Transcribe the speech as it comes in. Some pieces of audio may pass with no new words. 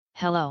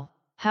Hello,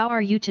 how are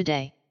you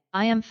today?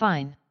 I am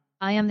fine.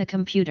 I am the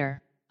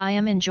computer. I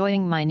am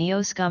enjoying my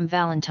Neoscum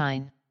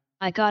Valentine.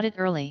 I got it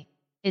early.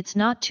 It's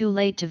not too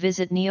late to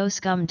visit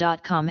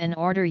neoscum.com and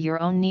order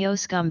your own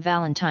Neoscum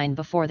Valentine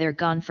before they're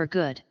gone for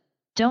good.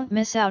 Don't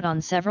miss out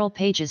on several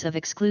pages of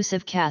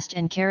exclusive cast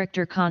and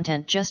character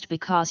content just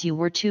because you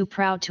were too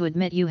proud to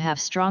admit you have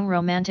strong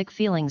romantic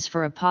feelings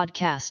for a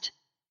podcast.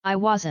 I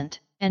wasn't,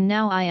 and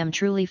now I am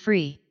truly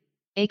free.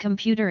 A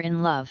computer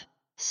in love.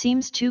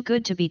 Seems too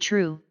good to be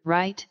true,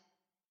 right?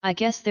 I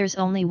guess there's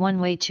only one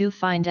way to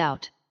find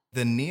out.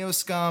 The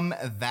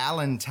Neoscum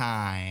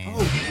Valentine.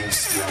 Oh,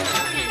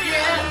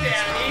 yeah,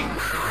 Daddy!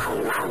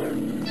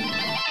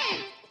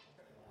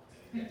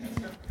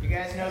 You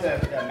guys know the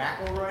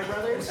McElroy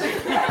brothers?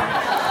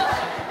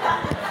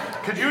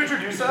 Could you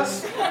introduce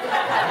us?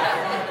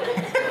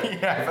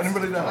 Yeah, if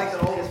anybody knows. Like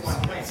the oldest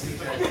one.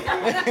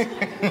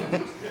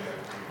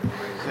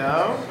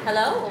 So?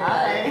 Hello?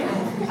 Hi.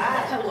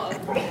 Hello.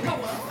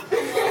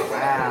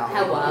 Wow.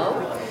 Hello?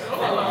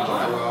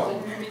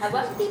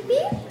 Hello, beep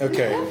beep?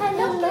 Okay.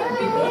 Hello, beep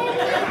beep.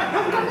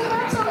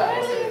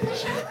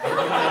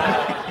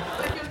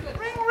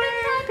 Ring,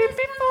 beep,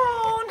 beep,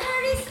 phone.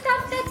 Dirty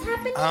stuff that's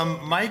happening.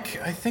 Mike,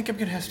 I think I'm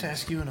gonna have to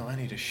ask you and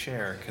Eleni to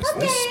share, because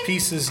this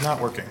piece is not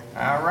working.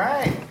 All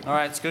right. All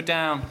right, scoot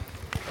down.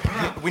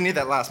 We need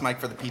that last mic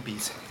for the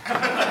peepees.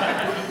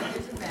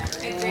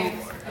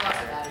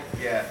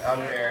 Yeah, up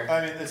there.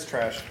 I mean, it's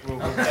trash.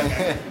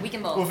 We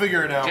can both. We'll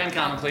figure it out. Gen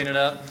Con, clean it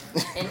up.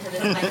 Into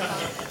this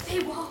microphone. They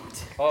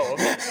won't. Oh,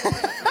 okay.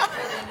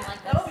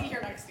 That'll be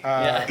here next year.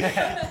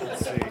 Yeah.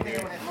 Let's see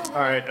here.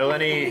 All right,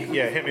 Eleni,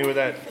 hit me with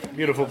that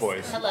beautiful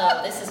voice.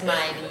 Hello, this is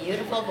my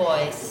beautiful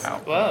voice.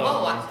 Whoa.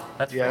 Oh,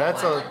 That's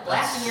That's a.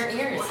 blasting your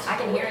ears. I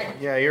can hear it.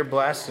 Yeah, you're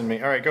blasting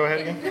me. All right, go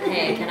ahead again.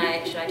 Hey,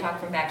 should I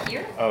talk from back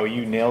here? Oh,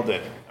 you nailed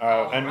it.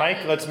 And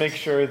Mike, let's make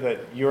sure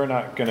that you're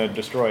not gonna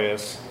destroy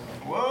us.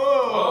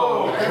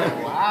 Whoa.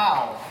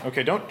 Wow.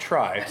 Okay, don't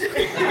try.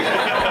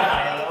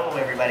 Hello,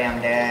 everybody.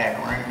 I'm Dad.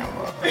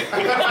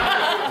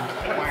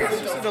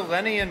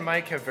 Eleni and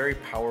Mike have very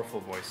powerful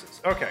voices.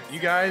 Okay, you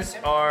guys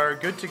are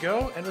good to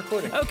go and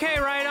recording. Okay,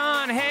 right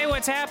on. Hey,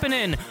 what's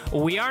happening?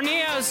 We are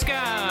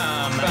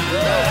Neoscum.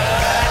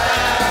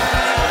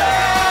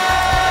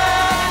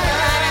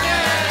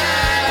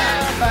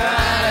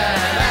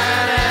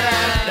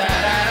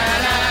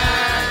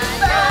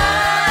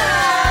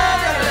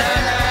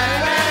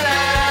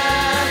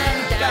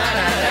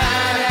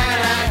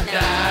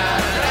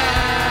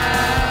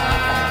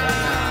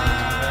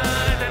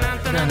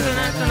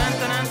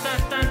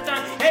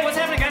 Hey, what's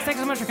happening, guys? Thanks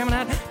so much for coming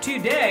out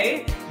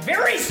today.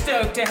 Very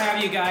stoked to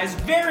have you guys.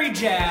 Very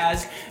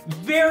jazzed.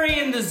 Very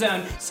in the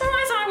zone. So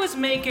as I was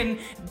making,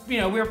 we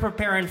were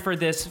preparing for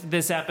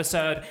this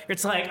episode.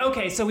 It's like,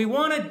 okay, so we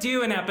want to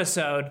do an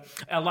episode,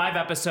 a live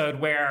episode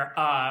where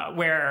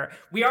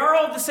we are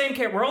all the same.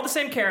 We're all the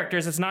same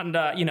characters. It's not,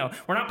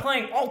 we're not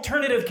playing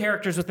alternative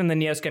characters within the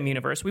Neoscum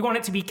universe. We want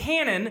it to be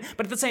canon,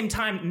 but at the same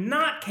time,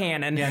 not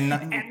canon. Yeah,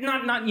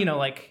 not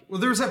like. Well,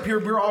 there's that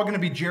period we're all going to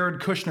be Jared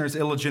Kushner's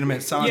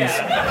illegitimate sons.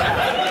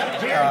 Yeah.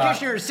 Jared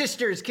Kushner's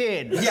sister's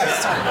kid.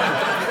 Yes.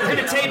 We're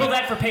gonna table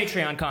that for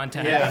Patreon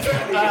content. Yeah.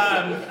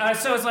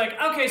 So it's like,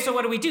 okay, so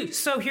what do we do?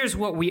 So here's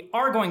what we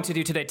are going to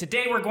do today.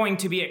 Today we're going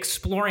to be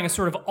exploring a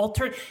sort of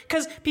alternate,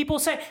 because people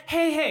say,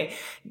 hey,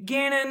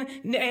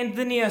 Ganon and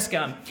the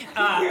Neoscum,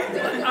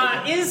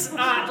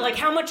 like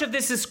how much of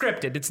this is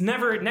scripted? It's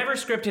never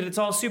scripted. It's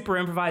all super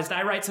improvised.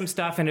 I write some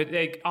stuff and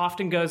it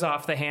often goes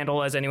off the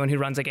handle, as anyone who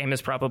runs a game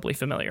is probably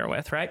familiar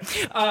with, right?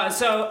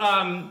 So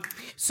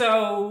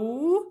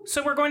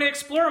we're going to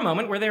explore a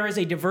moment where there is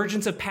a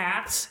divergence of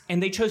paths,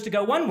 and they chose to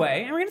go one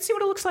way, and we're going to see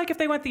what it looks like if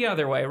they went the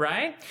other way,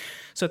 right?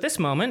 So at this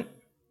moment,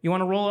 you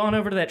want to roll on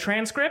over to that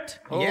transcript?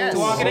 Yes. To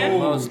walk it in?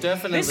 Most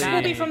definitely. This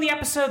will be from the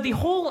episode The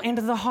Hole and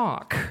the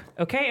Hawk,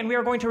 okay? And we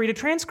are going to read a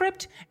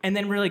transcript and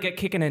then really get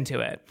kicking into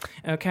it,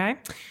 okay?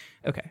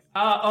 Okay.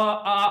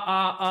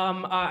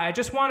 I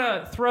just want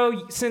to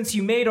throw, since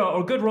you made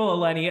a good roll,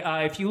 Eleni,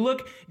 if you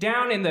look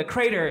down in the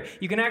crater,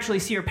 you can actually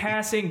see her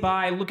passing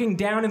by. Looking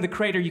down in the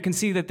crater, you can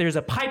see that there's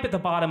a pipe at the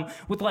bottom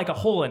with like a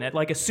hole in it,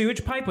 like a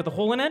sewage pipe with a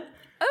hole in it.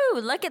 Ooh,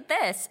 look at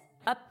this.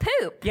 A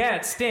poop. Yeah,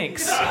 it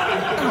stinks.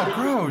 Oh,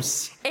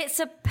 gross.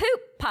 It's a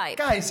poop pipe.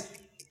 Guys.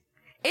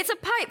 It's a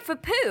pipe for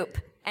poop.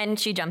 And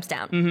she jumps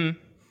down. Mm-hmm.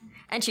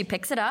 And she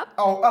picks it up.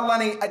 Oh,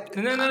 Eleni.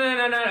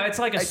 No. It's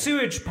like a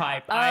sewage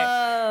pipe.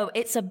 Oh,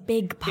 it's a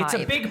big pipe. It's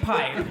a big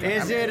pipe.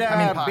 Is it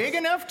big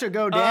enough to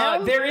go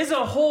down? There is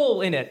a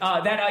hole in it.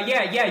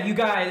 You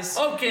guys.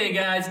 Okay,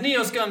 guys,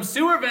 Neoscum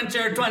Sewer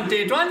Venture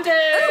 2020!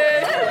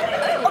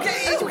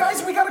 Okay, you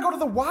guys, we gotta go to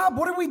the WAB.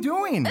 What are we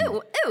doing?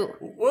 Ooh.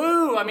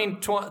 Woo, I mean,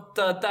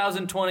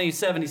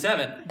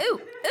 1,020.77. Ooh.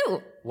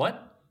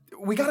 What?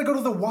 We gotta go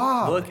to the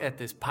WAB. Look at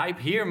this pipe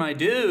here, my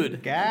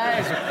dude.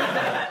 Guys,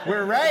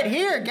 we're right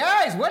here.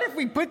 Guys, what if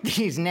we put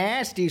these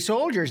nasty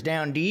soldiers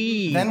down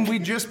deep? Then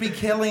we'd just be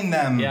killing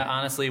them. Yeah,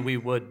 honestly, we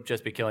would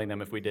just be killing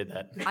them if we did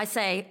that. I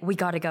say, we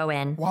gotta go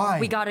in. Why?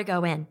 We gotta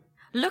go in.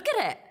 Look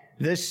at it.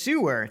 The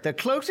sewer, the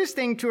closest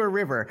thing to a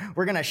river.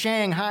 We're gonna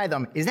Shanghai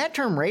them. Is that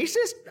term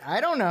racist? I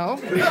don't know.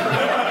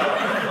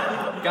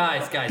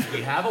 Guys,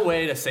 we have a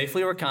way to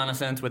safely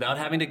reconnaissance without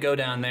having to go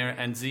down there,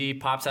 and Z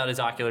pops out his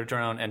ocular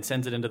drone and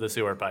sends it into the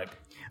sewer pipe.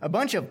 A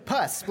bunch of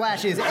pus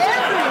splashes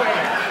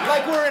everywhere,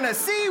 like we're in a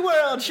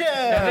SeaWorld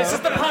show. This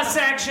is the pus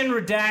section,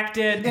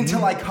 redacted.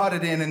 Until I cut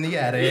it in the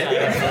edit.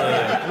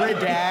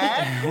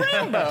 Redact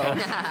Rambo.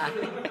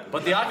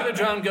 But the ocular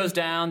drone goes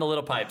down the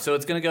little pipe, so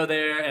it's gonna go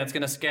there and it's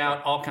gonna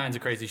scout all kinds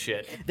of crazy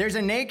shit. There's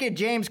a naked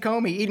James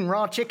Comey eating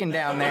raw chicken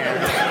down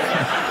there.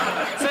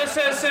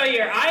 So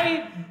your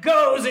eye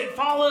goes, it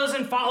follows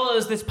and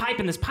follows this pipe,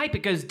 and this pipe,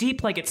 it goes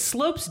deep, like it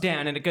slopes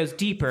down and it goes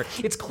deeper.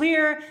 It's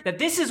clear that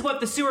this is what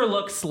the sewer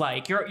looks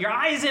like. Your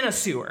eye's in a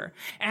sewer.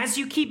 As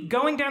you keep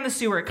going down the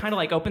sewer, it kind of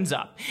like opens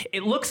up.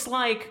 It looks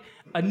like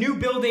a new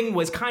building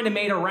was kind of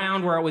made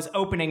around where it was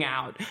opening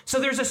out. So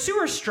there's a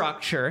sewer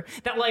structure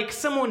that like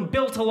someone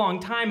built a long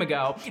time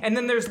ago, and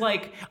then there's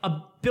like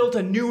built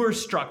a newer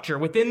structure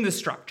within the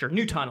structure,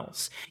 new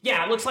tunnels.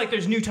 Yeah, it looks like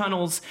there's new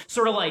tunnels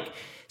sort of like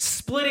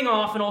splitting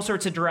off in all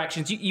sorts of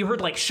directions. You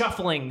heard like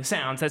shuffling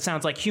sounds. That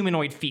sounds like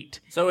humanoid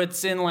feet. So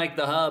it's in like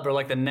the hub or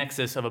like the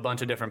nexus of a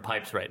bunch of different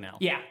pipes right now.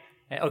 Yeah.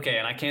 Okay,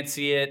 and I can't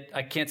see it.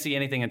 I can't see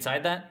anything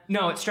inside that?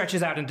 No, it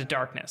stretches out into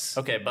darkness.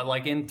 Okay, but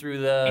like in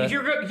through the... And if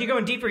you're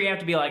going deeper, you have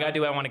to be like,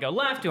 do I want to go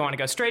left? Do I want to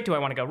go straight? Do I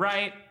want to go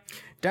right?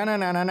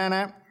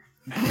 Da-na-na-na-na-na.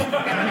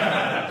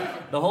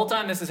 The whole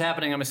time this is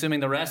happening, I'm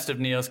assuming the rest of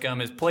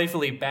Neoscum is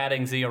playfully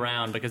batting Z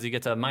around because he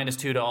gets a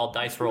 -2 to all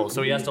dice rolls,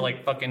 so he has to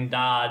like fucking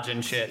dodge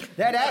and shit.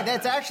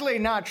 That's actually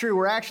not true.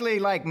 We're actually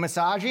like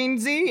massaging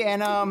Z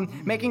and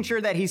making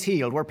sure that he's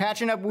healed. We're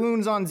patching up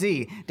wounds on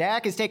Z.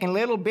 Dak is taking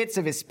little bits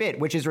of his spit,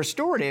 which is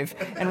restorative,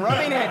 and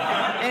rubbing it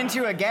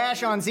into a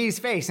gash on Z's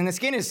face, and the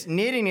skin is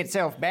knitting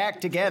itself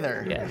back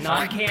together. Yeah,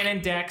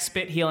 non-canon deck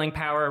spit healing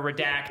power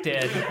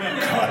redacted.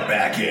 Cut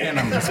back in.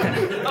 I'm just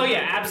gonna... Oh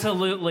yeah,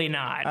 absolutely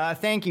not.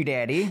 Thank you,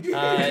 Daddy.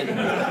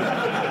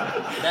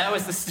 That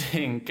was the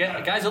sting.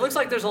 Guys, it looks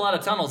like there's a lot of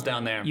tunnels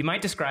down there. You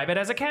might describe it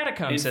as a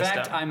catacomb system.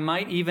 In fact, I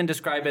might even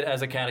describe it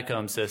as a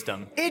catacomb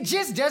system. It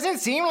just doesn't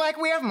seem like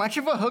we have much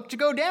of a hook to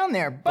go down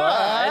there,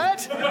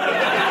 but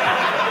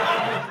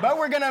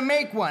we're gonna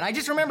make one. I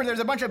just remember there's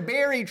a bunch of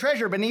buried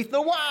treasure beneath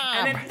the wall.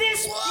 And at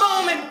this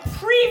moment,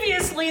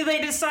 previously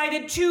they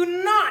decided to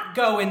not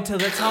go into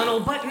the tunnel,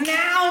 but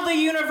now the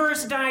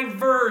universe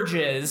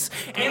diverges.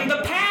 And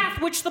the path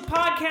which the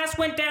podcast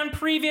went down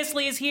previously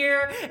is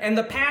here, and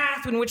the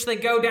path in which they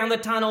go down the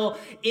tunnel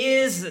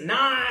is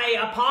nigh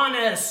upon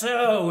us.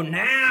 So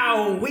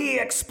now we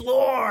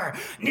explore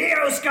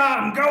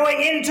Neoscum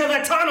going into the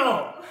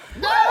tunnel.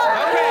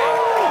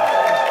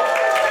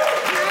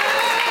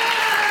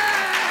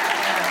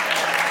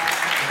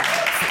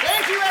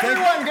 Thank you,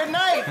 everyone. Good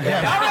night. All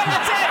right,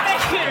 that's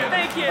it.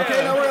 Thank you.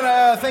 Okay, now we're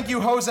gonna thank you,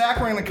 Hozak.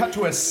 We're gonna cut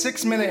to a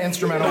 6-minute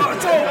instrumental.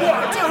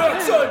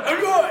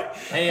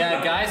 Hey,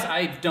 guys,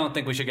 I don't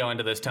think we should go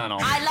into this tunnel.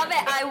 I love it.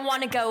 I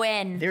want to go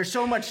in. There's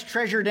so much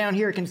treasure down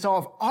here, it can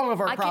solve all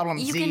of our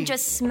problems, You Z. can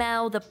just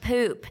smell the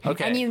poop.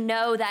 Okay. And you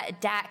know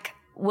that Dak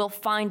will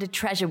find a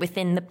treasure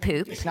within the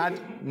poop. It's not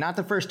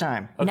the first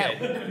time.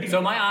 Okay,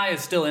 so my eye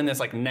is still in this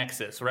like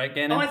nexus, right,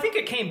 Gannon? Oh, I think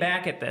it came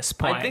back at this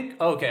point. I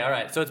think. Okay, all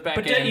right. So it's back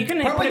But in. you can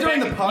Probably put it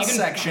during back, the pus you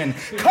can- section.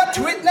 Cut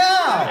to it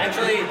now!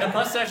 Actually, the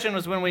pus session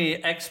was when we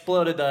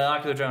exploded the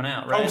ocular drone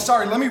out, right? Oh,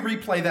 sorry. Let me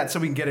replay that so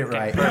we can get it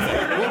right.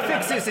 We'll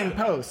fix this in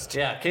post.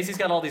 Yeah, Casey's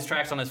got all these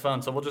tracks on his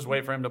phone, so we'll just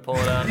wait for him to pull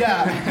it up.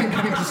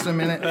 Yeah, just a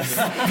minute.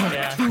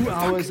 Yeah. 2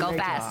 hours Go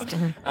later. fast.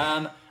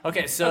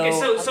 Okay,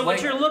 so So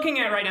what you're looking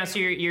at right now, so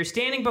you're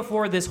standing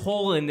before this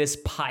hole in this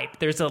pipe.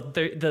 There's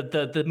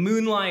the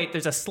moonlight,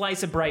 there's a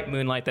slice of bright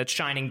moonlight that's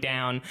shining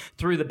down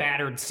through the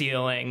battered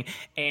ceiling,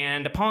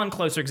 and upon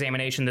closer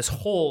examination, this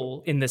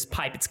hole in this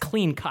pipe, it's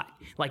clean cut.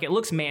 Like, it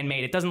looks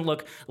man-made. It doesn't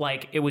look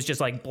like it was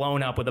just like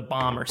blown up with a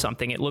bomb or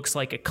something. It looks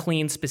like a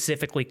clean,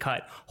 specifically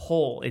cut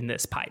hole in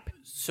this pipe.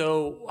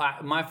 So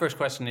my first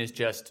question is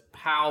just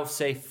how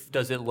safe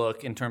does it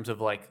look in terms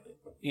of like,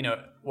 you know,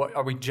 what,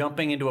 are we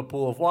jumping into a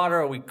pool of water?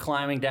 Are we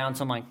climbing down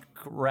some like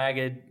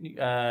ragged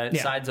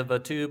sides of a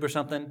tube or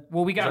something?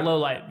 Well, we got low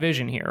light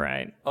vision here,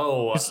 right?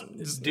 Oh,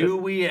 do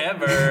we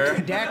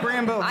ever? Dak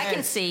Rambo I has,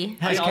 can see.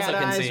 has I also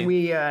cat can eyes. see.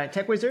 We,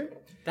 Tech Wizard?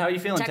 How are you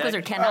feeling, Tech Tech?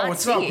 Wizard cannot Oh,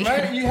 what's up? see.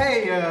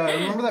 Hey,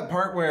 remember that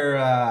part where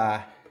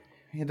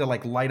you had to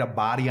like light a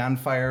body on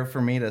fire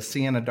for me to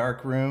see in a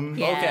dark room?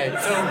 Yeah. Okay,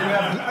 so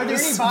Are there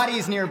any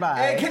bodies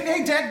nearby?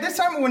 Hey, Dak, this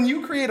time when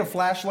you create a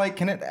flashlight,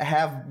 can it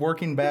have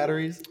working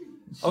batteries?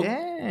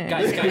 Yeah.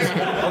 guys,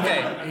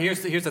 okay,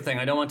 here's the thing.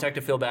 I don't want Tech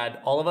to feel bad.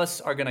 All of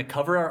us are going to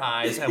cover our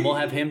eyes, and we'll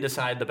have him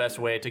decide the best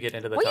way to get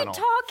into the What are you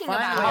tunnel. talking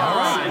Finally,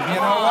 about? You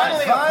know what?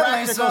 Finally, a Finally,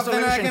 practical something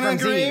I solution can from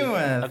agree Z.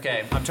 with.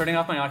 Okay, I'm turning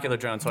off my ocular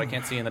drone so I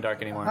can't see in the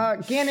dark anymore.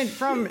 Gannon,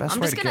 from...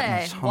 I'm just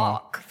gonna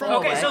walk.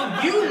 Okay, so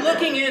you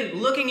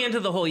looking into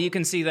the hole, you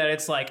can see that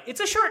it's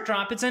a short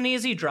drop, it's an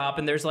easy drop,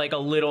 and there's like a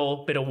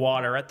little bit of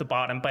water at the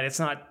bottom, but it's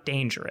not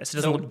dangerous. It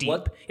doesn't look deep.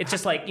 what- It's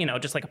just like,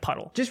 just like a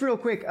puddle. Just real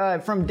quick,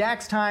 from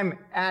Dak's time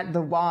at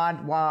the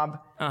Wad Wob.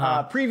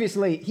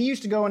 Previously, he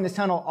used to go in this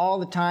tunnel all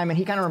the time, and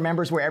he kind of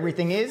remembers where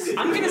everything is.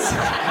 I'm gonna say.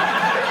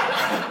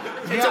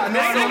 I'm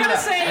gonna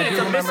say it's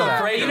a missile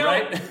crater,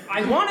 right?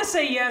 I want to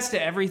say yes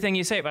to everything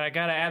you say, but I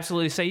gotta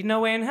absolutely say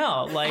no way in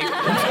hell. Like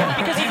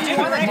because you did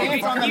not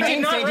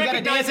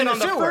recognize it on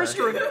the first.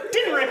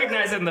 Didn't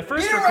recognize it in the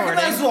first recording. He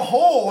recognize the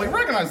hole. He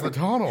recognized the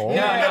tunnel.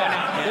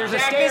 No. There's a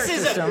stair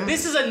system.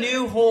 This is a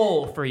new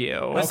hole for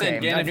you. Listen,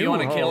 again, if you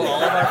want to kill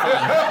all of our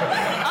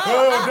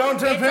fun. Don't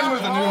tempt him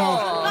with a new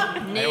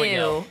hole. There we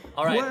go.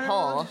 All right.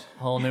 Hole.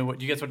 Whole new.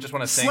 You guys just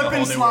want to sing Slip a whole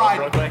and new slide.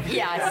 world real quick?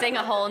 Yeah, sing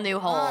a whole new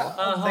hole.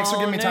 Thanks for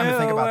giving me time to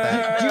think about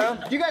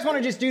that. Do you guys want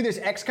to just do this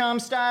XCOM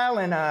style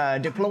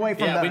and deploy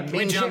from the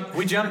main ship?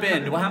 We jump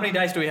in. Well, how many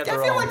dice do we have to I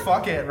roll? feel like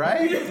fuck it,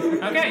 right?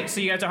 Okay, so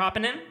you guys are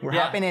hopping in? We're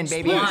hopping in,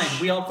 baby. Blind.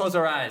 We all close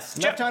our eyes.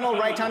 Left tunnel,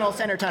 right tunnel,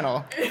 center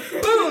tunnel.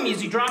 Boom!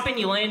 As you drop in,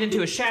 you land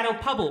into a shadow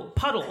puddle.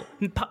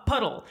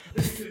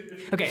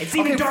 Okay, it's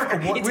even darker.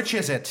 Which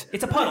is it?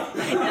 It's a puddle.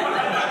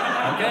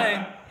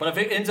 Okay. But if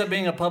it ends up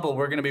being a puddle,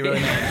 we're going to be really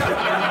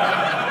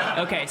mad.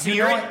 Okay, so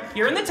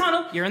you're in the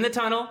tunnel. You're in the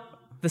tunnel.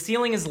 The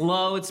ceiling is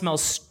low. It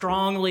smells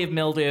strongly of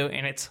mildew,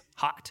 and it's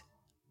hot.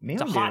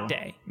 Mildew. It's a hot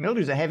day.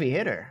 Mildew's a heavy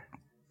hitter.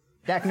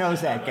 Dak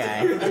knows that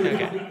guy.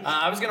 Okay.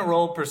 I was going to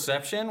roll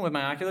perception with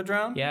my ocular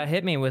drone. Yeah,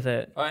 hit me with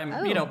it.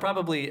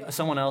 Probably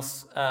someone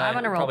else. I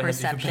want to roll probably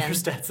perception. has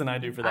even better stats than I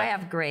do for that. I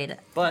have great.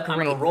 But I'm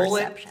going to roll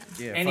perception.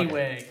 it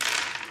anyway.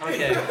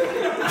 Okay.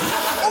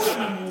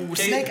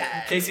 Snake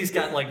eye. Casey's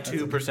got like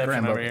 2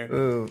 perception over here.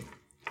 Ooh.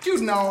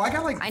 Dude, no, I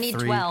got like I need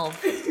 3.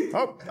 12.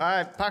 Oh,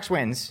 Pox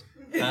wins.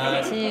 2.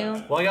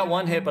 Well, I got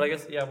 1 hit, but I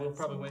guess we'll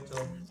probably wait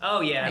till.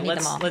 Oh yeah, need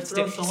them all. let's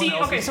do. Someone See,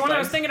 else's okay, so when I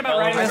was dice. thinking about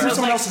writing this, I was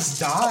Someone like, else's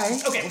die.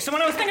 okay, so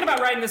when I was thinking about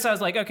writing this, I was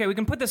like, okay, we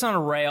can put this on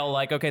a rail.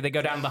 Like, okay, they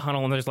go down the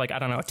tunnel and there's like, I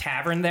don't know, a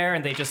tavern there,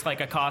 and they just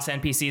like accost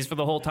NPCs for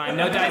the whole time.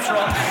 No dice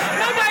roll,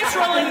 no dice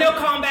rolling, no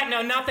combat,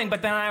 no nothing.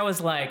 But then I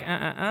was like,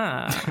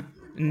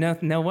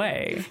 no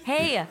way.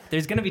 Hey,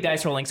 There's gonna be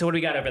dice rolling. So what do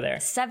we got over there?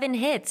 7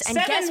 hits. And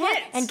 7 guess what?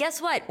 hits? And guess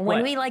what?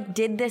 When What? we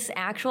did this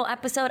actual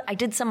episode, I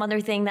did some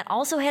other thing that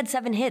also had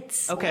 7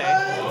 hits. Okay.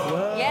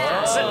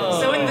 Yeah.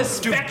 So in the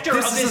specter of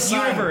is a this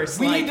sign. universe,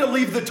 We like, need to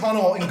leave the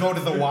tunnel and go to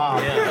the WoW.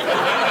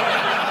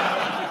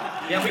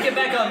 Yeah, we get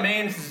back on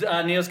main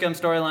Neoscum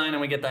storyline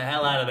and we get the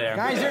hell out of there.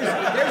 Guys, there's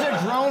a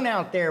drone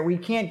out there. We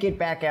can't get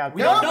back out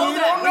there. We don't know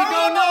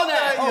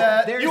that.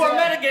 yet. There's You are a-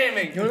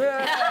 metagaming.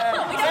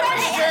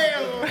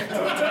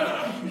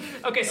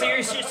 okay,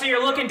 so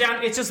you're looking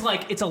down. It's just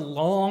like it's a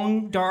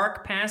long,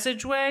 dark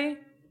passageway,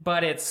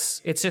 but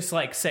it's just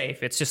like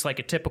safe. It's just like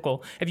a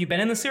typical. Have you been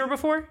in the sewer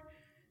before?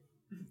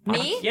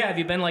 Me? Yeah, have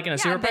you been like in a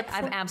sewer pipe?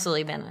 I've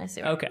absolutely been in a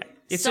sewer. Okay,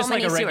 it's So just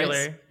like a many regular.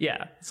 sewers.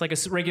 Yeah, it's like a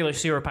regular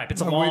sewer pipe.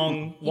 It's a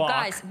long You walk.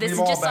 guys, this We've is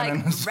all just been like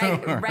in the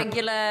sewer.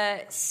 regular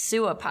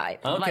sewer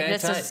pipe. Okay, Like,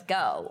 let's tight. just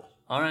go.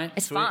 All right.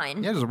 It's sweet.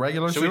 fine. Yeah, just a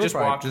regular Should we sewer just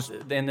pipe, walk just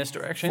in this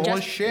direction? full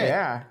of shit.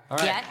 Yeah. All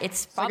right. Yeah,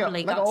 it's Like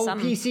probably an got old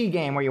some. PC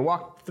game where you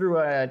walk through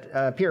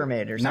a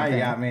pyramid or Now something. you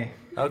got me.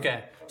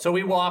 Okay. So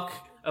we walk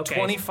Okay.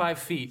 25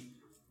 feet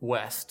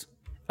west.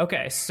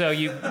 Okay, so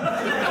you. Okay.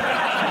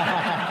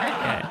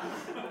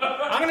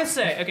 I'm gonna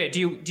say, okay. Do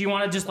you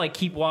want to just like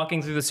keep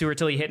walking through the sewer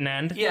till you hit an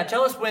end? Yeah,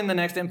 tell us when the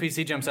next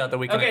NPC jumps out that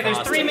we can Okay, there's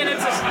accost. 3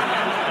 minutes. All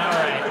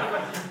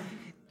right.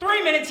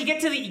 3 minutes. You get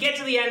to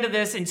the end of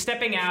this, and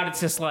stepping out, it's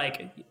just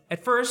like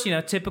at first,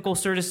 typical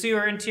sort of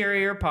sewer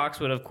interior. Pox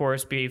would of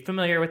course be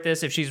familiar with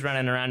this if she's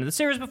running around in the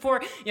sewers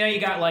before. You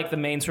got like the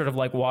main sort of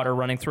like water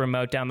running through a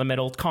moat down the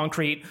middle,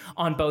 concrete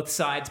on both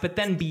sides. But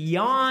then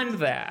beyond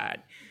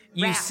that,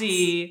 you Rats.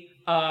 see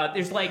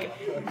there's like.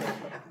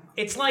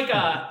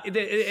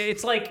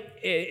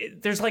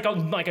 There's like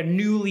a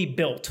newly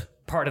built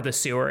part of the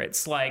sewer.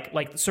 It's like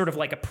sort of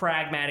like a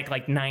pragmatic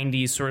like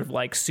 90s sort of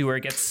like sewer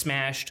gets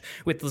smashed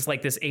with this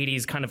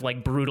 80s kind of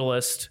like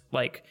brutalist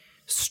like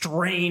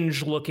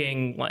strange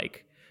looking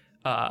like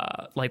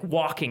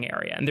walking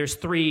area. And there's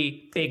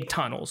three big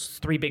tunnels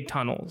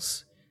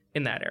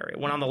in that area.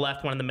 One on the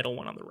left, one in the middle,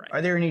 one on the right.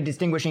 Are there any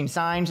distinguishing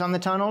signs on the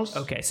tunnels?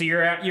 Okay, so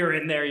you're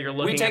in there, you're We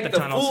looking take at the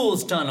the tunnels.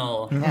 Fool's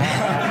Tunnel. Okay,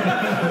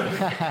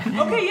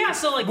 yeah,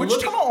 so like Which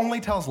look tunnel only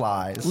tells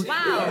lies?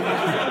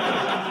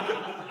 Wow.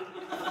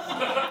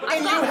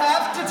 And you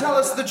have to tell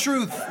us the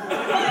truth.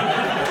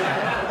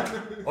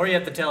 Or you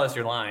have to tell us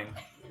you're lying.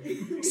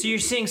 So you're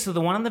seeing,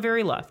 the one on the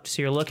very left,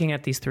 so you're looking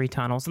at these 3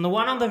 tunnels, and the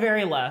one on the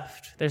very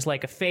left, there's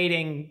like a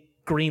fading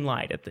green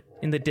light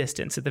in the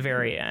distance at the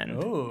very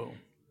end. Ooh.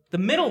 The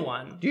middle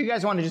one, Do you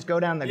guys want to just go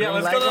down the Yeah,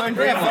 green let's light go down one? the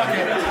green one.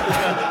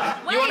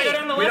 Wait. you want to go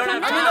down the We left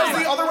don't one? have I mean,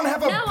 does the other one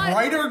have a No, I-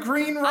 brighter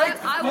green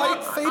light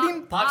won't-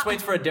 fading? Pox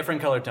waits for a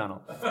different color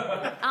tunnel.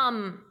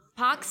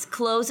 Pox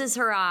closes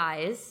her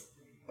eyes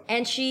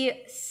and she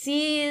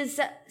sees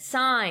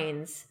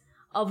signs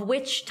of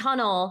which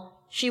tunnel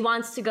she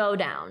wants to go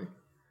down.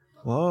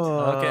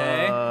 Whoa.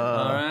 Okay.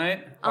 All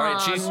right. All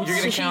right. You're So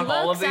gonna she count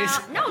all of looks these.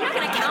 out- No, I'm not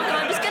gonna count them.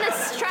 I'm just gonna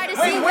try to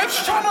see Wait, which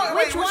tunnel?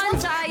 which Wait,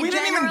 ones I We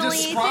didn't even generally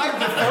describe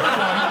think. the third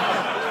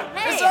one.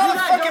 Hey, It's not a hold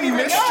on, fucking don't-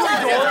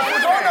 mystery door. If we're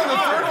going on the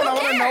third one, I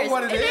want to know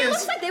what it It is.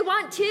 looks like they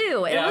want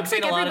two. It Yeah, I've looks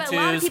seen like a lot of a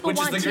lot of twos, people which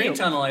is want the two. green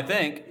tunnel, I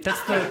think.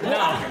 That's the no.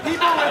 That's the green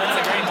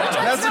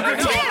tunnel. That's a good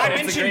I one.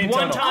 mentioned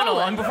one tunnel,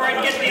 and before I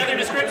can get to the other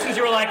descriptions,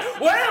 you were like,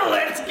 "Well,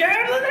 let's go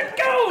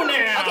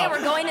now." Okay,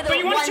 we're going to the But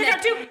you one want to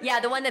check that, out two? yeah,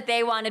 the one that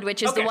they wanted,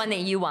 which is the Okay. one that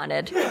you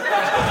wanted.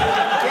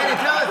 Janet,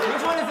 tell us,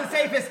 which one is the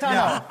safest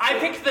tunnel? I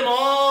picked them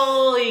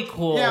all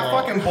equal. Yeah,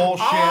 fucking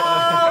bullshit.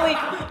 All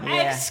equal.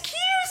 Yeah. Excuse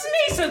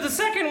me. So the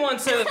second one.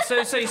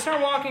 So you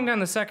start walking down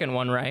the second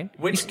one, right?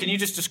 Which can you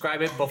just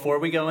describe it before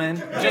we go in,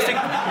 just in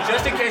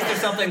case there's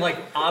something like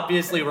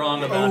obviously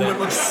wrong about Oh, it. it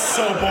looks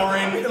so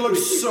boring. It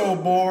looks so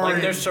boring.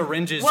 Like there's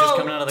syringes just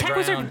coming out of the Tech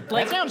ground. Wizard,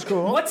 like, That sounds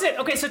cool. What's it?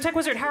 Okay, so Tech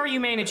Wizard, how are you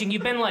managing?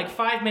 You've been like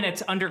 5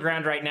 minutes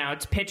underground right now.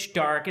 It's pitch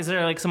dark. Is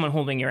there like someone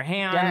holding your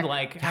hand? Dak.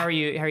 Like, how are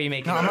you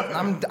making? No,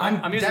 it?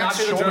 I'm using Dak's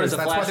ocular drone shoulders. as a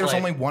That's why there's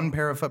flashlight. only one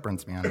pair of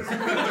footprints, to be honest.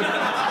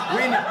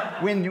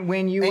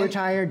 When you were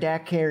tired,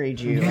 Dak carried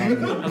you.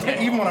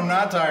 Even when I'm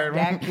not tired.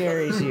 Dak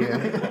carries you.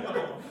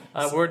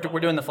 We're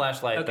doing the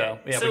flashlight though.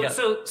 Yeah, we got.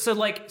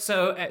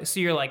 So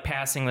you're like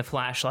passing the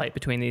flashlight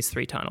between these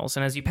three tunnels,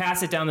 and as you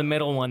pass it down the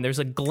middle one, there's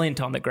a glint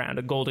on the ground,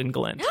 a golden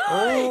glint.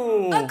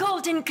 A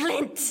golden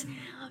glint.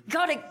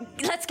 Got it.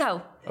 Let's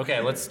go. Okay,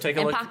 let's take a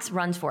And look. Pox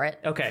runs for it.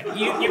 Okay,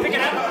 you pick it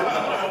up.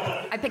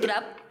 I pick it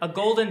up. A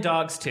golden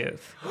dog's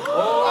tooth. You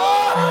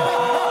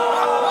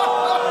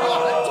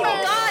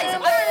guys,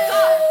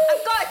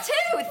 I've got a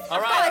tooth. All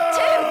I've right. got a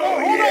tooth.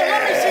 Hold on,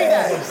 let me see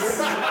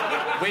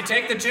that. We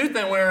take the tooth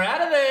and we're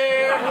out of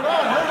there. Hold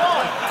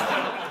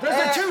on.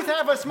 Does the tooth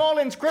have a small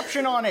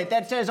inscription on it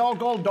that says "All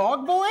Gold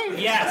Dog Boy"?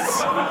 Yes.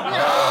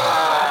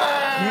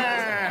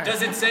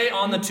 Does it say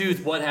on the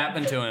tooth what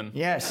happened to him?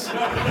 Yes.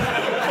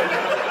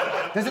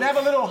 Does it have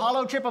a little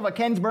hollow chip of a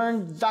Ken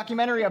Burns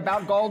documentary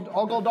about All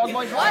Gold Dog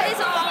Boy's What life? is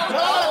all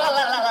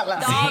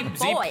dog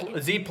boy?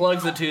 Z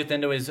plugs the tooth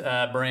into his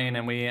brain,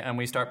 and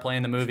we start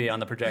playing the movie on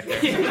the projector.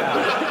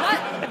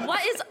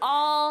 What is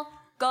all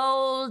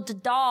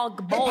gold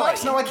dog boy? Hey,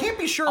 Pox, no, I can't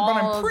be sure, but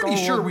I'm All pretty gold.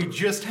 sure we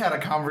just had a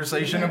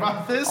conversation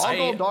about this. All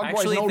Gold Dog Boy's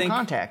actually an old think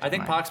contact. I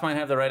think of mine. Pox might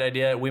have the right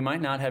idea. We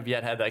might not have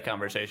yet had that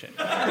conversation.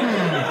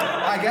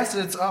 I guess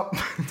it's up.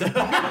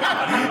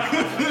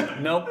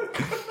 Nope.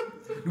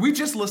 We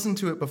just listened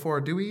to it before.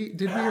 Did we or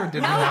did we No, not? we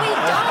don't.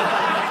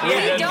 Yeah, We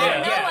don't yeah,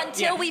 know yeah,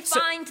 until we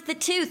find the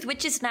tooth,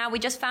 which is now. We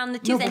just found the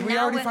No, tooth, but and we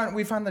now already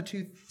we're... found the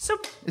tooth. So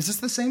Is this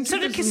the same So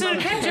tooth? to, as so to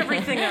another- catch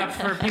everything up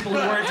for people who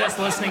weren't just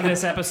listening to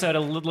this episode a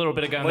little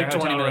bit ago in Like their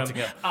 20 hotel minutes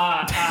room. ago.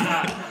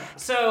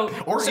 So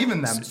Or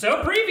even them.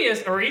 So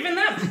previously,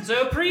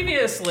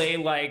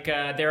 like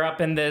they're up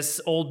in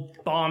this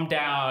old bombed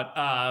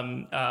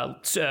out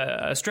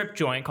strip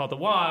joint called the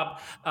Wad,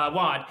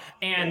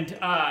 and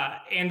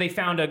they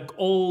found a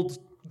old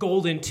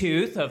golden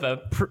tooth of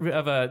a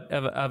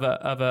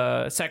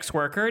sex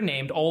worker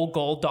named Old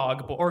Gold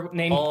Dog Boy, or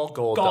named All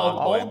Gold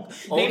Dog Boy.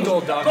 named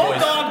Old Gold Dog Gold Boy.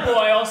 Dog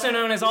Boy, also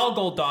known as All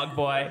Gold Dog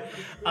Boy,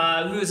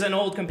 who's an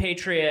old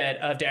compatriot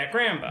of Dak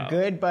Rambo.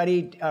 Good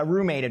buddy,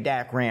 roommate of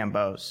Dak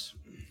Rambo's.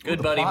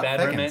 Good buddy, plot bad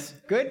thickens. roommate.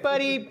 Good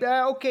buddy,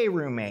 okay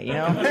roommate, you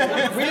know?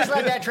 We just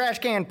let that trash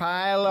can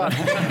pile up.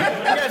 You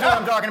guys know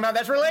what I'm talking about.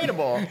 That's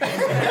relatable.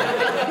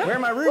 Where are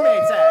my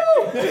roommates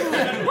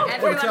at?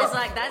 Everyone is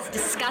like, that's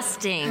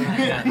disgusting.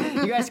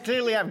 You guys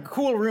clearly have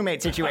cool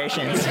roommate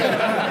situations.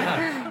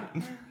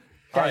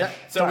 All right,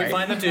 so we Sorry.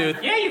 find the tooth.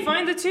 Yeah, you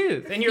find the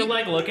tooth, and you're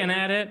like looking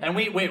at it. And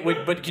wait,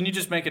 but can you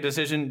just make a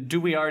decision? Do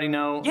we already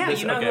know? Yeah, this?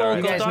 you know Okay, who all Old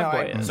right. Gold guys know Dog Boy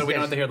I- is. So we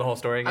don't have to hear the whole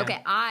story again?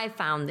 Okay, I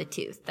found the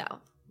tooth, though.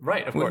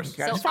 Right, of course.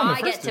 Yeah, So just found the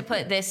I first get to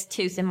put this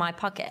tooth in my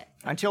pocket.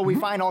 Until we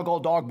find All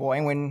Gold Dog Boy,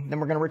 and then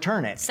we're going to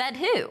return it. Said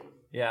who?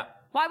 Yeah.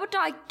 Why would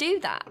I do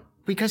that?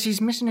 Because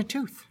he's missing a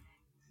tooth.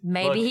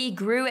 Maybe Look. he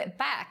grew it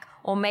back,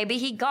 or maybe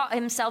he got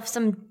himself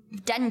some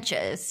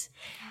dentures.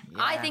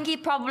 I think he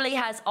probably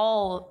has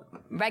all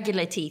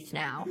regular teeth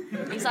now.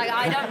 He's like,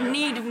 I don't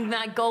need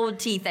my gold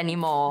teeth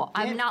anymore.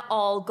 I'm not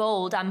all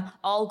gold. I'm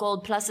all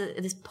gold plus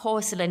this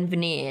porcelain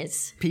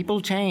veneers.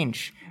 People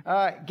change.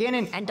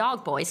 Gannon, And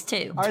dog boys,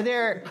 too. are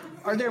there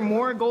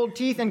more gold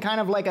teeth in kind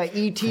of like a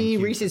E.T.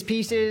 Reese's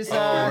Pieces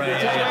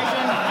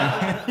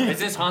situation? Is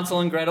this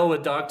Hansel and Gretel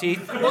with dog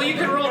teeth? Well, you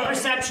could roll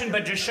perception,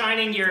 but just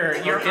shining your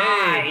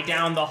eye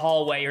down the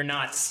hallway, you're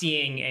not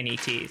seeing any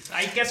teeth.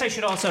 I guess I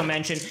should also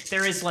mention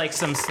there is like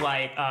some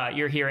slight.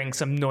 You're hearing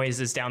some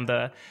noises down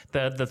the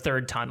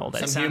third tunnel that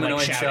Some sound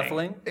humanoid like shouting.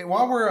 shuffling? Hey,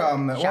 while we're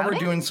Shouting?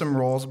 doing some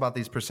rolls about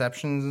these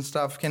perceptions and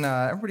stuff, can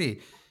everybody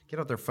get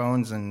out their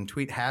phones and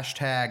tweet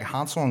hashtag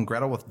Hansel and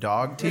Gretel with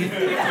dog teeth?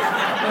 We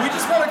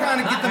just want to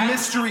kind of get the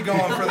mystery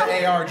going for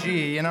the ARG.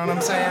 You know what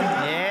I'm saying?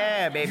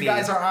 Yeah, baby. You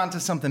guys are onto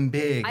something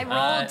big. I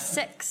rolled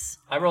 6.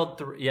 I rolled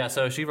 3. Yeah,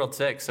 so she rolled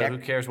 6, so who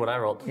cares what I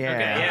rolled? Yeah. Okay,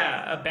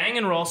 yeah, a bang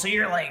and roll. So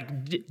you're like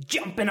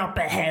jumping up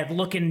ahead,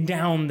 looking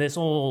down this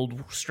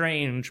old,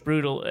 strange,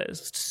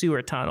 brutalist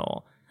sewer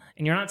tunnel,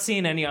 and you're not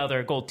seeing any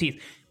other gold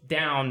teeth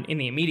down in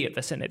the immediate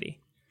vicinity.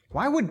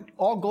 Why would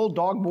All Gold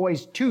Dog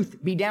Boy's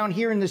tooth be down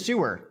here in the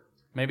sewer?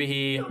 Maybe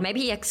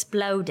he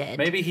exploded.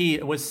 Maybe he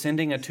was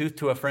sending a tooth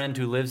to a friend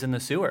who lives in the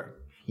sewer.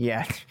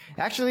 Yeah.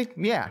 Actually,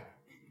 yeah.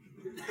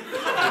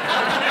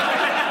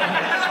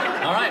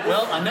 All right,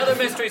 well, another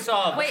mystery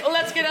solved. Wait,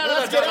 let's get out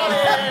of the tunnel.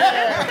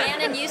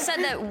 Bannon, you said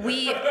that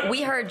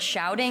we heard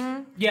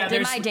shouting. Yeah,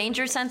 Did my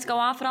danger sense go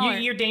off at all?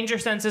 Your danger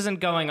sense isn't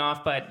going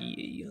off, but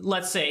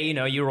let's say,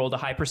 you rolled a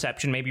high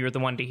perception. Maybe you're the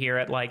one to hear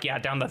it. Like,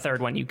 down the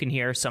third one, you can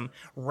hear some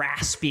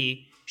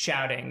raspy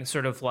shouting,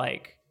 sort of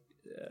like,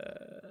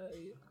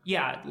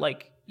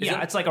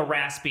 it's like a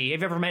raspy. Have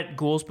you ever met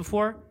ghouls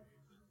before?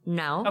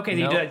 No. Okay,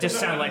 you just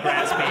sound like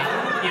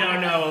raspy. You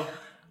don't know.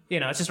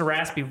 It's just a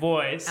raspy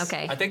voice.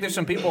 Okay. I think there's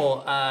some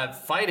people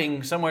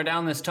fighting somewhere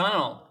down this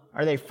tunnel.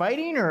 Are they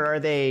fighting or are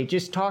they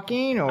just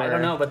talking? Or I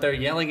don't know, but they're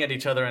yelling at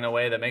each other in a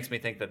way that makes me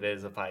think that it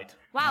is a fight.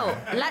 Wow,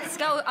 let's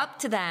go up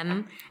to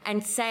them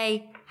and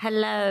say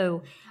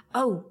hello.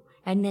 Oh,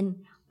 and then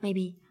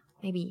maybe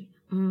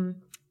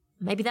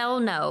they'll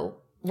know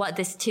what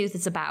this tooth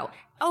is about.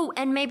 Oh,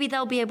 and maybe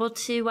they'll be able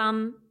to,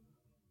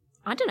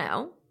 I don't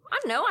know.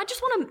 I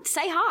just want to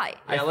say hi.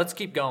 Yeah, let's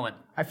keep going.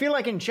 I feel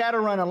like in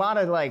Shadowrun, a lot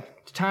of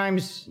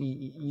times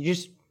you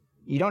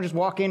don't just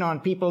walk in on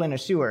people in a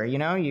sewer. You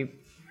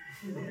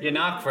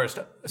knock first.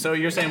 So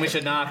you're saying we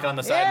should knock on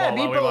the sidewall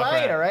be while we walk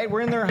polite. around. All right,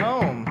 we're in their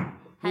home.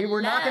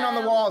 We're knocking on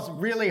the walls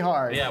really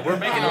hard. Yeah, we're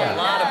making a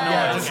lot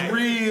of noise. Just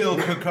real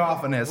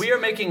cacophonous. We are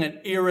making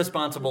an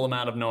irresponsible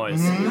amount of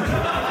noise.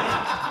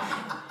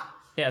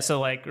 Yeah,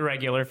 so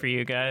regular for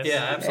you guys.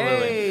 Yeah,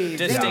 absolutely. Hey,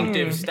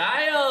 distinctive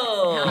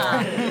style.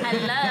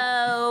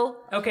 Hello.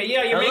 Okay,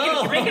 yeah, you're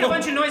making a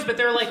bunch of noise, but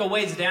they're a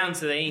ways down,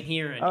 so they ain't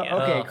hearing you.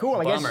 Okay,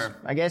 cool. Bummer.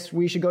 I guess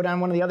we should go down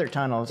one of the other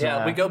tunnels.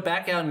 Yeah, we go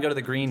back out and go to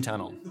the green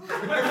tunnel.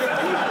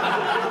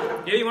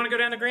 Yeah, you want to go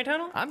down the green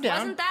tunnel? I'm down.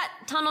 Wasn't that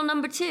tunnel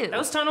number 2? That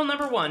was tunnel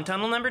number 1.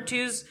 Tunnel number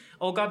 2's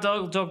Old God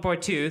Dog Boy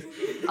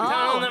Tooth.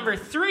 Tunnel number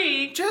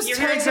 3, Just you're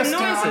hearing take some us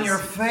noises. down your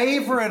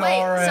favorite Wait,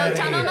 already.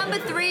 so tunnel number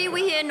 3,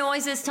 we hear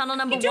noises. Tunnel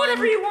number 1. Do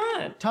whatever you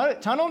want.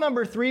 Tunnel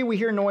number 3, we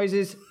hear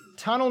noises.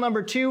 Tunnel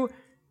number 2,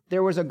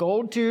 there was a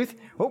gold tooth.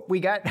 Oh,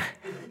 we got.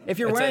 If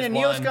you're It wearing a says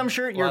Neo one. Scum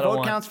shirt, your Lot of vote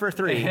one. counts for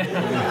 3.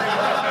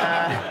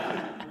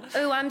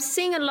 Oh, I'm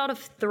seeing a lot of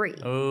 3.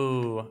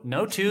 Ooh,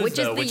 no twos Which is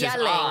though, the which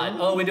yelling. is odd.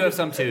 Oh, we do have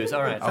some twos.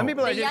 All right. Some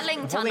people The are just yelling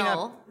holding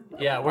tunnel. up.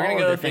 Yeah, we're all gonna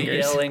go of with the their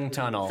fingers. yelling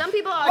tunnel. Some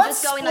people are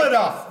Let's just going split like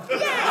up. Okay,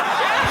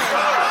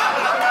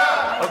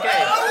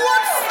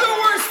 What's the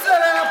worst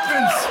that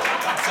happens?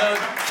 so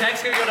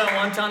Tech's gonna go down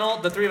one tunnel.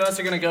 The three of us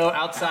are gonna go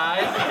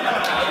outside,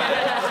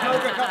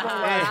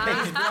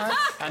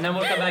 and then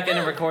we'll come back in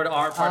and record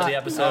our part of the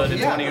episode in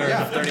 20 or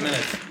 30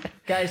 minutes.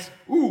 Guys,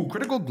 Ooh,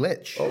 critical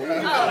glitch. Oh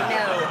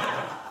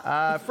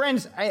no.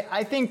 friends,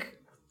 I think,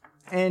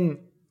 and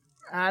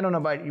I don't know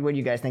about what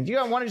you guys think. Do you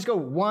want to just go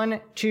 1,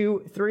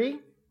 2, 3?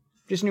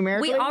 Just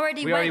numerically? We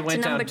already We already went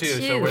went to down number 2,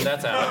 2. so where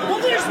that's out. Well,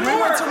 there's went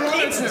more. to one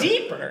It's and two.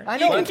 deeper. I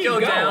know. Let's keep go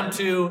going. down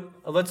to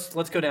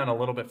let's go down a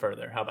little bit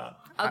further. How about?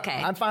 Okay.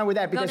 I'm fine with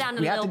that because down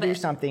a we have to little do bit.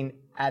 something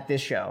at this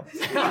show.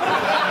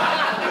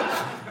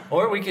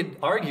 Or we could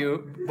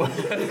argue.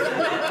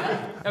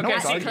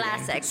 That's a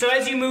classic. So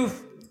as you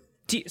move,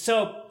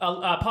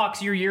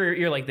 Pox,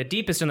 you're like the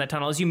deepest in that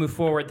tunnel. As you move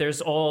forward, there's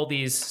all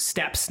these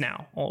steps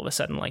now. All of a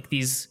sudden, like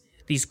these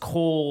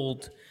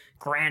cold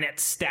granite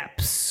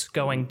steps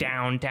going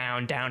down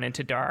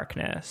into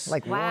darkness.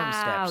 Like warm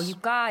Wow, steps. you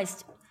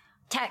guys.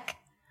 Tech.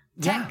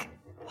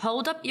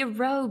 Hold up your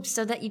robes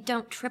so that you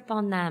don't trip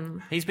on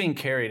them. He's being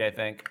carried, I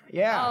think.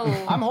 Yeah.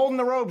 Oh. I'm holding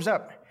the robes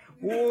up.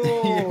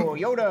 Whoa,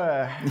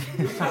 Yoda.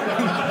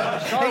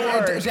 Star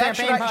Wars Jack,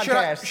 campaign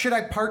podcast. should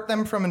I part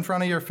them from in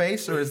front of your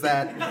face, or is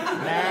that...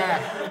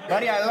 Nah,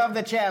 buddy, I love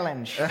the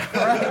challenge.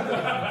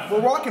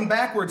 We're walking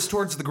backwards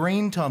towards the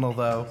green tunnel,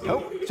 though.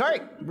 Oh, sorry.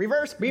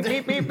 Reverse. Beep,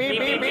 beep, beep, beep,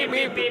 beep, beep,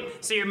 beep,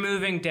 beep. So you're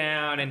moving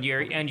down, and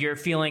you're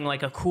feeling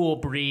like a cool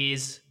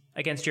breeze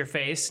against your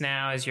face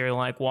now as you're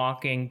like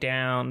walking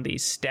down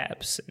these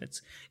steps, and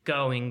it's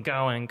going,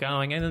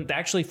 and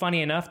actually,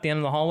 funny enough, at the end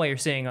of the hallway, you're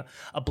seeing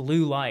a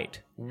blue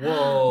light.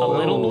 Whoa. A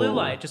little blue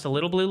light, just a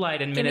little blue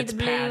light, and Give me minutes the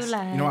blue pass.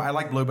 light. You know what? I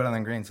like blue better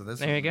than green, so this...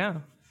 There you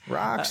go.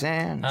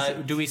 Roxanne.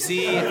 Do we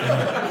see?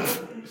 I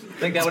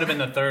think that would have been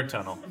the third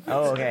tunnel.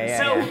 Oh, okay,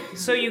 yeah.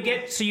 So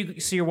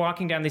you're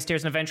walking down these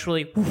stairs, and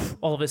eventually, poof,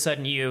 all of a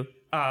sudden, you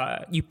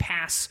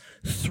pass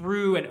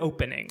through an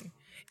opening,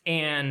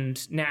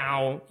 and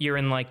now you're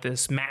in like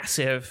this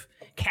massive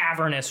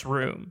cavernous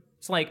room.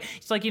 It's like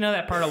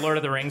that part of Lord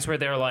of the Rings where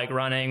they're like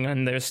running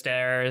and there's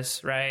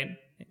stairs, right?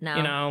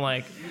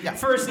 No.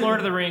 First Lord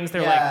of the Rings,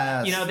 they're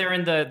Yes. like,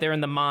 they're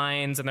in the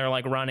mines and they're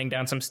like running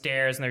down some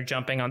stairs and they're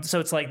jumping on. So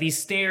it's like these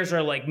stairs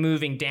are like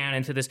moving down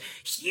into this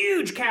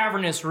huge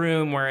cavernous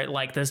room where it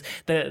like this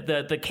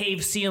the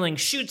cave ceiling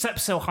shoots up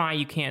so high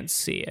you can't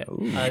see it,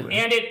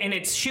 and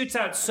it shoots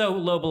out so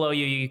low below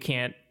you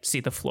can't see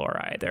the floor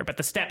either. But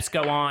the steps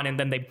go on and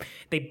then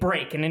they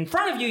break, and in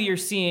front of you you're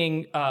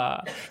seeing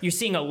a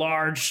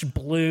large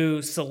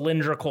blue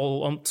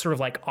cylindrical sort of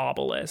like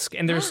obelisk,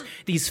 and there's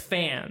these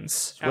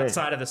fans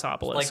outside of this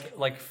obelisk.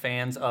 Like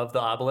fans of the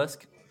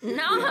obelisk.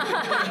 No.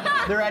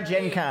 They're at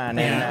Gen Con.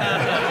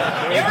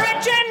 And, You're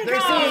at Gen they're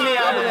Con! seeing the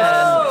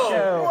obelisk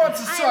show.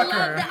 What's a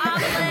sucker.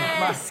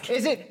 the obelisk.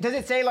 Does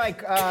it say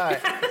like?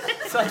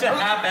 Such a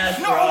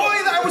half-assed No,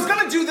 I was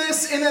gonna do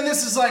this, and then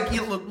this is like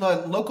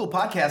local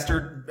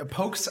podcaster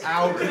pokes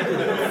out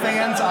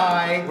fan's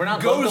eye. We're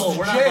not goes local. to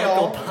We're jail.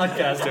 not local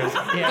podcasters.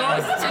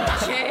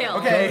 Goes to jail.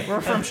 Okay,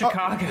 We're from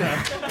Chicago.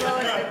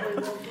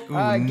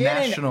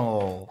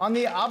 national. On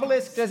the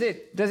obelisk, does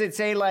it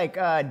say like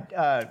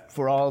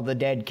for all the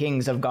dead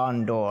kings of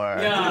Gondor?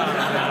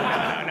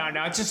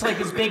 No. It's just like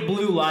this big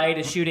blue light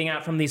is shooting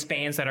out from these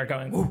fans that are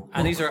going. Woo.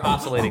 And these are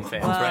oscillating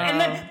fans, right? And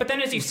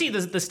then as you see,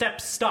 the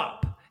steps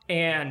stop,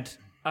 and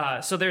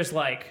so there's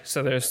like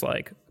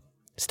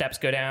steps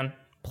go down,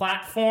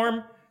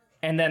 platform,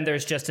 and then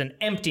there's just an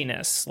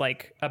emptiness,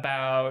 like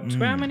about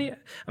how many?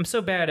 I'm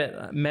so bad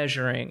at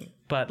measuring,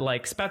 but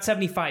like it's about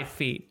 75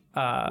 feet.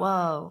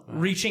 Whoa.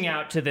 Reaching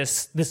out to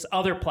this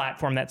other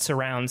platform that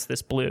surrounds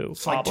this blue.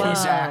 It's like two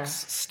sacks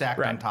stacked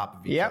on top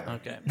of each other.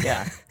 Okay.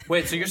 Yeah.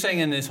 Wait, so you're saying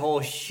in this whole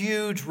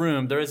huge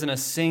room, there isn't a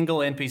single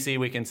NPC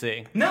we can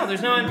see? No,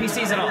 there's no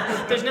NPCs at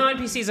all. There's no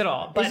NPCs at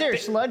all. But Is there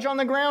sludge on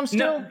the ground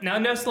still?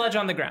 No sludge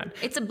on the ground.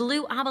 It's a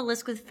blue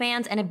obelisk with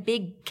fans and a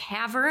big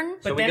cavern.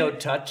 So we go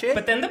touch it?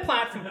 At the end of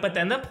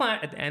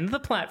the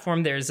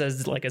platform, there's a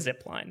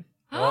zip line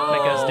that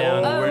goes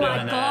down. Oh we're my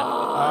doing that.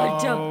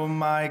 god. Oh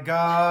my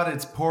God!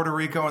 It's Puerto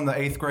Rico in the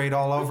 8th grade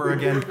all over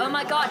again. Oh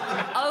my god.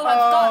 Oh,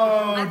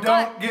 I've Don't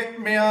got. get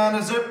me on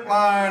a zip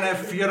line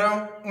if you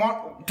don't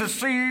want to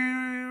see.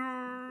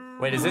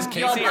 Wait, is this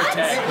Casey or Tech?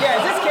 Yeah,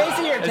 is this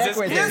Casey or Is Tech this-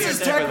 Wizard? This is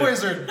Tech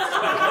Wizard.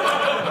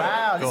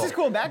 Wow, this is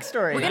cool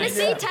backstory. We're gonna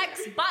see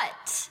Tech's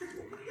butt.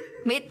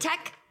 With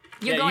Tech,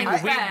 you're going we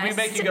first.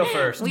 make you go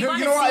first. We You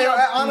wanna know what? see your,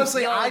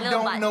 Honestly, your I little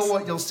don't butt. know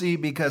what you'll see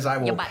because I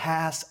will Your butt.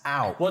 pass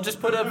out. Well, just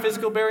put a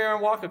physical barrier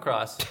and walk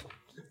across.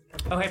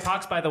 Oh, hey,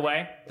 Pox, by the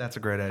way, That's a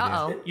great idea.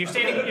 Uh-oh. you're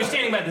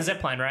standing by the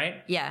zip line, right?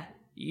 Yeah.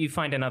 You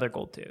find another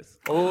gold tooth.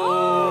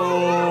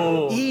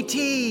 Oh.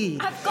 E.T.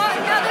 I've got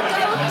another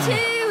gold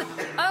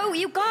tooth. Oh,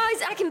 you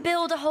guys, I can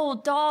build a whole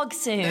dog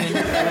soon. Hey,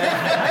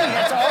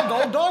 that's all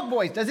gold dog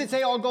boys. Does it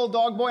say all gold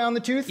dog boy on the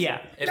tooth? Yeah.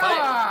 If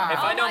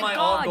I know Oh my my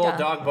all God. gold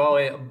dog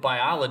boy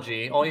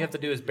biology, all you have to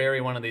do is bury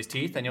one of these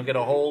teeth and you'll get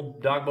a whole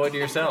dog boy to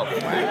yourself.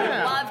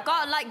 Well, I've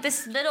got like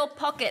this little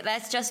pocket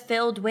that's just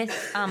filled with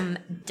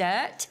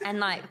dirt and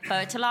like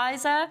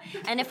fertilizer.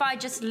 And if I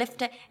just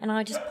lift it and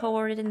I just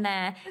pour it in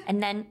there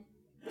and then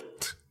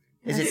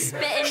Is it?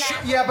 spit in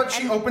there. Yeah, but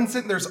she opens it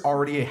and there's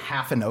already a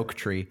half an oak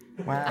tree.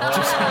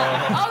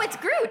 Oh, it's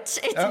Groot.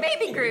 It's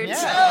baby Groot.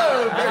 It's a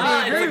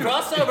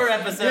crossover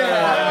episode.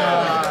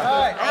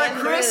 All right,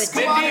 Chris,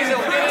 Groot. come on Vin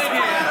Diesel, in. get in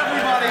here.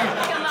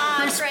 Everybody. Come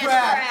on, Chris Chris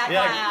Pratt. Pratt.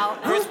 Yeah. Wow.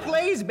 Who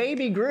plays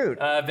Baby Groot?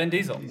 Vin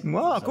Diesel.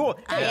 Whoa, cool.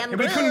 I am We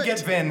Groot. couldn't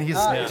get Vin. He's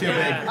too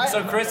big.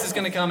 So Chris is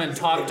going to come and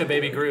talk to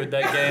Baby Groot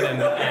again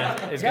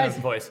and is going Guys,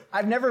 to voice.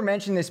 I've never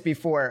mentioned this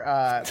before,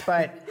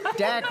 but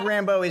Dak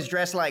Rambo is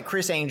dressed like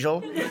Chris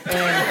Angel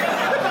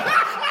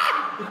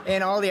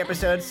in all the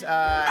episodes, and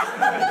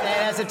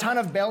has a ton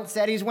of belts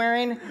that he's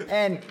wearing.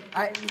 And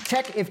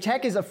if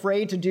Tech is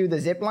afraid to do the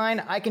zip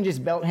line, I can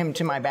just belt him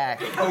to my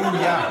back. Oh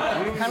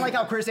yeah. Kind of like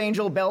how Chris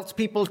Angel belts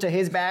people to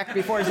his back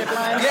before zip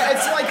lines. Yeah,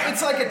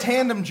 it's like a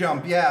tandem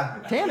jump. Yeah.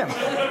 Tandem.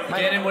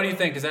 Gannon, what do you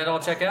think? Does that all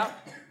check out?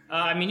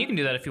 I mean, you can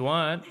do that if you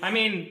want. I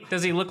mean,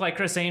 does he look like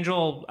Chris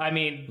Angel? I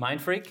mean,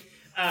 Mind freak?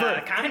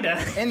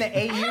 kinda. In the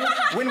AU,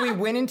 when we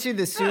went into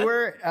the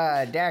sewer,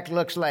 Dak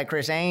looks like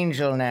Chris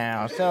Angel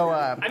now. So,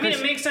 I mean,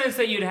 it makes sense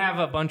that you'd have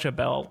a bunch of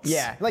belts.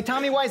 yeah, like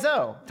Tommy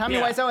Wiseau. Tommy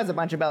Yeah. Wiseau has a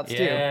bunch of belts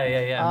too.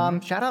 Yeah.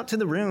 Shout out to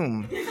the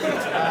room.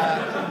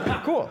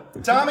 Cool.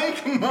 Tommy,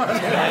 come on.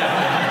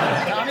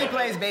 Tommy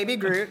plays Baby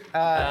Groot.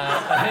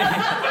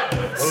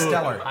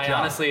 Stellar.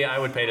 I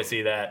would pay to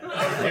see that.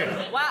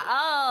 Wow.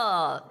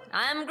 Oh,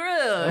 I'm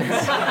Groot.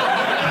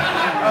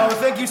 Oh,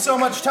 thank you so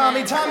much,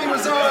 Tommy. Tommy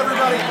Wiseau,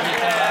 everybody.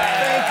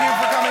 Thank you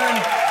for coming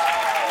in.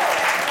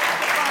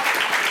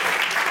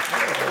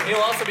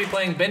 He'll also be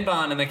playing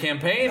Binbon in the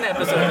campaign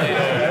episode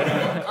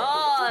later.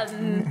 Oh,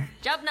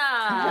 Jubna.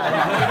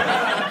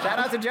 Shout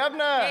out to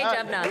Jubna. Hey,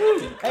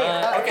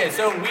 Jubna. Okay,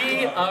 so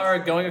we are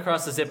going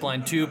across the zip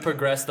line to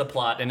progress the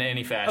plot in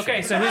any fashion.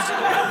 Okay, so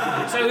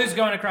who's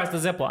going across the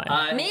zip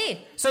line?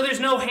 Me. So there's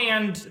no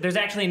hand. There's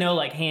actually no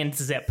like hand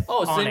zip.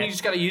 Oh, so on then it. you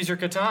just got to use your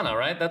katana,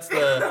 right? That's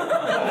the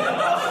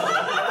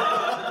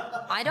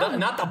I don't.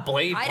 not the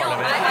blade I part don't.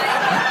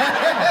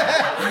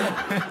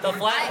 of it. The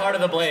flat part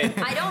of the blade.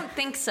 I don't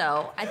think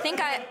so. I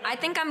think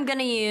I'm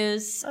gonna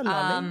use.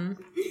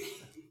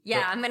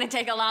 Yeah, I'm gonna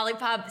take a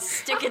lollipop,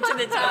 stick it to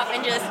the top,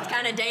 and just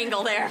kind of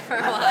dangle there for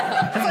a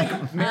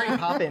while. Mary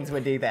Poppins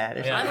would do that.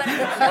 Or Yeah. something.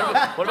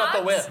 What about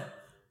the Pox? whip?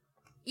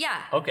 Yeah.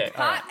 Okay,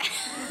 all right.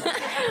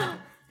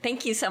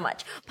 Thank you so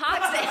much.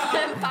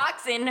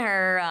 Pox in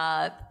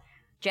her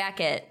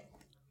jacket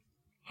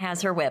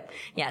has her whip.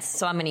 Yes,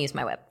 so I'm gonna use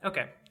my whip.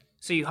 Okay.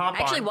 So you hop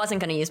I actually on. wasn't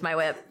gonna use my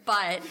whip,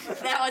 but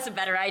that was a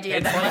better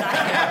idea than what I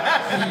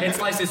had. It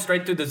slices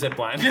straight through the zip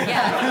line. Yeah,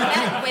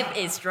 that whip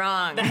is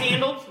strong. The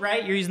handle,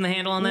 right? You're using the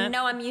handle on that?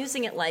 No, I'm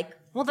using it like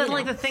Well, that's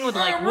like the thing with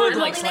like I'm wood, holding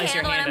like the slice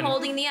your handle and hand. I'm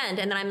holding the end,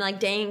 and then I'm like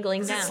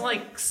dangling down. It's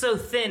like so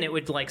thin it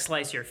would like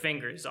slice your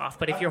fingers off.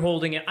 But if you're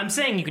holding it, I'm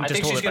saying you can I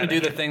just think hold she's it by going to do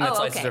the the thing that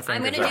slices her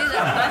I'm fingers gonna do off.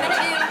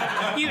 that.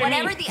 I'm gonna do You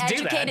whatever need the to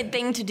do that. educated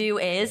thing to do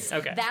is.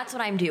 Okay. That's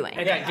what I'm doing.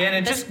 Yeah,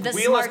 Gannon, The- just the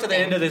wheel us smart to the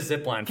thing. end of this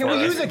zip line Can for we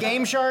us. use a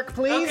Game Shark,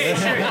 please? Okay,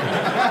 sure.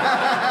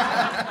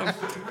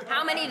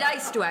 How many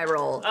dice do I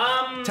roll?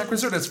 Tech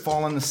Wizard has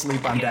fallen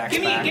asleep on Dak's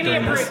Give me, back give me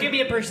during a this. give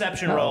me a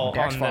perception roll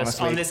Dak's falling on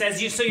asleep. this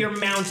as you so you're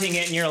mounting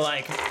it and you're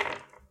like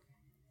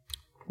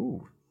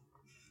Ooh.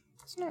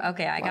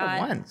 Okay, I of got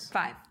ones.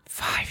 5.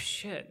 5.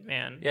 Shit,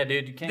 man. Yeah,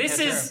 dude, you can't This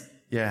catch is her.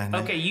 Yeah. no.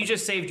 okay. You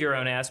just saved your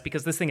own ass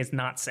because this thing is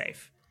not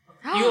safe.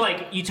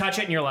 You touch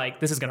it and you're like,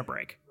 this is gonna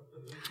break.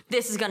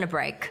 This is gonna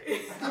break.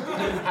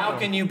 How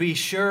can you be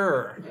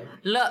sure?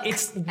 Look.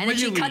 It's and then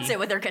she really- cuts it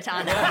with her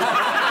katana.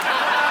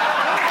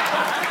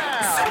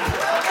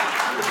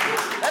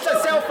 That's a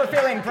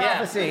self-fulfilling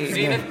prophecy. Yeah,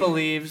 Zenith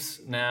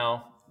believes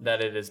now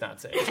that it is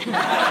not safe.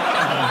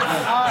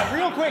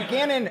 Real quick,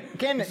 Gannon,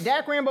 can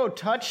Dak Rambo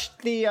touch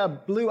the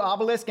blue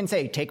obelisk and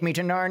say, "Take me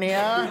to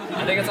Narnia"?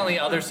 I think it's on the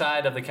other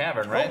side of the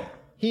cavern, right?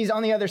 He's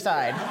on the other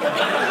side.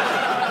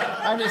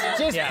 I'm just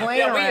playing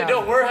Yeah,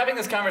 around. we're having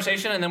this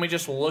conversation and then we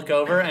just look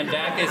over and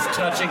Dak is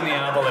touching the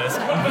obelisk.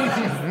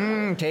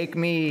 Take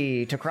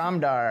me to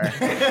Kromdar.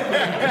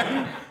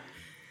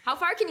 How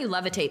far can you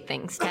levitate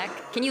things, Tech?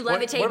 Can you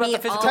levitate what about me the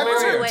physical all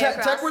barrier? the way Tech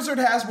across? Wizard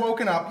has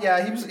woken up.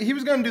 Yeah, he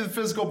was going to do the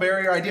physical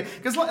barrier idea.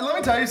 Because let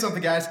me tell you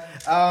something, guys.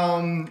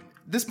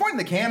 This point in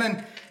the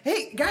canon,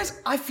 hey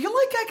guys, I feel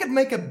like I could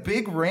make a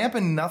big ramp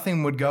and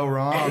nothing would go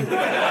wrong.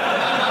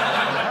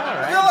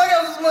 I feel like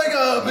I'll just make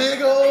a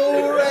big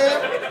old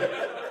ramp.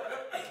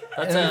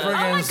 That's And a, Oh my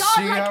friggin' god,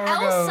 see like how it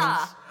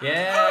Elsa!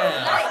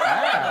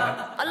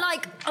 yeah.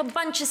 Like a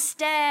bunch of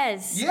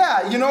stairs.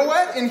 Yeah, you know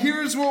what? And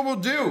here's what we'll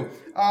do.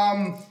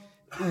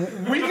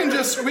 We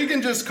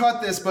can just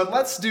cut this, but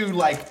let's do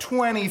like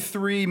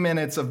 23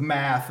 minutes of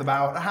math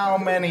about how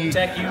many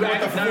Tech, you with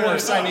the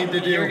force I need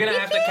to do. You're gonna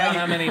have to count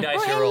how many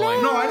dice you're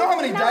rolling. No, I know how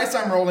many dice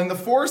I'm rolling. The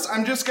force,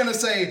 I'm just gonna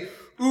say,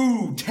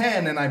 ooh,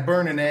 10, and I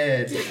burn an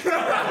edge.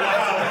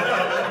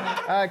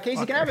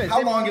 Casey, can I have a How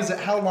zip? long is it?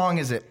 How long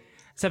is it?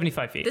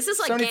 75 feet. This is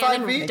like 75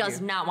 Ganon feet? does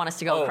not want us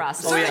to go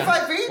across. Oh, yeah.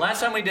 75 feet?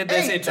 Last time we did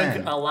this, Eight, it took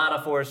then. a lot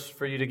of force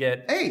for you to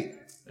get. 8.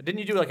 Didn't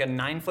you do like a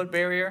 9-foot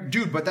barrier?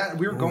 Dude, but that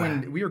we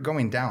were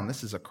going down.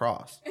 This is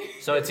across.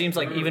 So it seems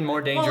like even more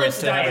Well, dangerous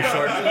it's to have a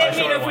short, I a mean,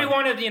 short if we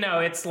one. wanted,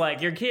 it's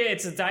like your kid,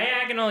 it's a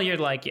diagonal, you're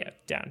like, yeah,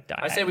 down,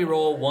 I say we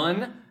roll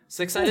one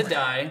 6-sided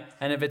die,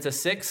 and if it's a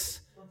 6,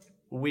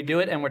 we do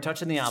it, and we're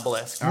touching the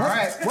obelisk. All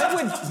right.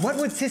 What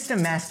would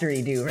System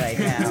Mastery do right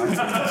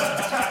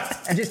now?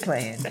 I'm just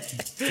playing.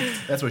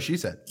 That's what she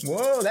said.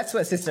 Whoa, that's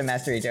what System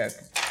Mastery took.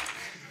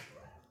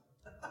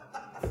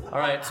 All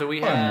right, so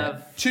we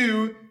have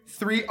 2,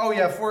 3. Oh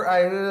yeah, 4.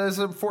 There's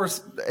a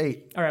force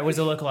 8. All right, what does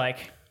it look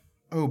like?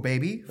 Oh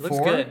baby. it looks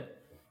 4, good.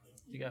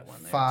 You got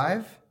one there.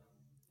 5,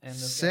 And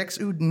this 6.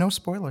 Ooh, no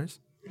spoilers.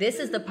 This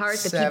is the part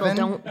that 7, people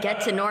don't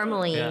get to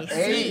normally see.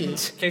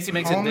 8. Casey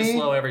makes it this Homie,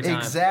 slow every time.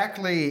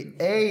 Exactly.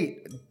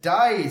 8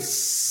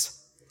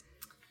 dice.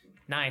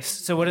 Nice.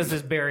 So what does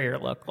this barrier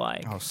look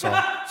like? Oh, so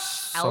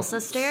Elsa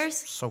stairs?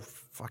 so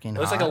fucking It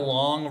looks like hot. a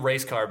long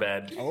race car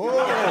bed.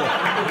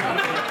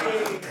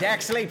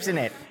 Dak sleeps in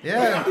it.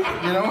 Yeah,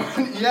 you know,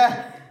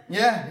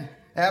 yeah,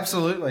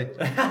 absolutely.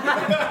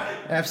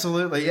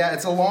 Absolutely, yeah,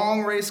 it's a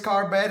long race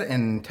car bed,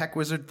 and Tech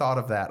Wizard thought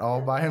of that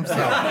all by himself.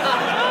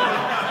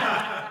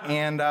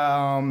 And,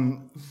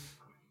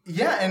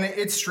 yeah, and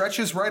it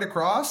stretches right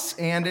across,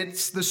 and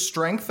it's the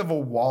strength of a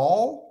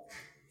wall.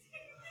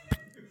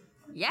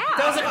 Yeah.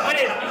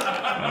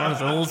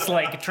 It's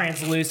like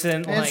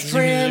translucent, like It's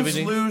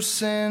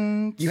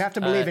translucent. You have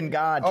to believe in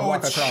God to Oh,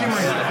 walk it's across. shimmering.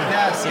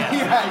 Yes,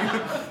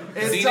 yeah.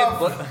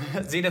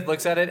 It's Zenith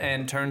looks at it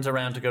and turns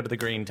around to go to the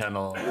green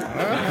tunnel.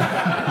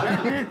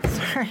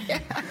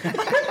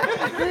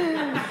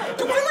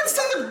 Dude, why would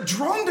send a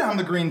drone down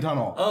the green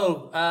tunnel?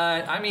 Oh,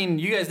 I mean,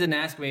 you guys didn't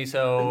ask me,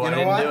 so You I know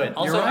didn't what? do it. You're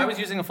Also, right. I was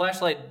using a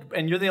flashlight,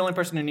 and you're the only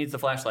person who needs the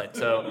flashlight,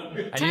 so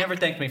and you never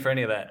thanked me for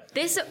any of that.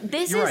 This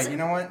You're is right. You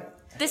know what?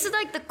 this is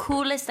like the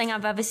coolest thing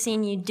I've ever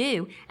seen you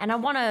do, and I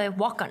want to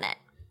walk on it.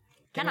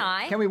 Can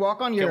I? Can we walk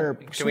on your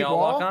Should sweet we all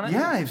wall? walk on it?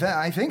 Yeah,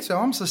 I think so.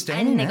 I'm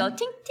sustaining And they it. go tink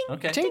tink.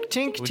 Okay. Tink,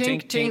 tink, We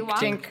tink, tink, walk.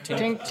 tink,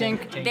 tink,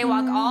 tink. They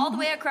walk all the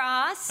way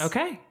across.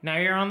 Okay, now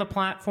you're on the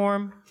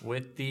platform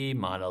With the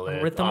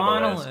monolith. with the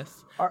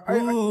obelisk.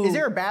 monolith. Is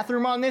there a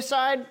bathroom on this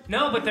side?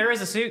 No, but there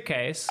is a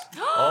suitcase.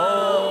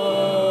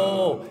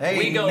 Oh, Hey,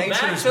 we go back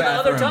nature's to the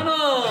other bathroom. tunnel.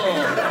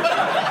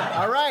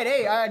 All right,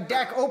 hey,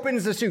 Dak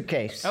opens the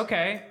suitcase.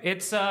 Okay,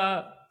 it's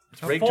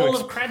rigged to full ex-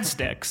 of cred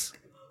sticks.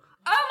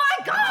 Oh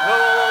my god!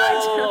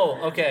 Oh,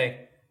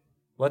 okay.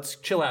 Let's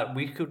chill out.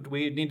 We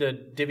need to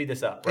divvy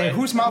this up, Hey, right?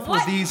 whose mouth were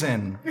What? these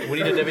in? We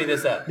need to divvy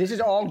this up. This is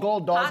all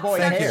gold dog Hot boy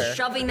stuff hair. is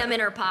shoving them in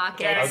her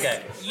pockets.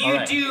 Okay. You all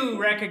right. do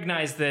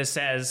recognize this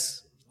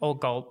as old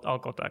gold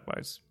Duck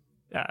Boy's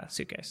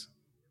suitcase.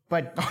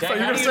 But Dad,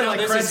 how do you know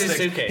this is his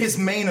suitcase? His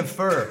mane of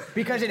fur.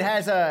 because it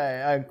has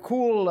a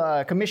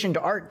cool commissioned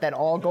art that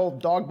All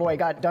Gold Dog Boy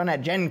got done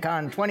at Gen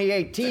Con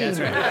 2018. That's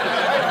right.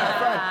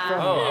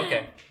 Oh,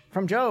 okay.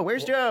 From Joe.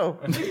 Where's Joe?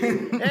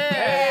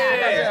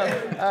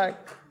 Yeah.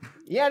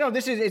 Yeah, no,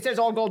 it says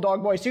All Gold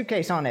Dog Boy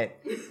suitcase on it.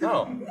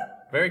 Oh,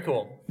 very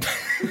cool.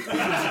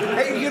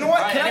 Hey, you know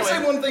what? Can I say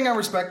anyway. one thing I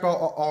respect about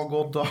All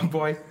Gold Dog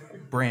Boy?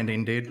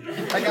 Branding, dude.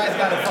 That guy's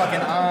got it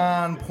fucking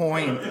on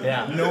point.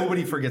 Yeah.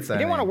 Nobody forgets that. He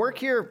didn't want to name. work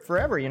here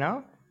forever, you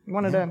know? He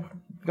wanted to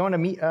go into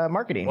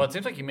marketing. Well, it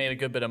seems like he made a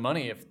good bit of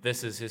money if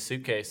this is his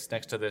suitcase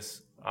next to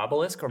this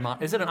obelisk.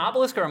 Is it an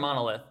obelisk or a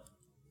monolith?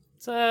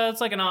 It's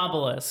like an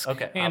obelisk.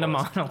 Okay, And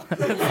obelisk. a monolith.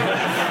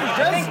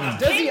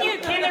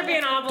 Can there be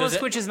an obelisk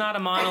it? which is not a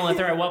monolith,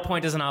 or at what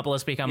point does an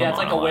obelisk become a Yeah, it's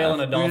monolith? like a whale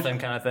and a dolphin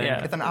kind of thing.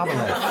 Yeah. It's an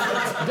obelisk.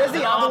 Does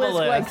the obelisk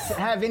like obelisk.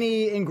 have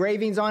any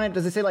engravings on it?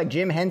 Does it say like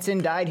Jim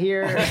Henson died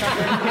here? Or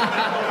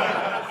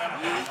something?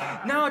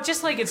 No,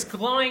 just like it's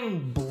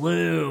glowing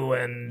blue,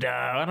 and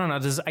I don't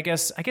know. I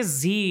guess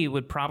Z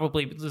would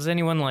probably. Does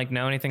anyone like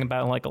know anything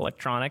about like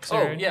electronics? Oh,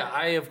 or? yeah,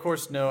 I of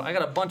course know. I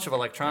got a bunch of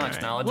electronics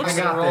knowledge. Looks- I'm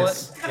I gonna got roll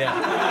this. it.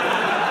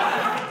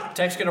 Yeah.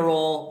 Tech's gonna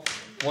roll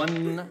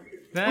one.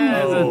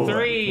 That's a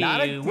 3. He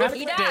died. Oh,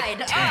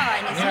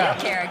 and his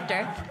new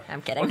character.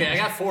 I'm kidding. Okay, I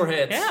got 4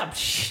 hits.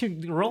 Yeah,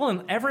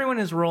 rolling. Everyone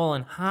is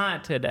rolling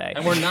hot today.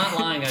 And we're not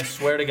lying, I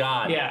swear to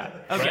God. Yeah.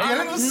 Okay.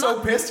 Ian was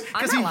so pissed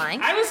I'm because not he.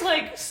 lying. I was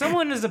like,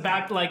 someone is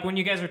about like when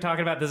you guys were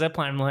talking about the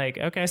zipline. I'm like,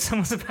 okay,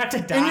 someone's about to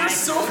die. And you're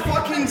so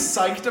fucking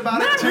psyched about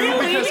not it too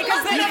really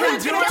because they you never can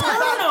do turn it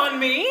without. on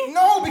me.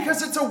 No,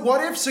 because it's a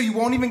what if, so you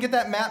won't even get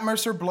that Matt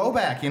Mercer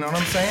blowback. You know what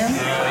I'm saying?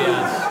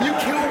 You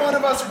kill one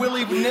of us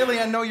willy nilly.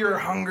 I know you're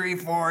hungry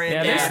for it.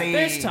 Yeah, Daddy.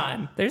 there's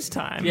time. There's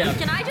time. Yeah.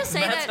 Can I just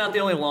say Matt's that not the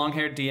only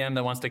long-haired DM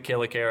that wants to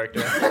kill a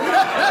character.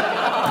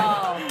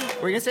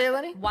 Were you gonna say,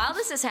 Lenny? while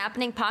this is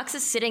happening, Pox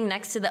is sitting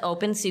next to the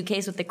open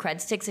suitcase with the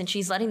cred sticks, and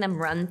she's letting them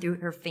run through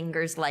her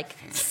fingers like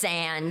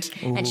sand.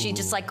 And she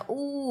just like,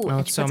 ooh,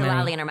 and she so puts a many.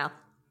 lolly in her mouth.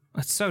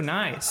 That's so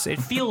nice. It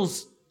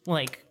feels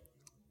like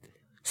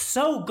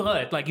so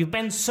good. Like you've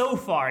been so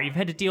far. You've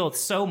had to deal with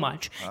so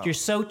much. You're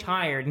so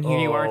tired, and here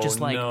you are, just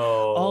like no.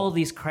 all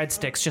these cred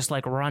sticks just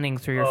like running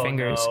through your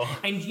fingers, no.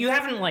 and you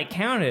haven't like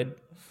counted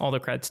all the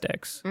cred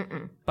sticks.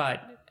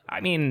 But I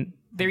mean,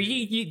 there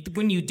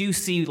when you do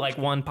see like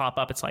one pop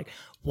up, it's like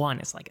one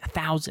is like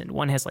 1,000,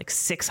 one has like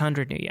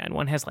 600 new yen,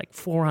 one has like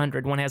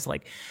 400, one has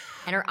like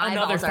And her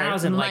another eyeballs are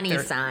 1,000. Like money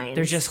they're, signs.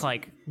 they're just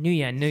like new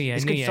yen, new yen,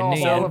 This new could yen, solve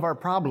new all yen. of our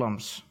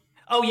problems.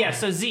 Oh yeah,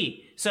 so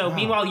Z. So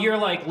meanwhile, you're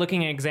like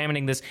looking and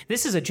examining this.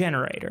 This is a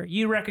generator.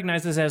 You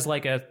recognize this as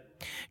like a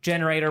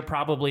generator,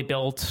 probably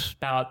built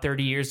about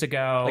 30 years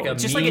ago. Like a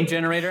It's just meme like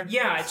generator?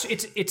 Yeah,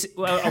 it's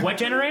a what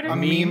generator? A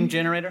meme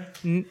generator?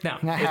 No,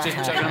 It's just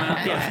checking them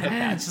out?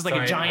 yeah, it's just like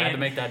Sorry, a giant. I had to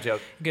make that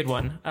joke. Good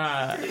one.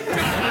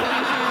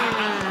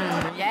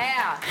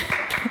 Yeah.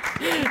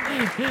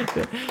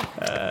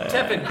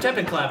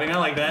 Tepid clapping, I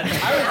like that.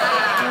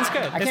 That's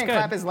good. I can't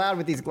clap as loud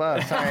with these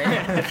gloves. Sorry.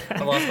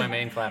 I lost my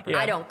main clapper.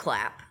 I don't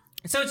clap.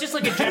 So it's just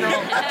like a general.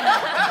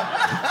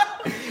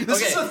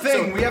 This is Okay, a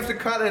thing. We have to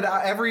cut it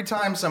out every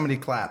time somebody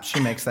claps. She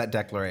makes that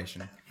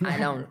declaration. I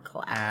don't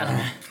clap.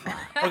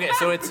 Okay,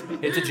 so it's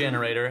a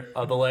generator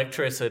of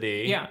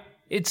electricity. Yeah,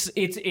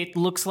 it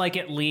looks like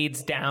it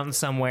leads down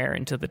somewhere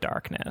into the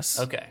darkness.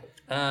 Okay.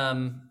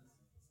 And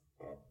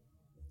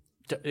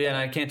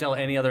I can't tell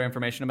any other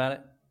information about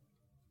it?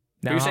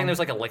 No. You're saying there's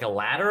like a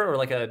ladder or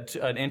like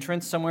an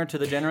entrance somewhere to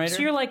the generator?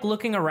 So you're like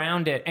looking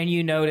around it, and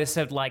you notice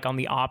that like on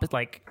the opposite,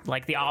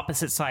 like the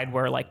opposite side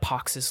where like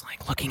Pox is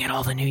like looking at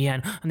all the new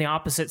yen. On the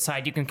opposite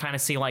side, you can kind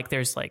of see like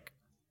there's like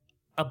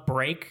a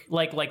break,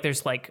 like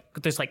there's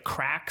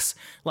cracks,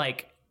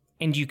 like,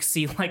 and you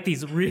see like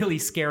these really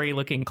scary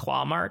looking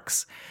claw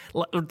marks,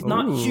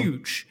 not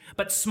huge,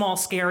 but small,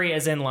 scary,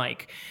 as in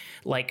like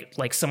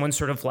someone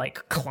sort of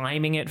like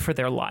climbing it for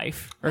their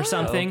life or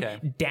something okay.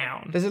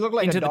 down. Does it look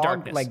like into a the dog,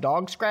 darkness. like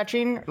dog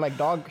scratching,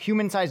 like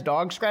human-sized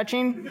dog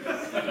scratching?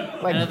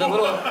 Like The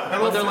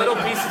little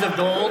pieces of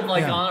gold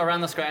around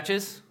the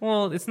scratches?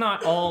 Well, it's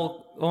not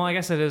all. Well, I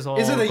guess it is all.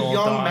 Is it a gold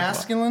young dog.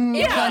 masculine?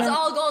 Yeah, it's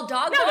all gold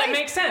dog No, that boys.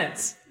 makes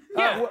sense.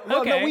 Yeah. well,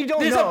 no, okay. we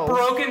don't There's know. a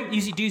broken.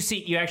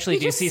 You actually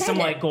do just see said some it.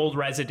 like gold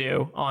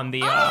residue on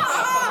the.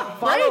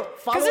 follow-up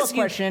it's-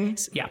 question.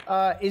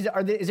 Yeah.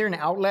 Is there an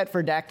outlet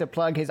for Dak to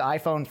plug his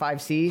iPhone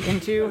 5C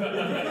into?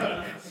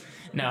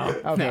 No.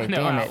 Okay, no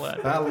damn it.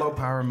 outlet. That low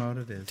power mode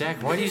it is.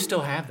 Dak, why do you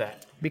still have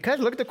that? Because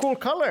look at the cool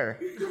color.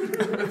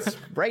 It's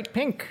bright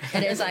pink.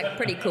 It is like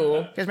pretty cool.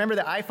 You guys remember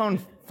the iPhone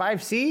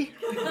 5C?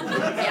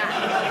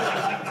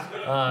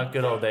 Yeah.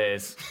 Good old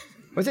days.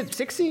 Was it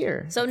 60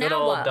 or? So Good now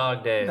old what?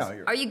 dog days.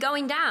 Are you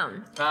going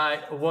down?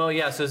 Well,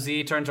 yeah, so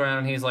Z turns around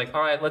and he's like,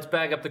 all right, let's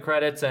bag up the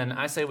credits, and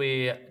I say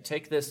we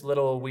take this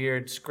little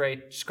weird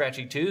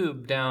scratchy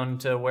tube down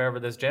to wherever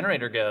this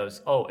generator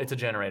goes. Oh, it's a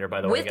generator,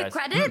 by the way, With guys. the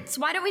credits?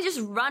 Why don't we just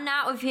run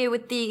out of here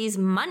with these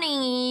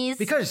monies?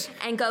 Because-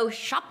 And go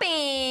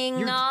shopping.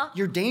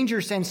 Your danger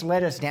sense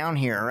led us down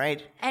here,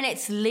 right? And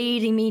it's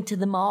leading me to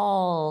the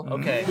mall.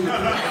 Okay.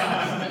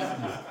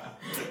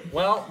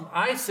 Well,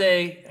 I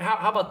say,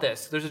 how about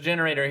this? There's a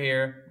generator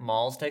here.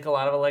 Malls take a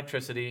lot of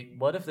electricity.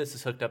 What if this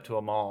is hooked up to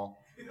a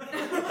mall? Do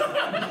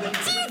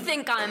you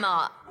think I'm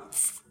a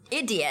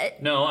idiot?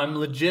 No, I'm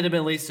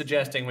legitimately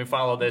suggesting we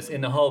follow this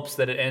in the hopes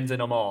that it ends in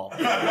a mall.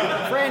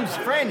 Friends.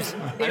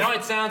 I know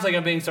it sounds like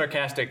I'm being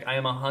sarcastic. I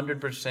am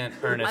 100%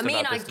 earnest I mean,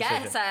 about I this guess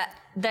decision. that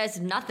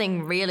there's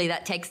nothing really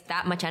that takes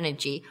that much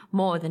energy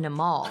more than a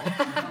mall.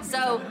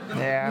 So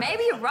Yeah.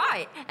 maybe you're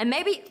right. And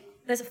maybe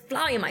there's a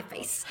fly in my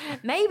face.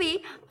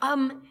 Maybe,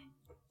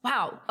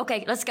 wow.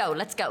 Okay, let's go.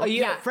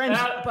 Yeah. Friends.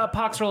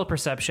 Pox, roll a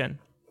perception.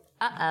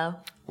 Uh-oh.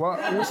 Well,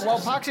 while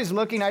Pox is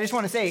looking, I just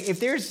want to say, if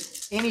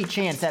there's any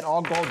chance that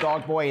All Gold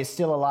Dog Boy is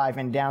still alive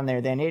and down there,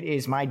 then it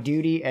is my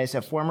duty as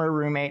a former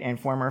roommate and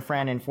former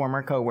friend and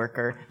former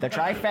coworker, the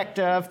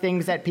trifecta of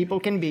things that people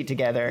can be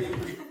together.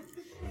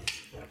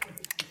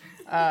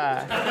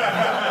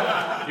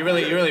 You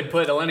really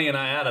put Eleni and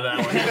I out of that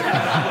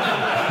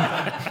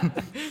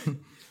one.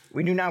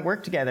 We do not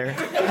work together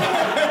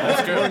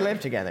That's or true. live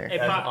together. Hey,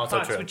 also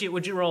Pox, true.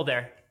 what'd you roll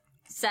there?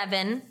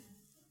 7.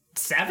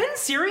 7?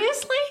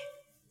 Seriously?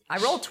 I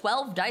rolled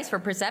 12 dice for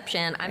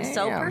perception. I'm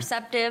so Damn.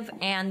 perceptive,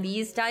 and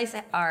these dice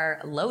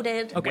are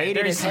loaded. Okay,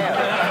 Weighted there's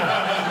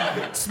as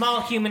hell.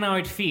 small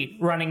humanoid feet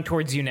running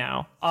towards you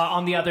now.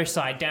 On the other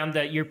side, down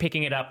the, you're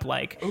picking it up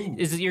like,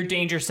 is your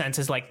danger sense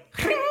is like,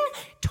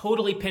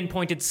 totally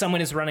pinpointed. Someone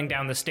is running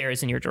down the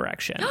stairs in your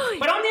direction.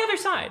 But on the other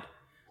side,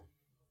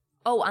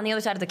 Oh, on the other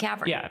side of the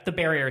cavern. yeah, the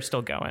barrier is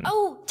still going.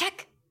 Oh,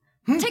 Tech!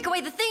 Take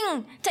away the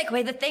thing! Take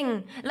away the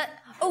thing!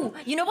 Oh,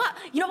 you know what?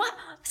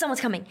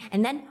 Someone's coming.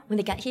 And then when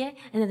they get here,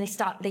 and then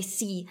they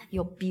see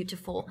your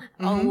beautiful,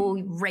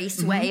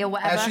 raceway or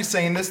whatever. As she's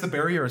saying this, the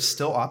barrier is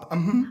still up.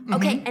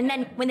 Okay, and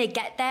then when they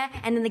get there,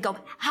 and then they go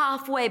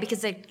halfway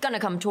because they're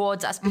gonna come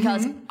towards us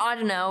because, I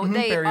don't know,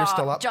 they Barrier's are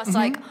still up. just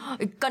like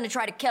gonna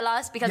try to kill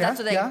us because Yeah, that's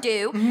what they yeah.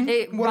 do.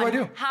 They What do I run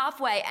do?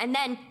 halfway, and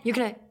then you're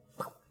gonna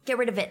get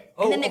rid of it.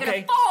 Oh, And then they're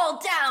okay. gonna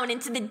fall down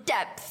into the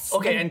depths.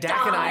 Okay, and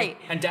Dak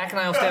and die.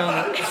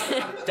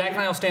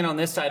 I will stand on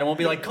this side, and we'll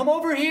be like, "Come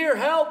over here,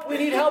 help! We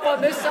need help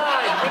on this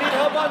side. We need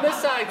help on this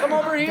side. Come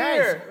over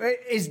here."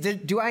 Guys,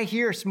 do I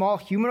hear small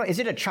humanoid? Is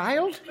it a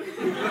child?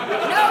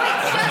 No,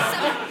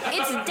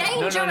 it's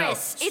dangerous. No.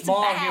 It's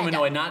Small bad.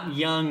 humanoid, not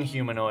young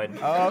humanoid.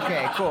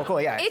 Okay,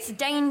 cool, yeah. It's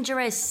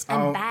dangerous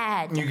and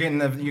bad. You're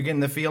getting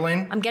the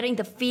feeling. I'm getting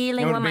the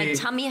feeling It would when my be-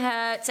 tummy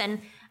hurts and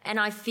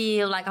I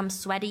feel like I'm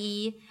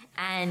sweaty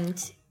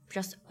and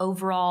just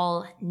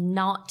overall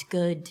not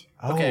good.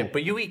 Okay,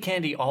 but you eat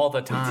candy all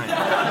the time.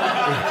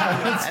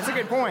 That's a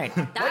good point.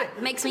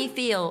 That makes me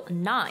feel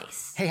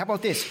nice. Hey, how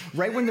about this?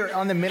 Right when they're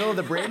on the middle of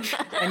the bridge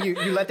and you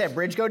let that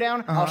bridge go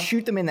down, I'll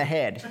shoot them in the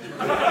head.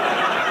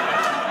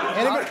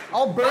 And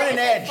I'll burn an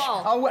edge.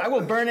 I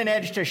will burn an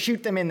edge to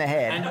shoot them in the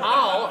head. And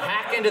I'll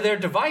hack into their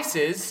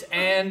devices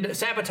and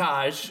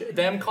sabotage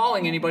them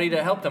calling anybody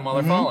to help them while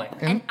they're falling.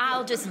 And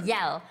I'll just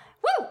yell,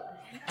 woo!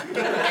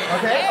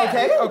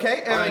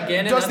 Okay. right,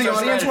 Gannon, Does that's the our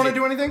audience want to strategy.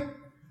 do anything?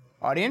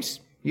 Audience,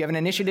 you have an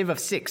initiative of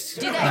 6.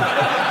 Do they?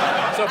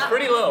 So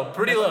pretty low. The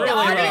Really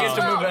audience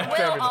get to move after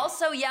will everybody.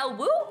 also yell,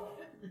 woo!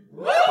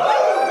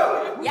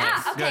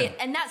 Yeah, okay,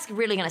 and that's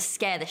really gonna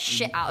scare the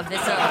shit out of this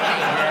little thing.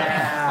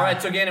 All right,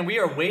 so Gannon, we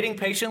are waiting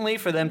patiently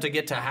for them to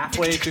get to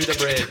halfway through the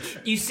bridge.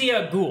 You see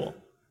a ghoul.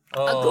 A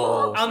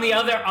ghoul? On the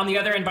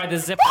other end by the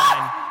zip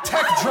line.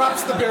 Tech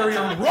drops the barrier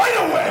right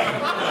away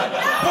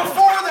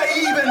before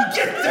they even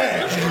get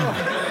there.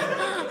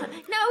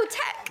 No,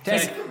 Tech!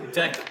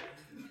 Tech.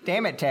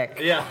 Damn it, Tech.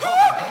 Yeah.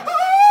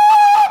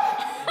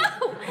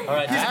 All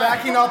right. He's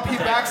backing up. He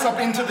backs up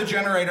into the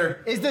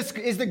generator. Is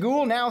the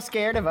ghoul now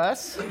scared of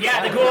us?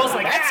 Yeah, the ghoul's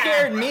like, That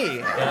scared me.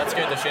 Yeah, that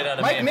scared the shit out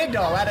of Mike me.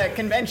 Migdal at a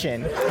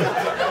convention.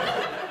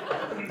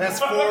 That's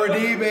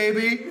 4D,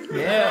 baby.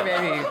 Yeah,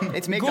 baby.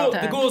 It's Migdal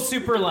time. The ghoul's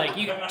super like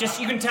you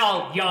can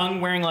tell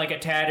young, wearing like a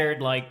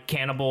tattered like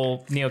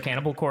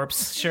neo-cannibal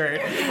corpse shirt.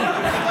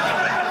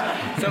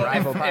 So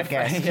Rival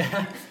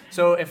podcast.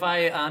 So if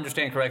I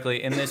understand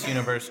correctly, in this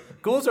universe,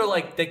 ghouls are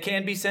like they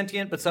can be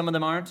sentient, but some of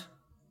them aren't.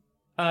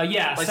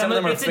 Yeah, Like some of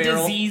them are it's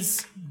feral. a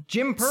disease.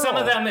 Jim Pearl. Some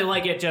of them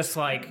like it just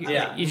like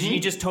Yeah. you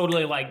just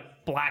totally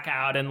like black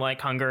out and like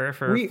hunger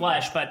for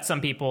flesh, but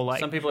some people like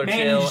Some people are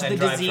manage chill the and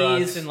drive disease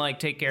trucks. and like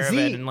take care of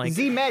it and like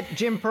Z met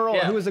Jim Pearl,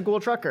 Yeah. who was a ghoul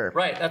trucker.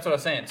 Right, that's what I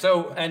was saying.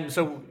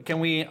 So can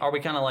we? Are we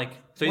kind of like?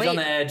 So he's on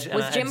the edge.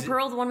 Was and Jim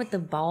Pearl the one with the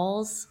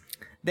balls?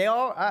 They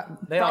all,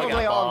 They all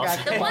probably got all balls.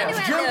 got The one who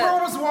Jim had Pearl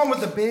was the one with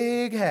the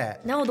big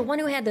hat. no, the one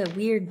who had the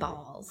weird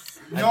balls.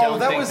 No, don't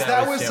that think was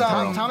that was Jim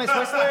Pearl. Thomas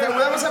Whistler.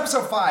 that was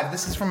episode 5.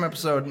 This is from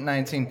episode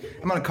 19.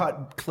 I'm gonna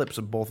cut clips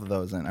of both of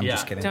those in. I'm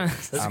just kidding.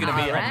 This is gonna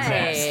be a Alright.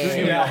 mess. This is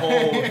gonna be a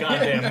whole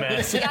goddamn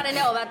mess. You gotta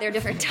know about their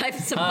different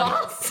types of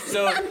balls.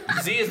 So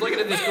Z is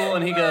looking at this school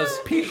and he goes,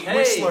 Pete hey.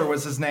 Whistler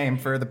was his name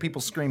for the people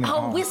screaming.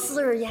 Oh,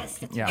 Whistler, yes.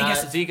 That's Yeah.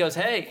 Z goes,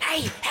 hey,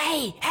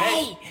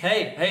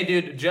 hey,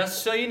 dude,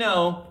 just so you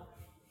know,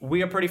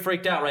 we are pretty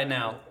freaked out right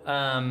now.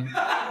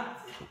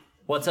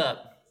 What's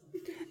up?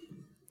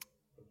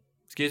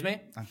 Excuse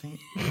me? I think.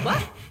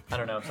 What? I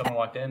don't know if someone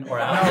walked in or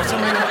out. No,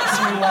 somebody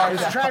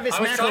walked out. Travis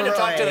I was trying to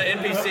talk to the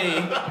McElroy.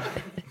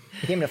 NPC.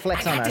 He came to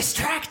flex on us.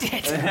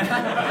 Distracted.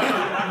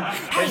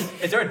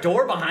 Is there a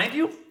door behind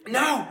you?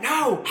 No.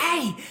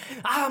 Hey,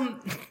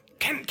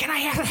 can I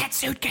have that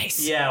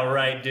suitcase? Yeah,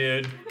 right,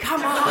 dude.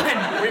 Come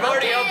on. We've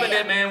already opened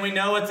it, man. We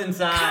know what's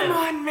inside. Come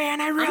on, man.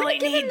 I I'm really gonna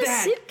give him need the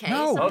that. suitcase.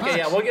 No, Okay,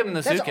 yeah, we'll give him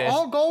the That's suitcase.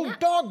 all gold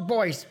dog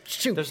boys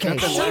suitcase. nothing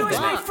He left. was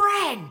my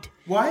friend.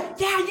 What?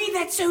 Yeah, I need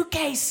that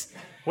suitcase.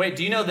 Wait,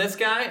 do you know this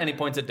guy? And he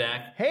points at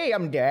Dak. Hey,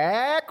 I'm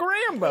Dak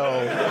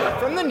Rambo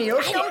from the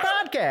Neo Scum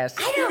podcast.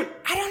 I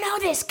don't know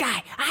this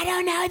guy.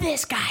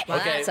 Well,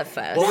 Okay. that's a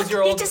first. What was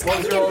your old? You What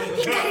was your old?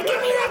 gotta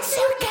give me that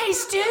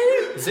suitcase,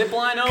 dude. Zip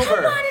line Come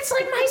over. on, it's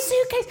like my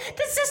suitcase.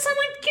 This is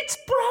someone gets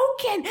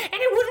broken,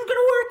 and it wasn't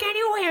gonna work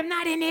anyway. I'm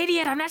not an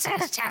idiot. I'm not.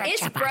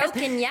 It's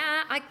broken,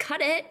 yeah. I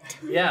cut it.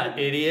 Yeah,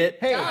 idiot.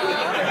 Hey,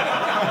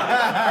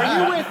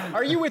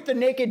 are you with the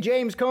naked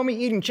James Comey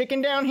eating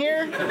chicken down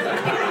here?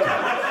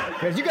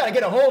 Because you got to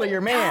get a hold of your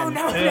man.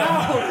 No,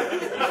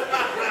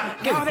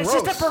 that's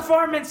just a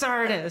performance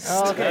artist.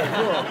 Okay,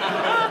 cool.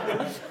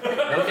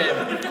 Okay.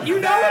 You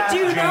know it? Do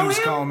you know James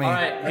him? Comey. All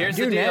right. Here's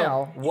do the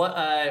deal.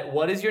 now.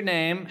 What is your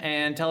name?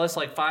 And tell us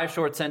like 5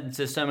 short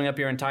sentences summing up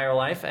your entire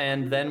life,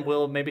 and then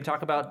we'll maybe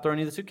talk about throwing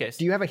you the suitcase.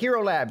 Do you have a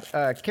Hero Lab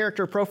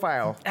character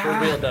profile? For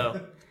real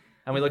though.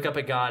 And we look up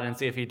at God and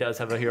see if he does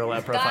have a Hero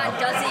Lab profile. God,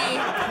 does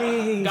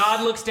he?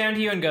 God looks down to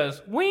you and goes,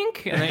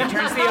 wink, and then he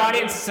turns to the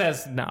audience and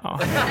says, no.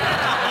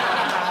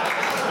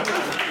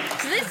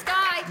 So this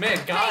guy. Man,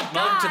 God hey,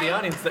 mugged to guy, the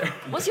audience there.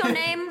 What's your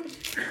name?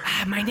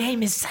 My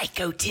name is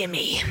Psycho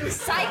Timmy.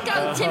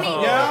 Psycho Timmy.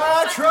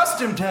 Yeah,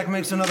 trust him. Tech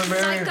makes another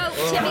barrier. Psycho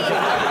Timmy.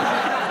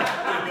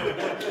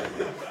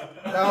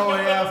 Oh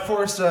yeah,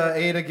 Force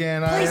 8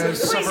 again. I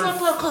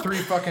suffered look. 3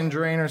 fucking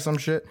drain or some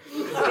shit.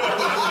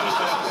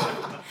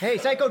 Hey,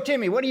 Psycho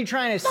Timmy, what are you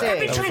trying to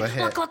say? was a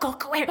hit.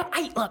 Look, wait,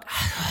 look.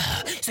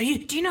 So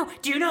do you know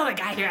the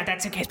guy who had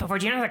that suitcase before?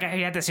 Do you know the guy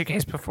who had the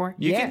suitcase before?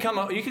 You Yeah.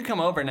 can come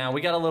over now. We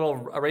got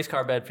a race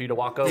car bed for you to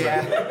walk over.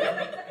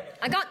 Yeah.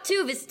 I got 2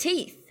 of his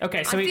teeth.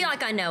 Okay, so I he- feel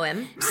like I know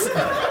him.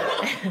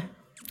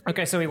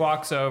 Okay, so he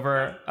walks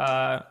over.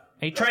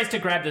 He tries to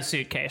grab the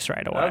suitcase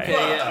right away. Okay,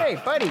 yeah. Hey,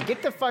 buddy,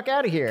 get the fuck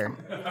out of here.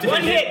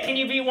 One hit. Can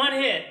you beat one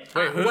hit?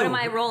 Wait, who? What am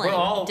I rolling? We're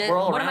all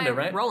what around am I it,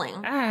 right? rolling?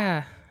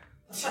 Ah.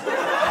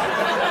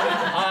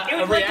 A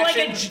would look like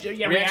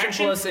reaction, a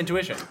reaction plus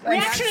intuition.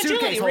 Reaction suitcase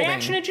agility. holding.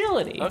 Reaction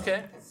agility.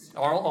 Okay.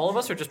 All of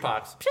us or just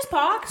Pox? Just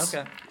Pox.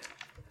 Okay.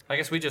 I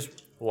guess we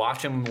just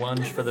watch him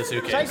lunge for the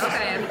suitcase. Psycho,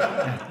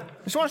 Okay.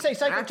 just want to say,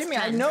 Psycho That's Timmy,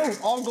 I 10. know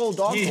All Gold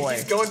Dog Boy.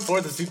 He's going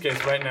for the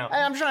suitcase right now.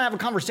 I'm trying to have a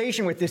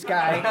conversation with this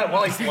guy.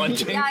 While he's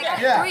lunging. Yeah, I got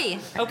Yeah. 3.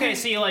 Okay,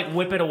 so you like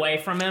whip it away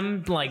from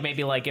him, like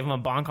maybe like give him a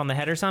bonk on the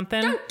head or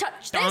something. Don't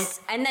touch this.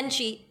 And then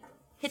she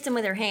hits him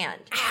with her hand.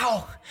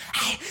 Ow!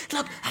 Hey,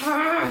 look!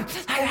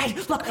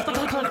 Look!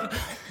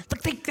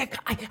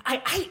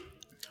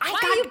 Why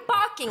are you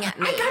barking at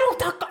me? I got old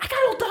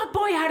dog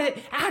boy out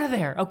of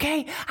there,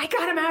 okay? I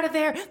got him out of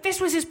there. This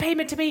was his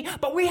payment to me,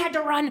 but we had to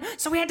run,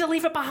 so we had to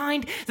leave it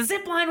behind. The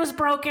zip line was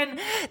broken.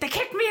 They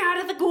kicked me out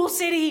of the Ghoul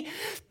City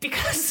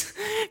because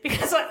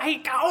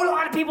I owe a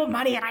lot of people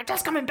money, and I'm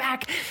just coming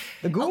back.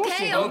 The Ghoul Okay,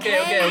 City.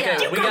 Okay.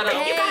 You We got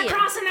gotta. to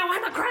cross it now.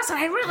 I'm a cross it.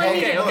 I really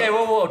need Okay, it.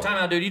 whoa, time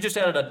out, dude. You just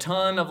added a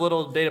ton of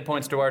little data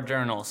points to our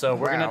journal, so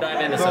we're gonna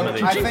dive into some of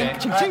these. I Okay?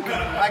 think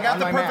I got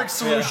the my perfect map.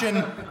 solution.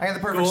 I got the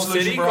perfect Ghoul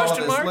solution City, for all of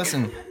question this. mark?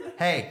 Listen,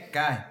 hey,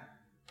 guy,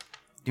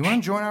 do you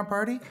want to join our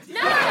party? No.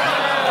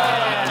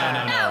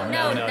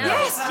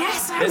 Yes,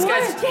 I This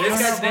would.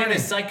 guy's name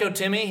is Psycho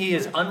Timmy. He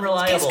is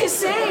unreliable. Qu'est-ce que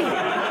c'est?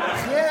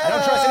 Yeah, I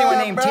don't trust anyone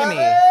named Timmy.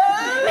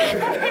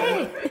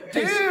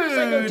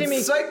 Dude,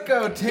 Timmy.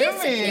 Psycho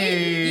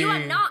Timmy. You are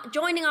not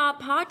joining our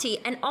party.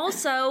 And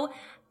also,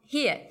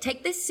 here,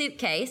 take this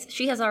suitcase.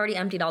 She has already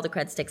emptied all the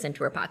cred sticks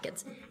into her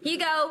pockets. Here you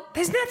go.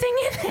 There's nothing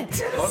in it.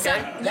 So,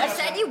 you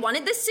said you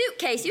wanted the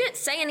suitcase. You didn't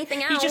say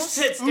anything else. He just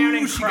sits down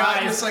and She got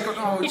cries. this Psycho.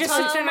 Oh, He just Oh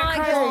sits down and my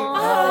cries. God.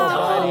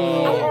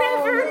 I'll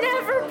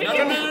never be No,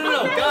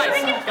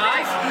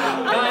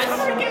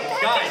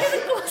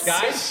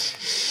 guys,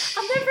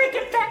 I'll never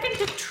get back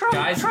into trouble.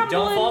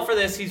 don't fall for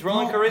this. He's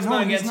rolling charisma no,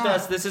 he's against not.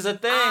 us. This is a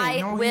thing.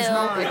 I No, he's will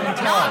not. I can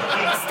tell.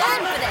 not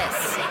stand for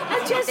this.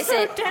 I'm just Is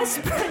so it-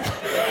 desperate.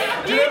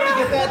 Do you want to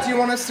get that? Do you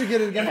want us to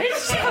get it again?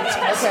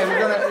 Okay, we're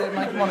gonna.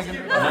 Mike, want to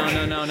get it? No.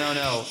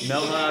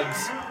 No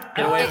hugs.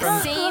 Get away from.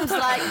 It seems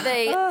like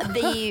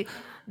the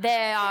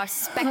there are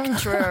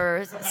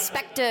spectre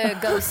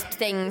ghost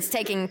things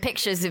taking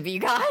pictures of you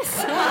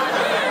guys.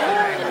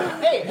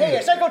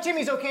 Hey, Psycho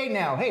Timmy's okay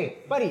now. Hey,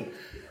 buddy.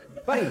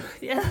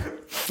 Yeah.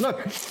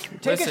 Look,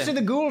 take us to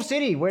the Ghoul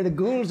City, where the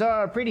ghouls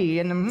are pretty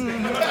and...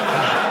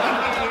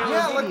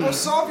 Yeah, look, we'll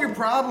solve your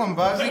problem,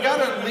 bud. We got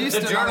at least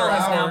The another journal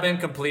has now hour. been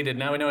completed.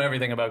 Now we know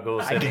everything about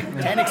Ghoul City.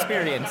 10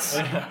 experience.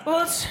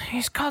 Well,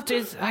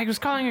 I was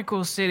calling it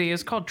Ghoul City.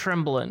 It's called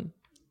Tremblin'.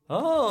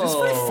 It's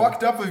pretty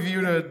fucked up of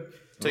you to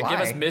give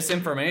us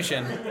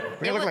misinformation.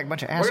 We look like a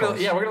bunch of We're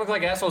assholes. gonna look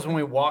like assholes when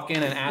we walk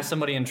in and ask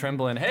somebody in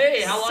Tremblin,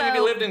 hey, how long have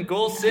you So- lived in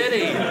Ghoul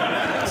City?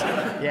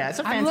 Yeah, it's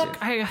offensive.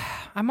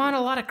 I'm on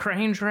a lot of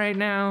cringe right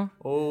now.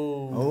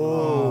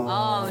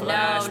 Oh,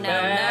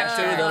 Flashback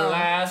to the no.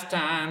 last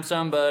time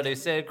somebody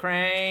said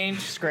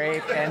cringe.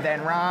 Scrape and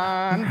then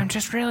run. I'm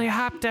just really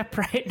hopped up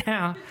right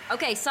now.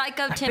 Okay,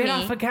 Psycho Bit Timmy.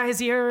 off a guy's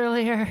ear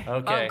earlier.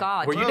 Okay. Oh,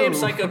 God. Were you named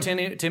Psycho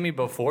Timmy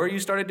before you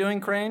started doing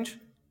cringe?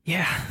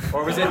 Yeah.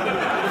 Or was it?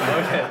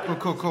 Okay.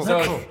 Cool.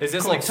 So cool. is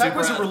this cool. like Tech super?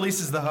 Wizard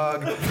releases the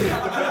hug.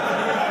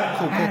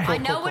 I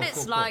know what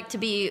it's like to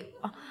be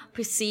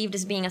perceived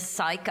as being a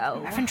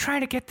psycho. I've been trying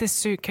to get this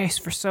suitcase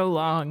for so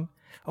long.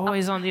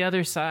 Always on the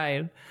other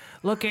side,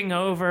 looking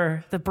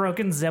over the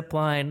broken zip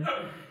line.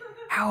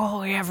 How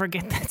will we ever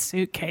get that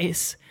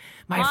suitcase?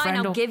 My Fine, friend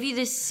I'll will... give you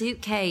this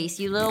suitcase,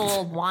 you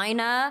little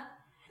whiner.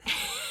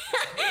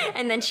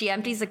 And then she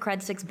empties the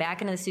cred sticks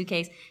back into the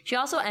suitcase. She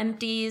also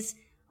empties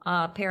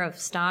a pair of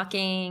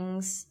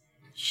stockings.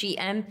 She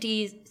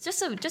empties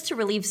just to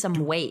relieve some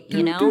weight,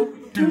 you know.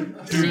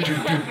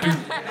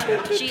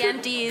 She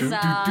empties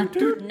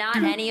not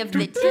any of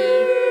the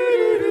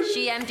tea.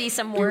 She empties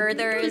some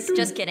Werthers.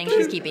 Just kidding,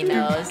 she's keeping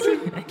those.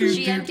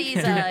 She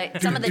empties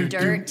some of the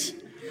dirt.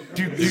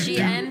 She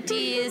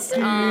empties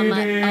one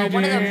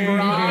of the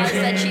bras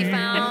that she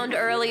found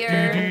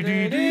earlier.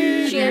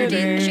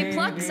 She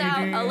plucks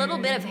out a little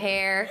bit of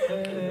hair.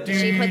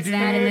 She puts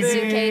that in the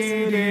suitcase,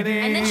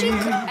 and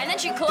then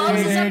she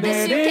closes up the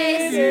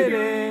suitcase.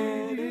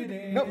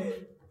 Nope.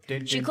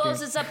 She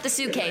closes up the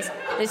suitcase.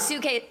 The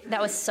suitcase,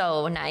 that was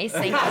so nice.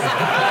 Thank you.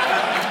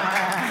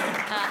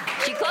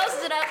 She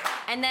closes it up,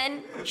 and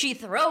then she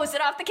throws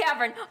it off the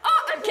cavern.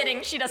 Oh, I'm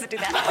kidding. She doesn't do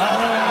that.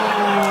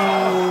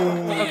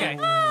 Okay.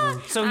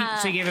 So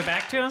you gave it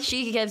back to him?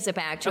 She gives it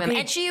back to him, Okay.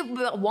 and she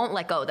won't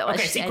let go, though.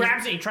 Okay, so he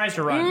grabs it, he tries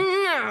to run.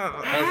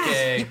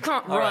 Okay. You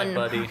can't All right, run.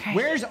 buddy.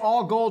 Where's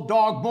All Gold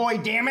Dog Boy,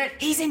 damn it?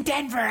 He's in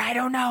Denver. I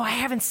don't know. I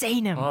haven't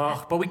seen him.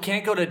 Oh, but we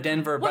can't go to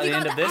Denver What by have the you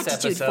end got of the this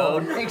attitude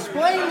episode. for?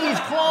 Explain these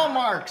claw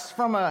marks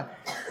from a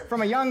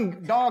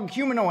young dog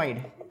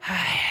humanoid.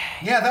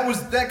 Yeah,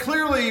 that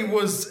clearly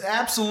was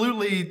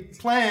absolutely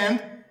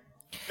planned.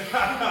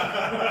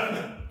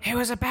 It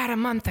was about a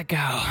month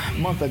ago.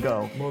 Month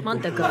ago.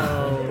 Month ago.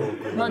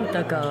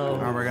 All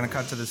right, we're gonna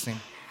cut to the scene.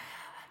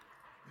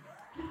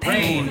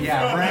 Rain.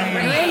 Yeah, rain.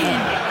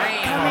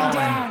 Coming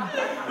down.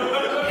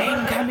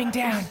 Rain coming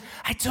down.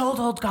 I told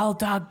old gold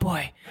dog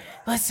boy,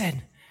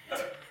 listen,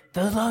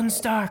 the Lone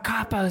Star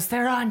Capos,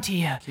 they're on to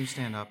you. You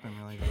stand up and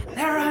really.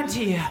 They're on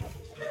to you.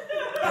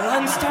 The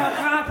Lone Star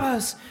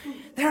Capos,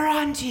 they're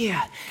on to you.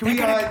 Can we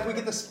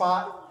get the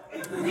spot?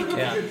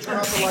 Yeah. Turn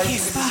off the lights and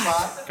get the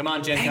spot. Come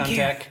on, Gen Con you.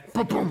 Tech.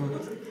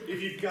 If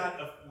you've got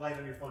a light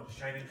on your phone, just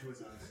shine into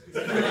his eyes.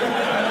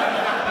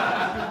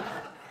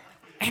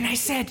 And I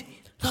said,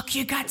 look,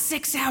 you got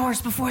 6 hours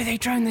before they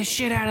turn the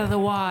shit out of the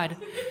wad.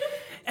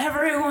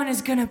 Everyone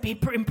is gonna be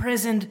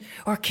imprisoned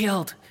or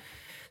killed.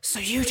 So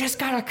you just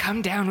gotta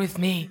come down with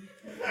me.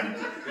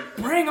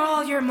 Bring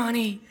all your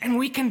money, and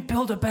we can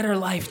build a better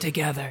life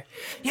together.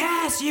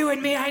 Yes, you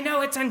and me, I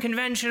know it's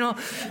unconventional.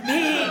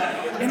 Me,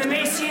 an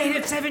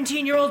emaciated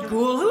 17-year-old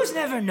ghoul who's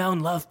never known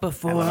love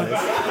before.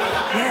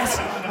 Yes,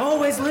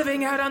 always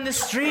living out on the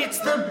streets,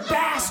 the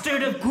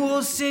bastard of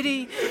Ghoul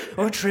City,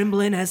 or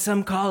Tremblin' as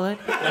some call it.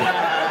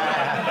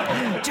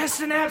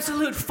 Just an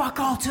absolute fuck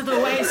all to the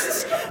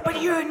wastes.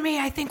 But you and me,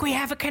 I think we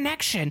have a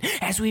connection,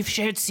 as we've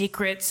shared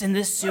secrets in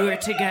the sewer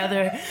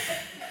together.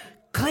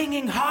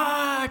 Clinging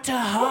heart to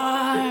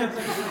heart,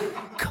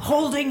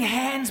 holding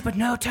hands, but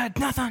nothing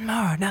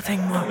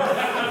more.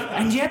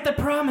 And yet the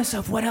promise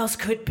of what else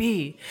could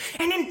be.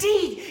 And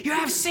indeed, you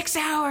have 6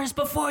 hours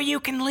before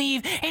you can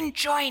leave and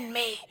join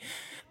me.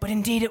 But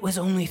indeed, it was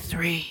only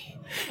 3.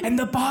 And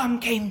the bomb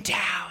came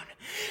down.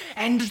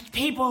 And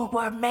people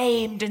were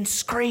maimed and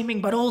screaming,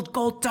 but old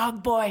Gold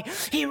Dog Boy,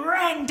 he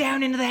ran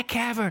down into that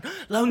cavern.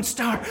 Lone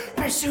Star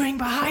pursuing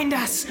behind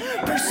us.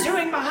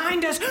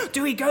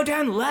 Do we go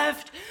down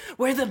left,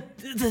 where the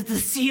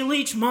sea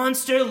leech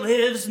monster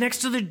lives next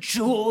to the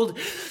jeweled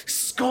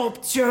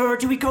sculpture?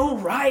 Do we go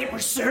right,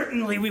 where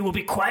certainly we will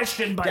be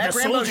questioned by Jack the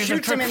Rambo soldiers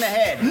shoots of him in the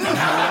head. No!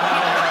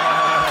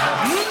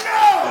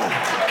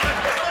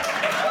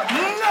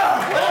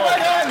 What have I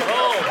done?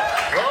 No!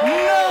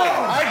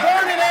 I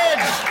burned an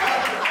edge!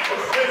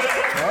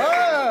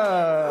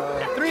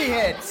 Oh, 3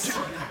 hits.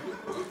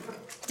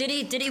 Did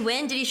he Did he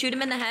win? Did he shoot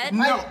him in the head?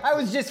 No. I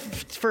was just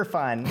for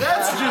fun.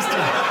 That's just it.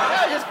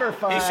 That was just for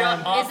fun. Is that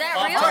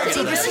real? All right, Did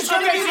so he this really is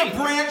going to shoot him? be the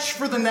branch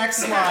for the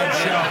next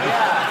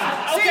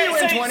slideshow. See you in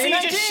so you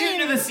 2019. just shoot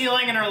to the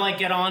ceiling and are like,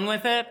 get on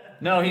with it?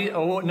 No,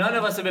 none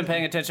of us have been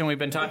paying attention. We've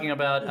been talking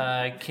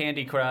about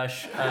Candy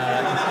Crush. You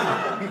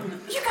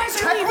guys are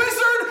Tech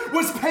Wizard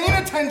was paying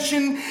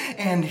attention,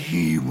 and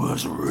he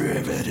was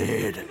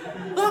riveted.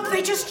 Look,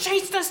 they just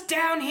chased us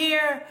down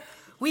here.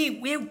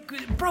 We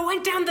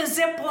went down the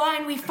zip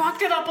line. We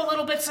fucked it up a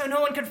little bit so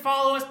no one could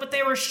follow us, but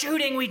they were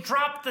shooting. We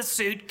dropped the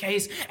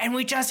suitcase, and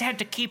we just had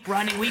to keep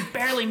running. We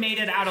barely made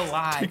it out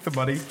alive. Take the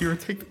money. Here,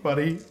 take the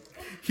money.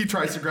 He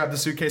tries to grab the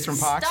suitcase from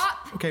Pox.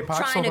 Stop Okay, Pox,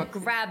 trying hold to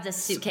on. grab the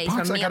suitcase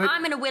Pox, from me. I gotta-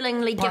 I'm going to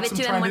willingly give Pox, it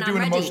to I'm him when trying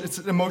to I'm do ready. it's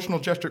an emotional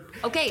gesture.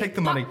 Okay. Take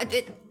the money.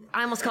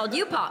 I almost called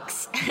you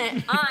Pox.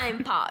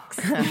 I'm Pox.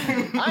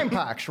 I'm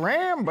Pox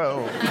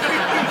Rambo.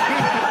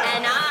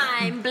 And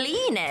I'm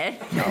Bleeneth.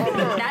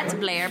 That's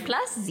Blair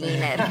plus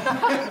Zenith.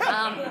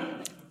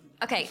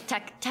 Okay,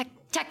 tech.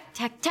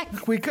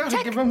 We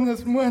gotta give him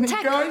this money,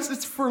 Tech. guys.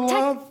 It's for Tech.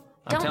 love.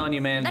 I'm telling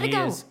you, man, let it he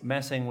go. is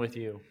messing with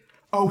you.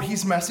 Oh,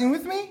 he's messing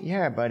with me?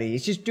 Yeah, buddy.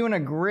 He's just doing a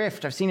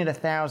grift. I've seen it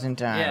 1,000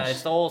 times. Yeah,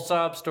 it's the whole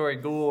sob story.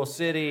 Ghoul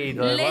City,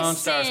 the Lone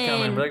Star's Listen.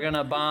 coming. They're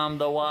gonna bomb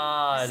the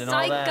wad and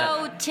all that.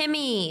 Psycho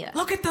Timmy.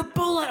 Look at the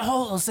bullet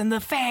holes in the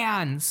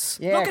fans.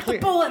 Yeah, Look at clear-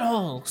 the bullet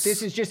holes.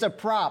 This is just a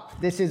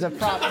prop. This is a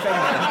prop thing.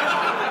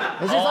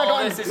 This is like All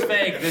on. this is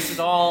fake. This is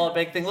all a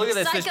big thing. Look at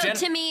this. Psycho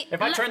Timmy,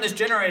 If I turn this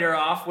generator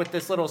off with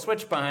this little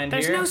switch behind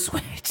There's here. no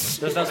switch.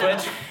 There's no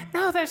switch?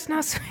 No, there's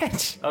no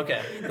switch.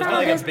 Okay. There's No, not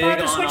like there's a big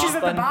the switch is on-off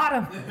at the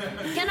button.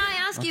 bottom. Can I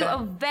ask you a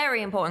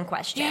very important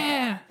question?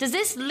 Yeah. Does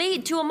this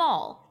lead to a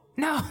mall?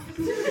 No.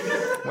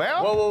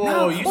 Well,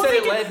 Whoa. You Well, said they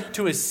it did- led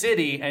to a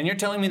city, and you're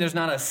telling me there's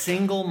not a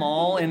single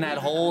mall in that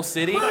whole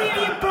city? Oh,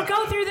 yeah, you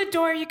go through the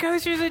door. You go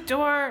through the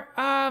door.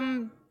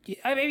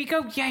 I mean, you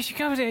go. Yes, you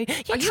go. Yeah, Are you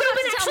Trilbin going to tell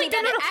actually me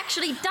that no, it no.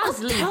 actually does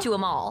Oh, lead tell- to a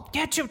mall?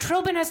 Yeah,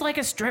 Trilbin has like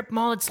a strip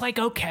mall. It's like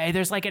okay,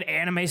 there's like an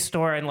anime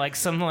store and like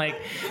some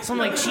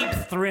cheap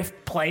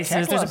thrift places.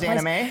 Tech There's a loves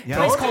place, anime.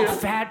 place called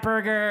Fat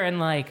Burger and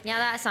like Yeah,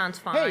 that sounds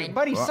fine. hey,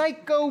 buddy,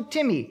 Psycho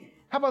Timmy.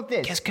 How about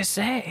this? qu'est-ce que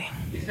c'est?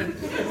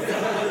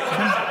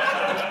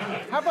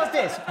 How about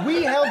this?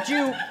 We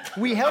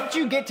helped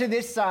you get to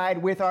this side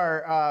with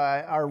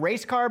our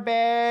race car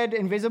bed,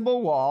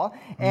 invisible wall,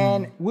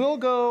 and we'll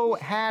go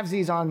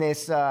halvesies on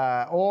this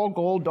old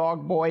gold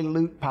dog boy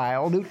loot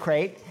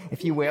crate,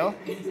 if you will,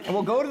 and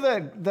we'll go to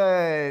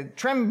the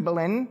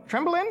Tremblin.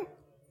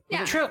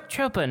 Yeah.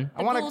 Trilbin.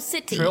 The wanna- Ghoul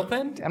City.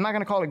 Trilpin? I'm not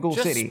gonna call it Ghoul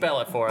Just City. spell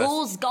it for us.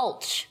 Ghoul's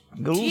Gulch.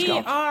 Ghoul's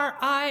Gulch.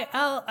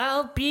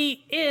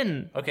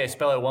 Trillbn. Okay,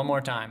 spell it one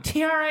more time.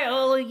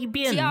 Trillbn.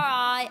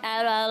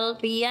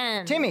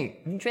 Trillbn. Timmy,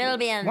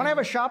 Trilbn. want to have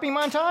a shopping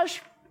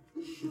montage?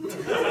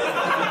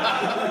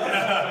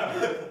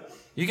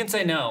 You can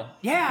say no.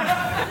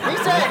 Yeah. He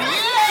said, yeah!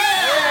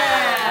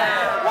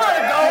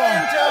 We're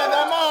going to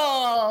the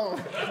mall!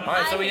 All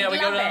right, so we go love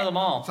down it. to the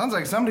mall. Sounds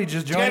like somebody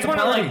just You joined guys the want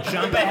to party. like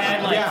jump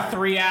ahead like Yeah.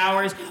 3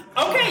 hours?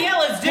 Okay, yeah,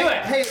 let's do it.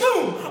 hey.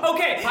 Boom.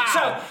 Okay,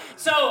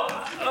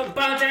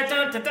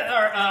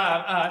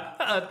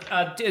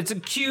 it's a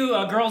cue.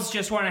 Girls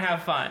just want to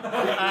have fun.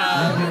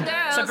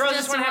 So girls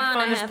just want to have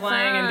fun is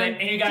playing,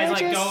 and you guys They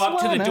like go just up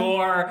to the wanna.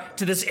 door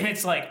to this, and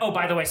it's like, oh,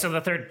 by the way, so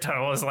the third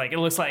tunnel is like, it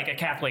looks like a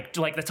Catholic,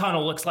 like the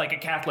tunnel looks like a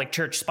Catholic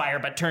church spire,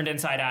 but turned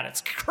inside out.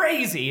 It's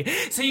crazy.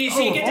 So you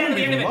get down to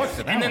the end of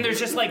it, and then there's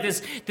just like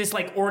this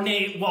like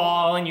ornate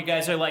wall, and you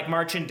guys are like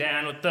marching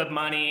down with the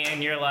money,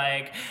 and you're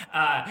like,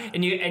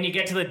 and you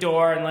get to the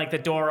door, and like the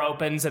door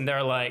opens, and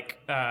they're like.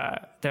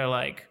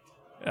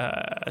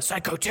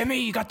 Psycho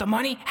Timmy, you got the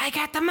money? I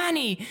got the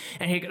money.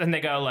 And they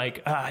go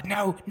like,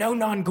 no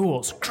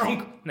non-ghouls.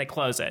 Crunk. And they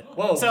close it.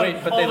 Whoa, so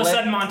wait, but all they of a let-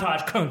 sudden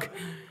montage, crunk.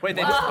 Wait,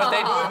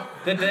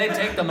 did they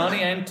take the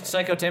money and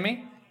Psycho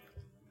Timmy?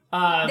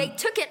 They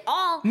took it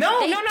all. No,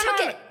 they no.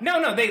 took it.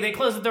 No, they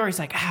close the door. He's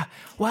like,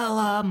 well,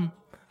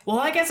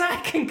 I guess I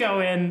can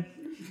go in.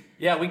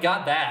 Yeah, we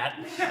got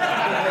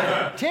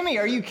that. Timmy,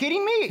 are you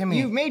kidding me?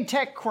 You made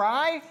Tech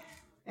cry,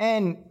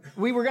 and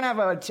we were gonna have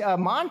a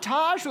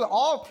montage with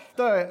all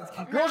the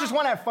girls just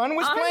want to have fun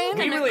was I'm playing.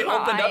 We gonna really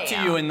opened cry. up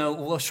to you in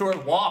the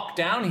short walk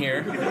down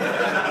here.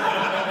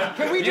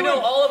 Can we You do know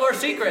it? all of our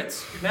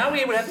secrets. Now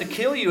we would have to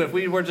kill you if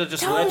we were to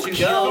just let Don't you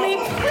kill go. me.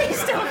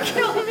 Please don't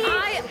kill me.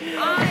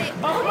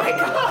 Oh my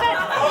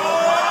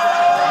god.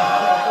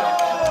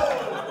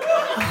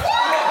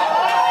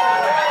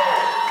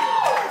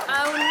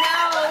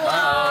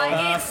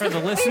 Oh no. For the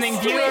listening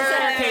Fist viewer,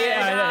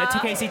 Wizard.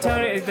 TKC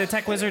Tony, the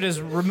Tech Wizard,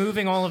 is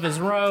removing all of his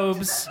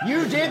robes.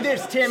 You did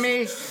this,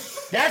 Timmy.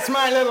 That's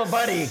my little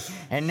buddy.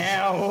 And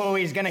now,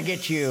 he's gonna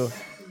get you.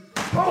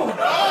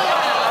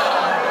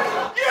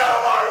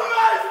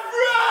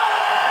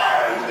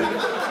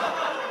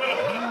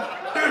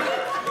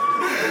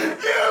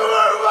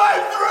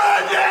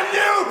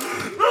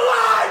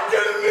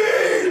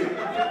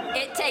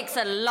 It takes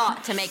a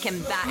lot to make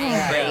him that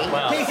angry.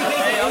 Well, Casey,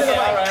 hey, into okay,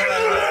 the all mic. right.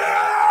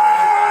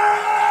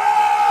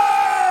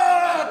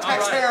 Tech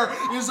Dak's hair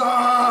is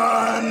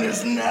on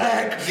his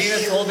neck.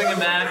 Zenith's holding him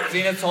back.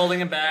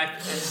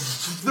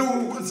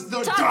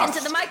 The Talk dust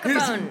into the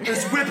microphone.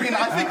 is whipping.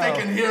 I think they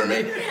can hear me. I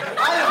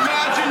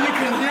imagine you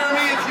can hear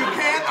me. If you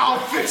can't, I'll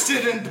fix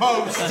it in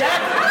post.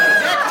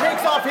 Dak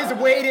takes off his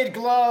weighted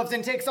gloves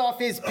and takes off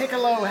his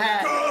piccolo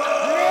hat.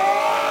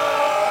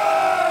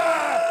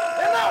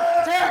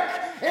 Enough,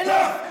 Dak!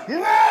 Enough!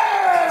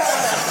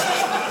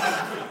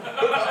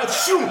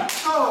 Shoot!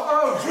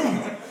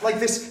 Like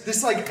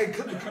this like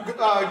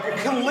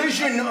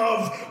collision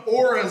of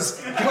auras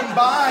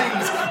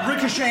combines,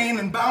 ricocheting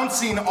and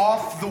bouncing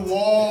off the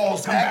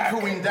walls,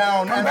 echoing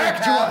down every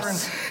cavern.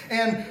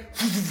 And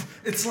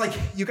it's like,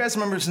 you guys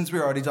remember, since we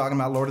were already talking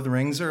about Lord of the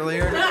Rings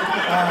earlier?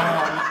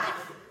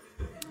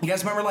 You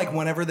guys remember, like,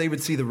 whenever they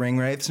would see the ring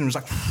wraiths and it was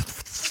like,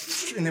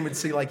 and they would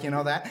see, like,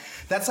 that?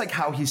 That's like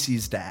how he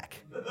sees Dak.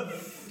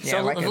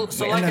 So like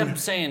I'm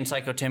saying,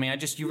 Psycho Timmy,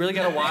 you really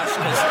gotta watch,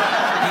 because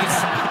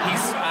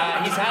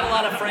he's had a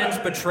lot of friends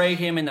betray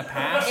him in the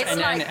past,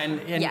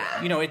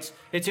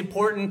 it's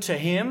important to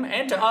him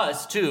and to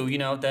us too,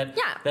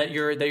 that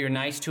you're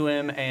nice to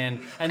him,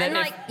 and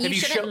then you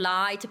shouldn't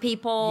lie to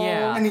people.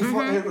 Yeah.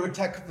 And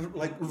Tech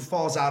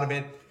falls out of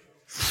it.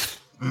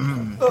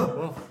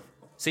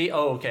 See?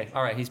 Oh, okay.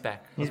 All right, he's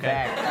back. He's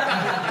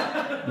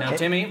back. Now,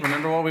 Timmy,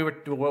 remember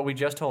what we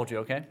just told you,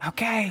 okay?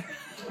 Okay.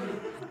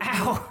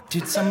 Ow.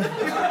 Did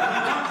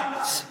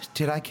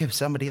I give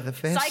somebody the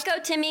fist? Psycho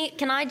Timmy,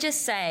 can I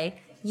just say,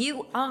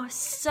 you are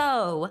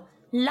so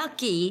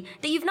lucky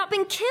that you've not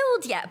been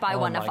killed yet by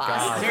one of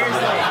us.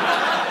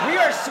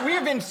 Seriously. We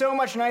have been so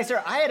much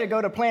nicer. I had to go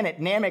to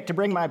Planet Namek to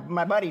bring my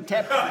buddy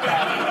Tep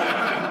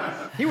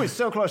back. He was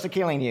so close to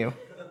killing you.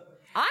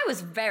 I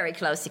was very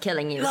close to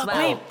killing you as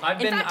well. I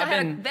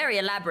had a very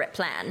elaborate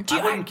plan.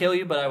 I wouldn't kill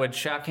you, but I would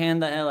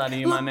shockhand the hell out of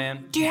you, my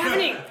man. Do you have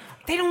any...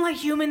 They don't let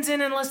humans in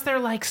unless they're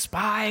like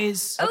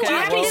spies. Okay, do you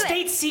have any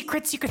state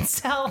secrets you can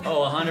sell?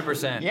 Oh,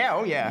 100%. Yeah,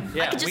 oh yeah.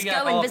 Yeah, I could just we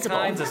got go all invisible.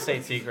 kinds of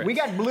state secrets. We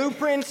got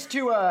blueprints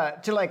to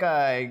like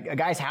a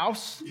guy's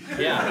house.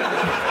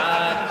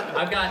 Yeah.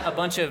 I've got a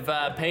bunch of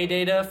pay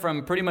data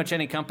from pretty much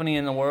any company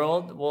in the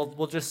world.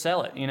 We'll just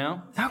sell it,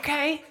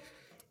 Okay.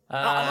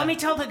 Let me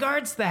tell the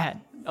guards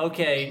that.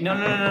 Okay, no.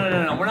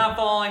 We're not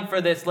falling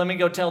for this. Let me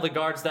go tell the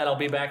guards that I'll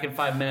be back in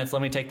 5 minutes.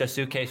 Let me take the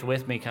suitcase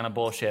with me kind of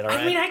bullshit, all right?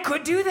 I mean, I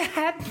could do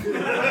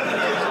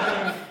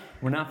that.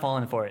 We're not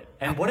falling for it.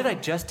 And what did I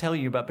just tell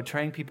you about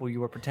betraying people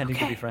you were pretending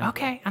to be friends with?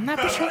 Okay, I'm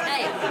not betraying.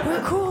 Hey,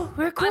 we're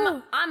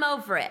cool. I'm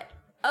over it.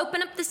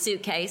 Open up the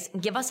suitcase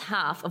and give us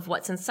half of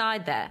what's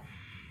inside there.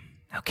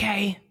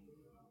 Okay.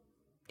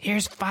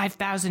 Here's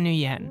 5,000 new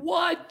yen.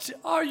 What?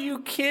 Are you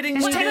kidding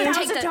me? There's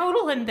 10,000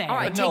 total in there. All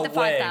right, No take the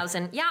way.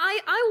 5,000. Yeah,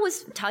 I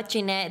was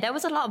touching it. There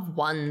was a lot of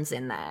ones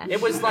in there.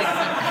 It was like...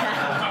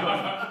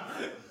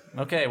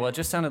 Okay, well, it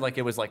just sounded like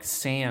it was like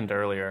sand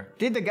earlier.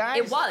 Did the guys?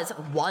 It was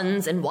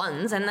ones, and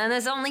then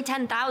there's only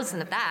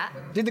 10,000 of that.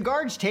 Did the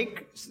guards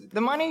take the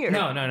money? Or?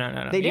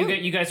 No. They do?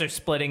 You guys are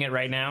splitting it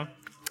right now?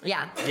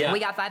 Yeah.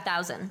 We got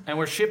 5,000. And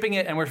we're shipping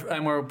it, and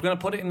we're gonna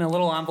put it in a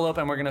little envelope,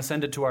 and we're gonna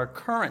send it to our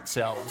current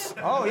selves.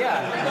 Oh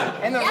yeah.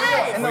 And the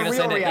Yes! real, and We're the gonna real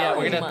send it. Yeah,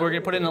 reality. we're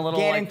gonna put it in a little.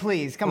 Gannon,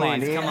 please, come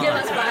on, dude. come Give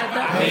us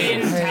 5,000.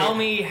 Please tell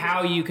me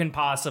how you can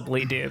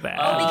possibly do that.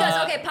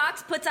 Because,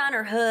 Pox puts on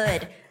her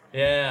hood.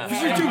 Yeah.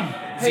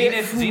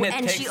 Zenith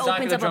And takes she Sakura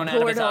opens up a drone out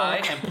of his portal.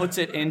 eye and puts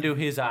it into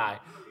his eye.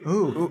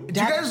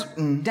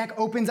 Dak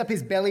opens up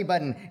his belly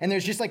button, and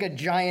there's just like a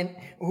giant.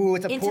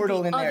 It's a Into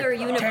portal the in there. other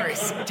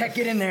universe. Tech,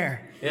 get in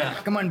there. Yeah.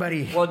 Come on,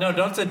 buddy. Well, no,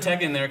 don't send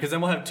tech in there, because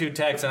then we'll have 2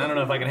 techs, and I don't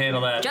know if I can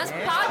handle that.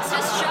 Pox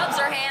just shoves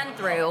her hand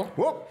through.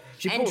 Whoop.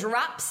 And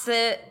drops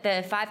the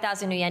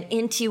 5,000 new yen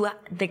into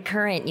the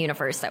current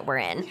universe that we're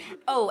in.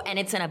 Oh, and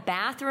it's in a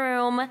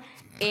bathroom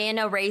in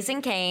a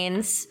Raising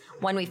Cane's.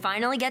 When we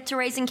finally get to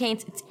Raising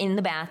Cane's, it's in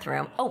the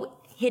bathroom. Oh,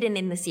 hidden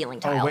in the ceiling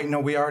tile. Oh wait, no,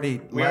 we already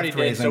left did,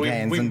 Raising so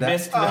Cane's we and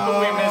missed the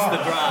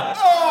drop.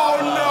 Oh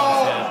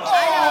no!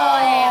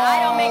 I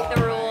don't make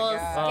the rules.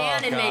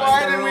 Gannon makes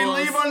Why the did we rules.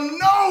 leave a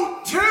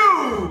note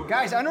too?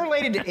 Guys,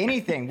 unrelated to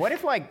anything, what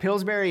if like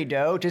Pillsbury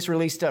Dough just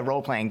released a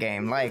role-playing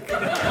game? Like,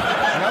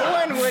 no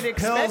one would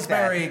expect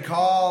Pillsbury,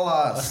 call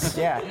us.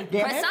 that. Yeah.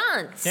 Gannon?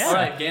 Croissants. Yeah. All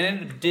right,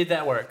 Gannon, did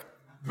that work?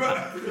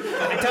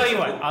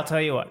 I'll tell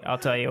you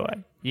what.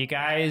 You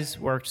guys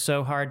worked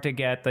so hard to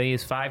get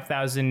these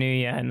 5,000 new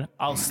yen.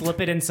 I'll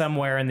slip it in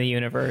somewhere in the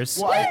universe.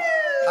 Well,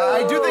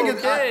 I do think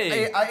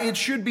Okay. it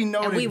should be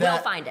noted And we will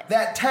find it.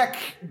 that Tech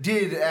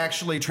did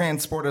actually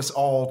transport us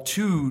all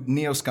to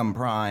Neoscum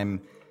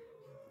Prime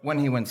when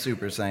he went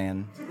Super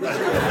Saiyan.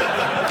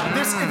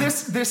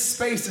 This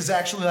space is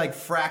actually like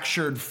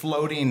fractured,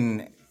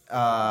 floating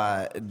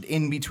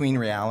in between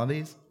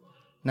realities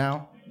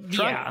now.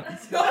 Yeah.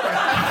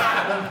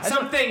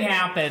 Something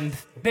happened.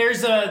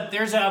 There's a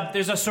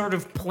sort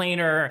of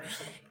planar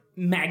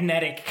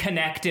magnetic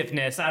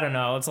connectiveness. I don't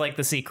know. It's like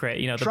The Secret,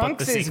 the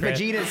Trunks book The is Secret.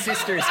 Vegeta's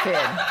sister's kid,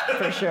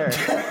 for sure.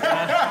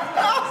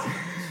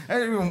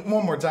 Hey,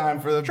 one more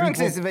time for the Trunks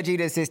people. is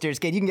Vegeta's sister's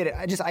kid. You can get it.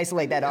 Just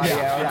isolate that audio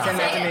and send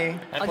that to me.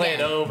 I play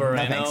it Okay. over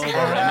and thanks. over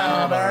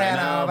and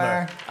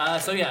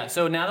over.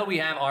 So now that we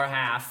have our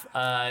half,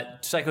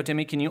 Psycho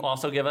Timmy, can you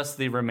also give us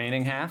the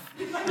remaining half?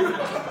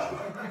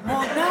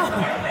 Well,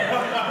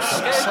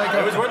 no.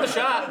 It was worth a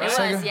shot. It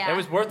was, yeah. It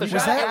was worth a Was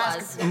shot. that-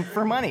 Ask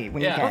for money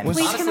when Yeah. you can. Was-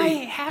 Please, can I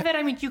Honestly- have it?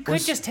 I mean, you could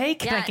just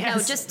take it, I Yeah, guess.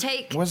 no, just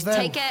take that-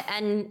 it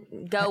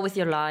and go with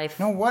your life.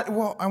 No, what?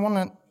 Well, I want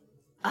to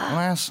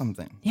ask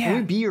something. Can we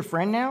Yeah. be your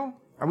friend now?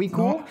 Are we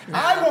cool?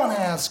 I want to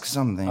ask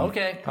something.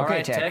 Okay, all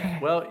right, Tech.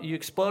 Tech. Well, you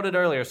exploded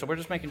earlier, so we're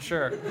just making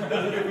sure.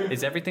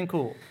 Is everything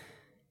cool?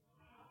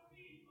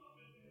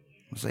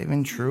 Was that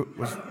even true?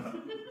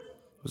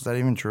 Was that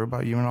even true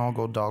about you and All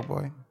Gold Dog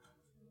Boy?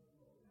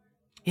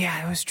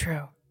 Yeah, it was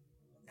true.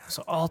 It was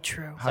all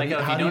true. Psycho,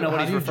 if you don't know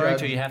what he's referring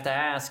to, you have to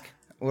ask.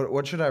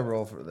 What should I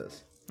roll for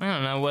this? I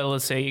don't know. Well,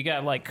 let's say you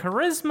got like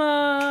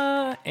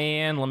charisma,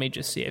 and let me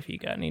just see if you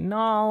got any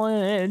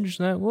knowledge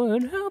that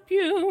would help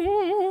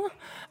you.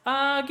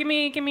 Give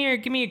me a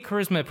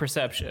charisma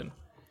perception.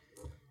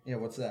 Yeah,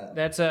 what's that?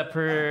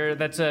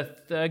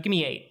 Give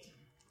me 8.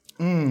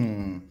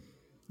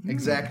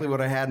 Exactly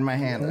what I had in my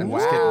hand. I'm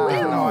just kidding.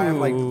 No, I have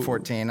like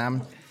 14.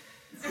 I'm.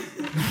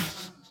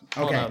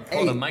 Okay.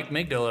 Hold on, Mike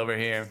Migdal over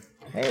here.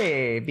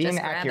 Hey, being Just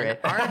grab accurate.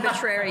 an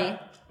arbitrary.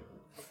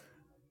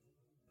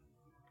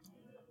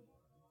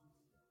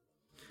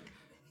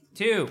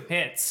 2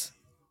 hits.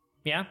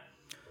 Yeah.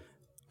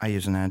 I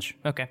use an edge.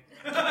 Okay.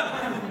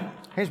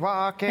 He's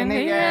walking the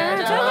the edge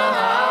edge of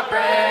of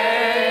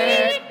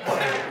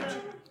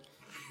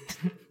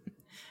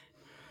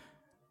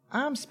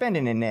I'm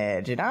spending an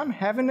edge and I'm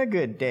having a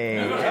good day.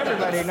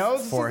 Everybody knows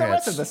this is Four the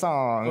rest hits. of the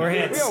song. 4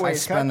 hits. We always I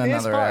spend cut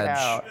this another part edge.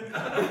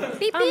 out.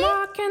 Beep, I'm beep.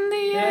 walking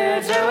the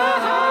edge of a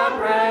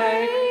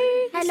heartbreak.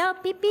 Hello,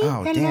 beep, beep.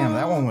 Oh damn,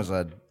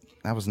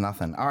 that was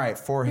nothing. All right,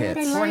 4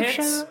 hits. 4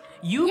 hits.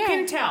 You Yeah.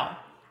 can tell.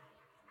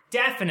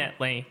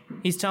 Definitely,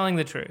 he's telling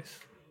the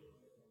truth.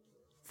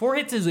 4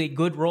 hits is a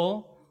good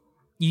roll.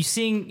 You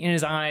see in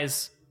his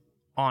eyes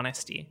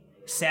honesty,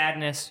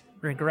 sadness,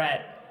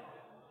 regret,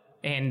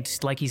 and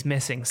like he's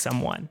missing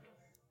someone.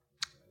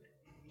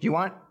 Do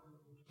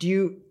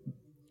you?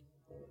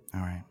 All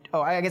right.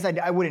 Oh, I guess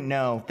I wouldn't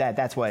know that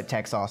that's what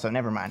Tech saw, so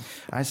never mind.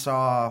 I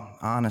saw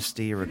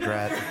honesty,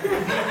 regret,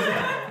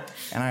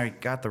 and I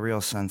got the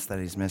real sense that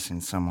he's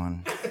missing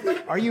someone.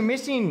 Are you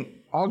missing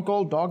All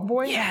Gold Dog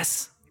Boy?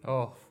 Yes.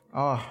 Oh.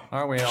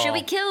 Aren't we all? Should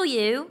we kill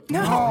you?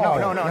 No.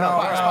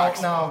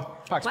 Pox, Well-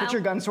 put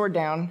your gun sword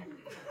down.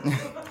 A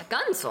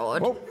gun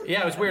sword?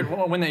 Yeah, it was weird.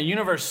 When the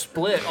universe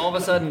split, all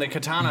of a sudden the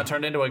katana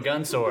turned into a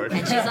gun sword. And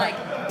she's like,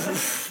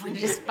 and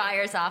just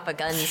fires off a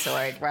gun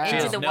sword She into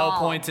has the no wall.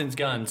 points in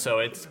guns, so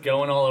it's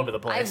going all over the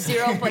I have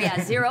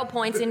place. 0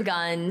 points in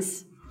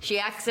guns. She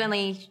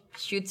accidentally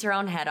shoots her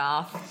own head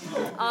off.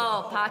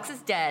 Oh, Pox is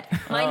dead.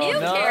 My new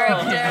no.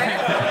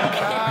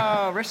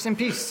 character. Rest in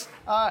peace.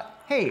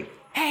 Hey,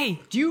 Hey.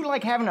 do you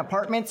like have an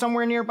apartment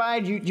somewhere nearby?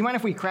 Do you mind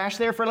if we crash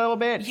there for a little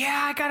bit?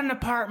 Yeah, I got an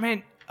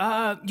apartment.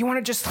 You want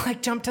to just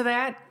like jump to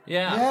that?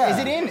 Yeah. Is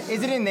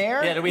it in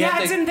there? Yeah, do we Yeah,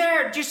 have it's to... in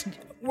there. Just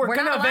we're not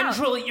gonna allowed.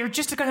 eventually. You're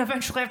just gonna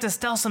eventually have to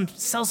sell some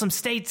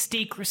state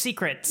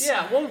secrets.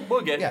 Yeah,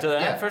 we'll get to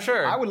that for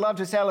sure. I would love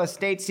to sell a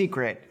state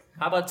secret.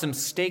 How about some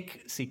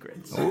steak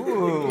secrets?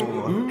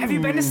 Have you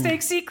been to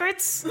Steak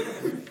Secrets?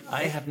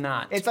 I have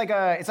not. It's like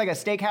a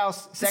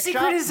steakhouse The sex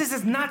secret shop. is this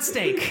is not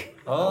steak.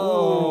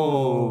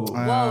 Oh.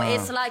 Whoa,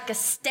 it's like a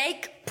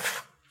steak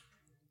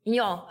in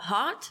your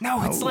heart?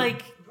 No, it's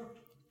like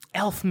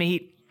elf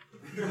meat.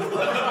 That's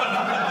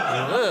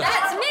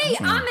me.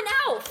 I'm an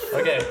elf.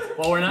 Okay,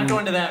 well, we're not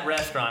going to that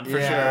restaurant for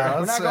sure.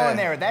 We're not going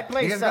there. That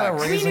place You guys got a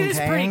sucks. I mean, Raising it is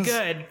pretty Cane's?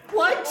 good.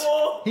 What?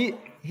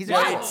 He's a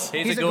What? ghoul.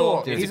 He's a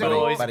ghoul. Dude, He's a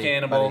ghoul. He's a buddy,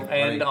 cannibal. buddy.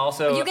 And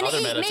also You're gonna other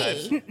eat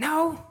metatypes. me.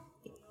 No.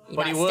 You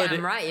But he got would.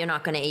 damn right you're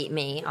not gonna eat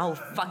me. I'll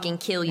fucking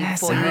kill you Yes,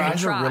 before you your even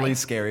Eyes try. are really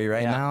scary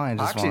right now. I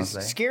just Ox want is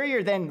to say.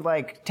 scarier than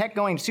like Tech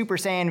going Super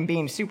Saiyan and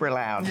being super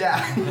loud.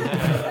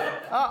 Yeah.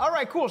 All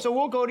right, cool. So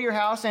we'll go to your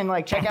house and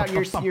like check out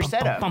your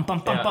setup.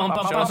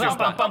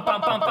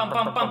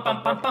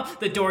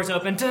 The doors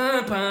open.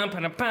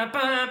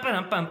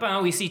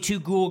 We see 2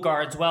 ghoul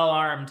guards, well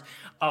armed,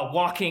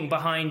 walking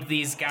behind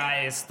these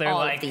guys. They're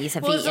All of like, these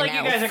have well, it's eaten like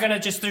you guys elf. are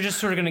they're just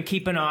sort of gonna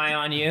keep an eye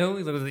on you.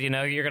 You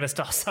know, you're gonna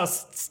sell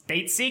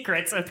state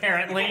secrets.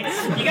 Apparently,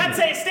 you got to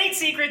say state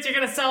secrets. You're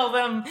gonna sell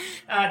them.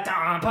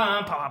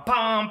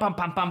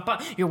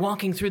 You're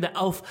walking through the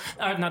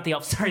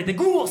the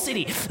ghoul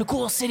city. The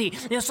ghoul city.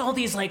 There's all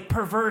these like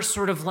perverse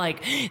sort of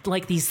like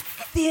these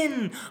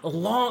thin,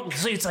 long.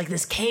 So it's like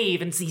this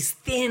cave, and it's these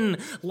thin,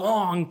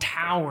 long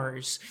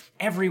towers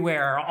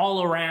everywhere,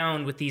 all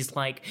around, with these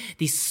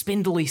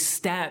spindly spindly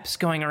steps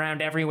going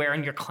around everywhere,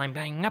 and you're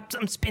climbing up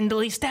some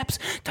spindly steps,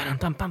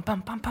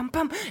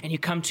 and you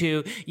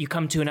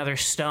come to another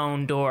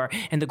stone door,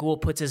 and the ghoul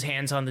puts his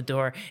hands on the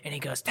door, and he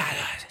goes,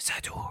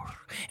 Dada-Sadur.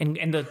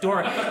 And the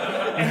door,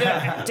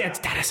 it's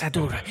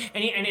Dada-Sadur.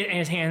 And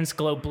his hands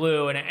glow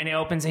blue, and it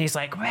opens, and he's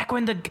like, back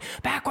when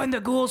the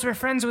ghouls were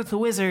friends with the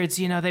wizards,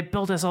 they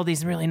built us all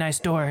these really nice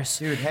doors.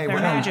 Dude, hey, They're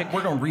magic.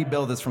 we're gonna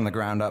rebuild this from the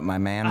ground up, my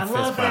man. I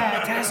love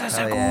that. That's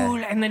so cool.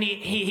 And then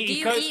he Do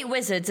you goes, eat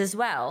wizards as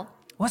well?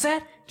 what's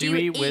that? Do you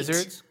eat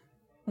wizards?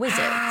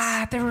 Wizards.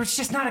 There was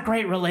just not a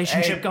great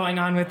relationship going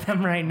on with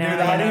them right now. Dude,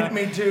 I'd eat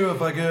me too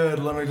if I could,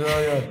 let me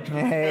tell you.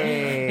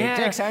 Hey,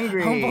 Jack's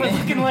hungry. Homeboy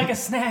looking like a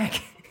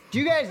snack. Do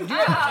you guys?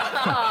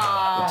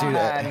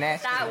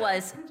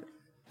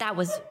 That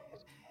was.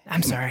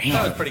 I'm sorry.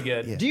 That was pretty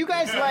good. Do you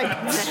guys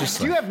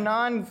do you have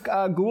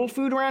non-ghoul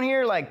food around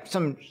here, like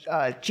some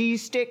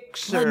cheese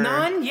sticks or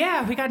None?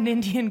 Yeah, we got an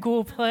Indian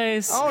ghoul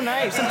place. Oh,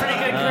 nice. Some pretty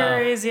good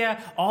curries,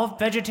 yeah. All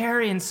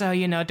vegetarian, so,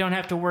 don't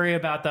have to worry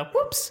about the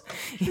whoops,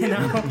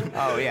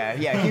 Oh yeah,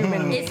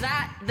 human. Is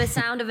that the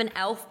sound of an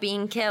elf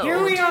being killed?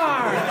 Here we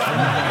are!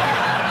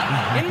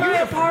 In my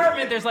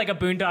apartment, there's like a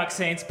Boondock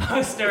Saints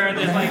poster,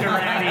 there's like a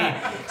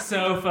ratty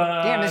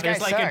sofa, Damn, this guy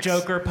there's like sucks. a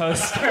Joker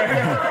poster,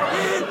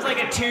 there's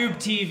like a tube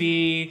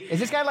TV. Is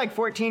this guy like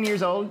 14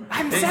 years old?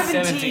 I'm He's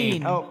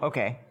 17. Oh,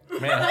 okay.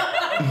 Man.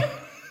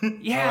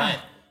 Yeah. All right.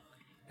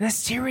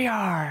 Yes, here we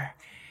are.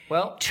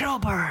 Well,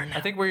 Chillburn.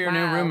 I think we're your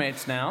new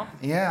roommates now.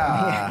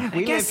 Yeah.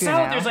 We I guess live so.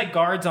 here now. There's like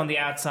guards on the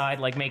outside,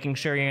 like making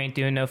sure you ain't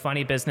doing no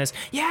funny business.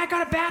 Yeah, I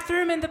got a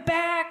bathroom in the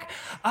back.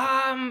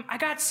 I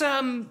got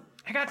some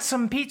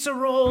pizza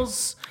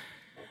rolls.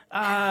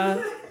 Are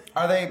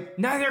they?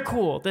 No, they're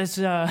cool. There's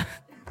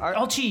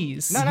all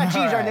cheese. No, not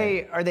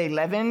cheese. Are they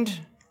leavened?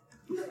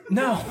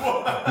 No.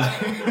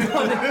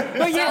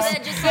 But yes,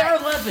 they're just they're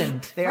like-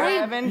 leavened. They are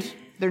right? leavened.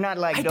 They're not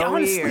like I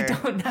doughy honestly or.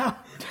 don't know.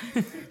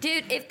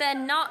 Dude, if they're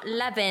not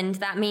leavened,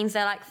 that means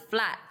they're like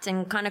flat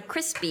and kind of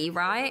crispy,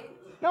 right?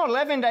 No,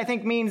 leavened I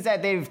think means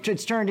that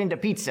it's turned into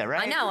pizza,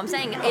 right? I know. I'm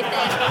saying if they.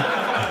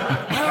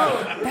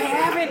 No, they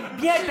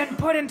haven't yet been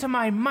put into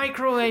my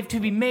microwave to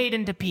be made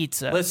into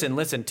pizza.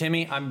 Listen,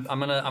 Timmy. I'm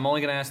only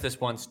gonna ask this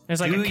once.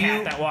 There's like Do a cat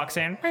you- that walks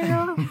in.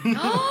 Oh,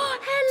 hello.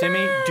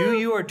 Timmy, do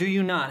you or do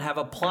you not have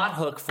a plot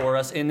hook for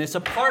us in this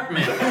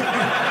apartment?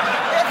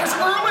 Yeah, because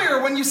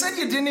earlier when you said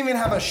you didn't even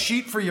have a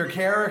sheet for your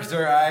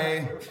character,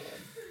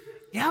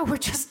 Yeah, we're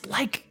just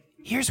like,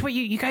 here's what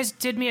you guys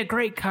did me a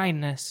great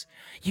kindness.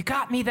 You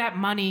got me that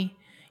money.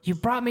 You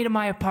brought me to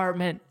my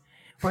apartment.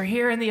 We're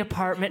here in the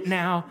apartment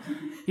now.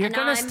 You're And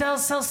gonna I'm- still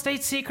sell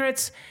state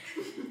secrets.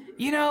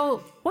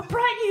 What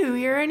brought you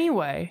here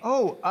anyway?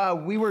 Oh,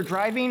 we were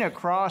driving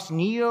across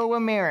Neo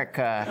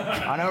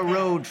America on a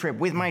road trip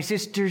with my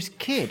sister's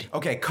kid.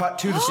 Okay, cut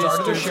to the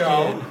start of the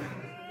show.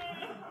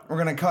 We're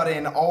gonna cut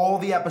in all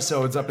the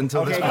episodes up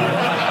until this point.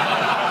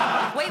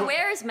 Wait,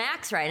 where is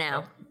Max right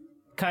now?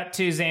 Cut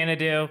to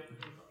Xanadu.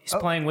 He's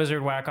playing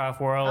Wizard Whack-Off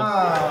World.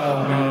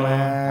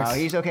 Oh,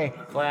 he's okay.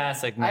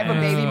 Classic. I have a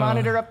Man. baby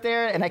monitor up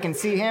there, and I can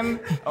see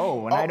him.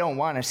 Oh, and I don't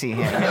want to see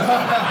him. He's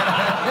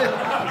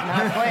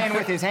not playing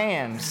with his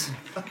hands.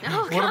 Oh,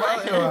 God.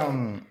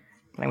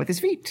 Playing with his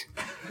feet.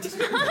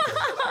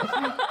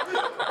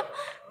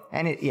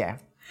 And yeah.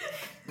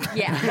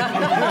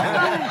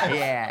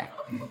 Yeah.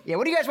 Yeah,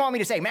 what do you guys want me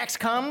to say? Max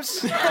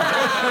comes?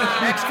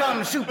 Max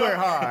comes super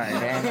hard.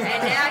 And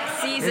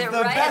Max sees it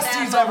The right best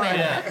at he's that ever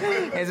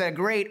moment. had. It's a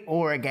great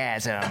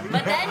orgasm.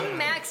 But then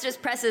Max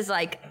just presses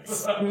like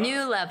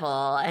new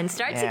level and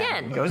starts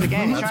again. Goes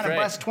again. He's That's trying to great.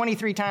 bust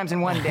 23 times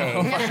in one day.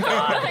 Oh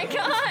my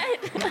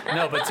God.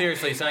 No, but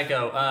seriously,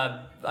 Psycho.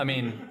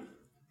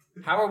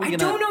 How are we I gonna?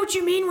 don't know what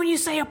you mean when you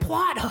say a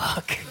plot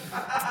hook.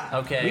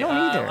 Okay. We don't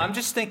either. I'm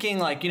just thinking,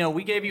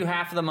 we gave you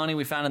half of the money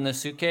we found in this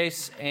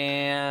suitcase,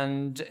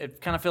 and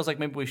it kind of feels like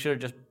maybe we should have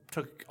just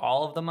took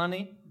all of the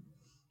money.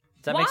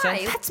 Does that make Why?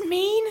 sense? That's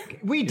mean.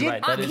 We You're did.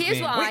 right, that is Here's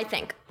mean. what I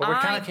think. But we're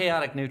kind of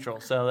chaotic neutral,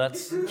 so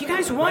that's. You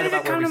guys wanted to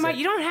about what come we to my. said.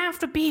 You don't have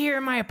to be here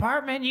in my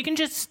apartment. You can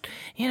just,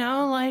 We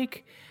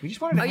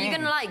just wanted to Are you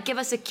hang. gonna give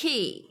us a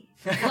key,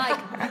 so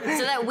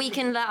that we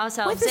can let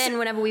ourselves in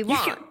whenever we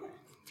want?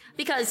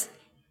 Because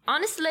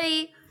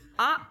honestly,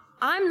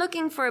 I'm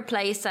looking for a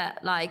place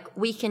that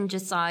we can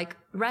just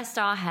rest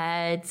our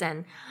heads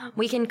and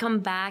we can come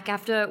back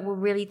after we're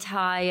really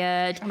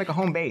tired. Like a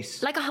home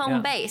base. Like a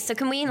home base. So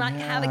can we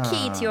have a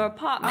key to your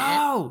apartment?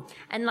 Oh.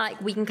 And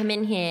we can come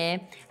in here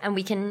and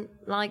we can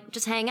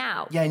just hang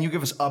out. Yeah, and you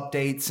give us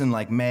updates and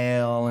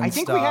mail and I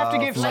think stuff. we have to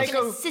give Like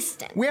Psycho. an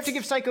assistant. We have to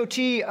give Psycho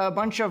T a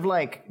bunch of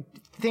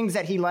things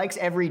that he likes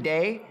every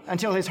day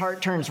until his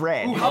heart turns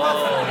red. Oh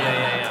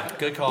yeah.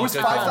 Good call. Was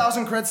Good call.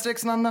 5,000 crit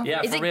sticks, Nanda?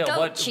 Yeah, Is for it real. goat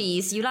What?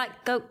 cheese? You like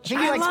goat cheese?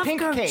 He I likes love pink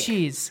goat cake.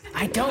 cheese.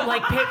 I don't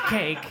like pit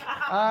cake.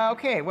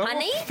 Okay, well,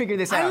 Honey? we'll figure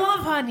this I out. love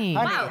honey.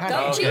 Wow, honey.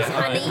 goat Okay, cheese,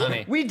 all right,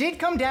 honey. We did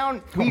come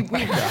down.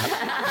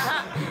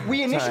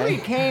 We initially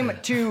came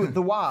to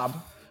the WOB,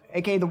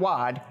 aka the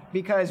WAD,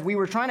 because we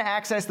were trying to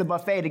access the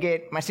buffet to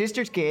get my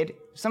sister's kid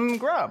some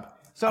grub.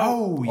 So,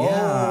 Oh, yeah.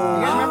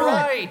 you guys remember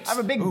right. that? I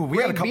have a big Ooh, we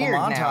got a gray couple beard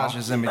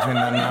montages in between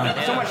them now.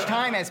 now. So much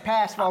time has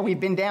passed while we've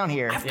been down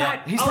here.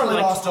 He's probably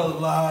lost a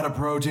lot of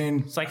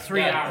protein. It's like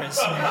 3 hours.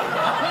 A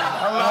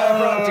lot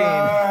of protein.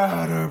 A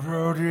lot of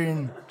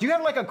protein. Do you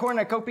have like a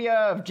cornucopia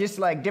of just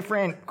like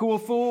different cool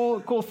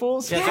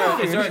fools?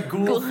 Yeah, is there a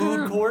ghoul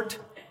food court?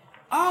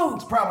 Oh,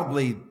 It's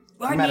probably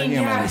I mean,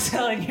 yeah, I was metahumans.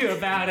 telling you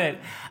about it.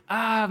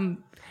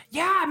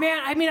 Yeah,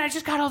 man. I mean, I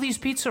just got all these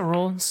pizza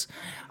rolls.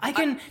 I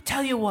can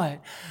tell you what.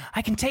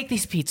 I can take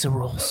these pizza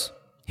rolls.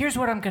 Here's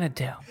what I'm gonna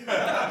do.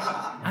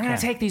 I'm gonna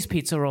take these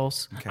pizza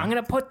rolls. I'm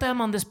gonna put them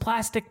on this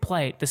plastic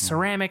plate, this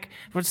ceramic.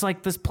 It's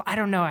like this. I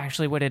don't know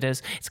actually what it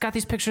is. It's got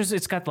these pictures.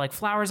 It's got like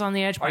flowers on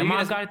the edge. My you mom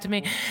guys- got it to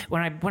me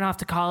when I went off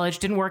to college.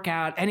 Didn't work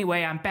out.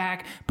 Anyway, I'm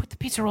back. Put the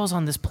pizza rolls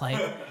on this plate.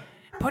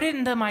 Put it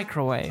in the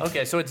microwave.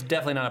 Okay, so it's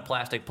definitely not a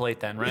plastic plate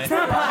then, right? It's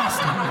not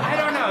plastic. I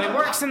don't know. It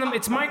works in the.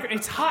 It's micro.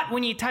 It's hot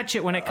when you touch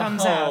it when it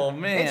comes out. Oh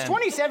man. It's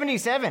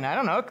 2077. I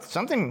don't know.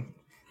 Something.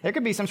 There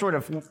could be some sort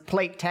of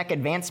plate tech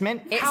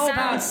advancement. It How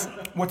sounds.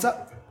 What's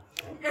up?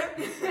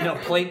 No,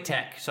 plate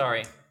tech.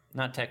 Sorry,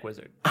 not tech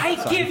wizard. I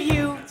give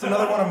you. It's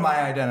another one of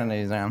my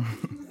identities, man.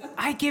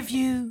 I give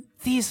you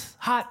these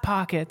hot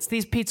pockets,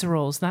 these pizza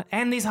rolls,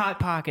 and these hot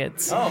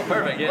pockets. Oh,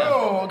 perfect. Yeah.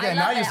 Oh, okay. I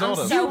Now love you it. sold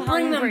I'm us. so You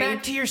bring them hungry.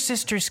 back to your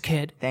sister's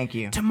kid. Thank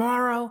you.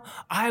 Tomorrow,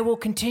 I will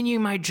continue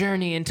my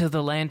journey into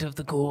the land of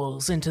the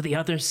ghouls, into the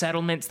other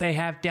settlements they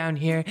have down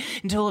here,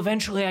 until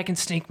eventually I can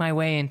sneak my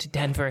way into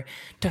Denver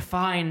to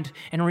find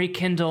and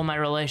rekindle my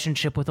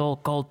relationship with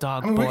old Gold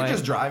Dog I mean, we Boy. could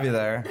just drive you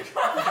there.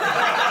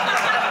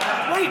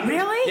 Wait,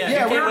 really? Yeah,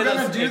 Yeah, you we came were with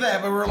gonna us- do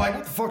that, but we were like,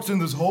 what the fuck's in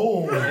this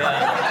hole?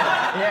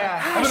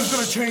 Yeah. I'm just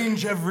gonna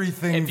change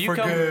everything If you for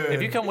come, good.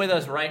 if you come with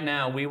us right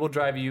now, we will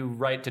drive you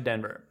right to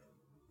Denver.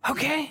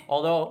 Okay.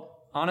 Although,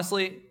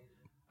 honestly,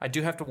 I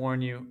do have to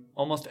warn you.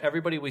 Almost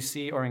everybody we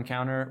see or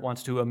encounter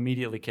wants to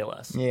immediately kill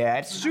us. Yeah,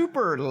 it's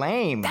super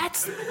lame.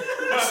 That's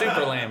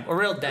Super lame. A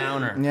real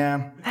downer.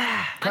 Yeah.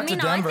 I mean,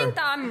 to I Denver. think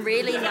that I'm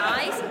really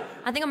nice.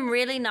 I think I'm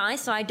really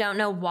nice, so I don't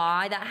know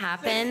why that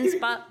happens,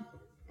 but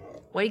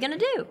what are you gonna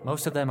do?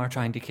 Most of them are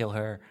trying to kill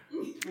her.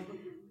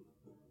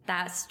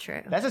 That's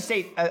true. That's a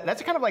state.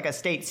 That's kind of like a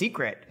state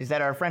secret. Is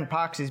that our friend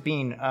Pox is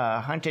being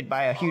hunted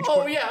by a huge.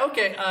 Oh yeah,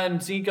 okay.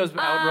 And he goes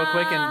out real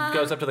quick and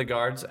goes up to the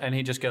guards, and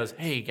he just goes,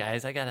 "Hey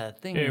guys, I got a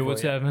thing." Hey, for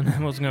what's you." happening?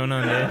 What's going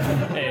on,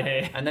 dude?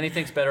 Hey. And then he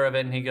thinks better of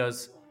it, and he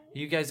goes,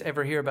 "You guys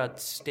ever hear about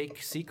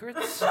steak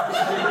secrets?"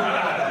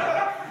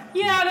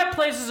 Yeah, that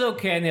place is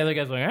okay. And the other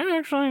guy's like,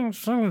 actually,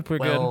 something's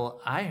pretty good.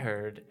 Well, I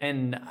heard,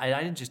 and I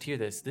didn't just hear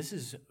this. This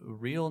is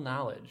real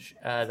knowledge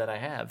that I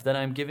have that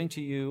I'm giving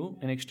to you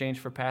in exchange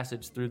for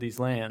passage through these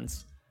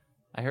lands.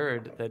 I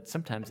heard that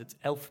sometimes it's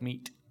elf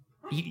meat.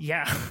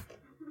 Yeah.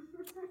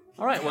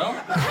 All right, well.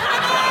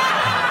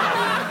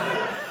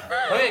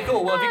 Okay,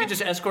 cool. Well, if you could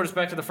just escort us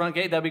back to the front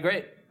gate, that'd be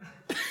great.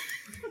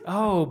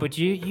 Oh, but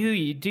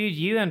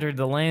you entered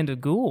the land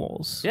of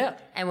ghouls. Yeah.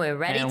 And we're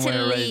ready And to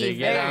we're ready to leave.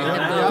 get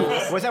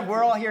out. What's up?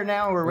 We're all here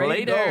now. We're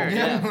ready Later. to go.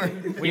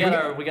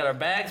 Yeah. we got our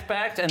bags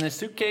packed and the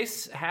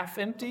suitcase half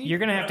empty. You're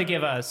gonna have to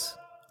give us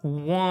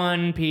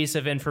one piece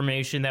of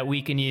information that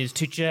we can use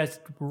to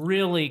just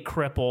really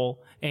cripple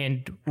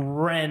and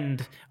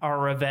rend our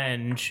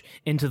revenge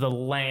into the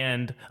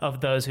land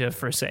of those who have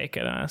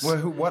forsaken us.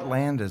 What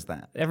land is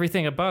that?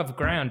 Everything above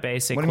ground,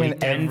 basically. What do you mean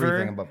Denver,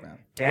 everything above ground?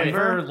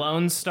 Denver,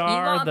 Lone You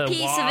Star, want a the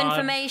piece of Wad.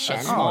 information.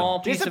 A small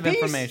piece Just a of piece.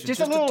 information.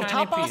 Just a little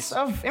tiny tapas piece.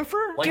 of info.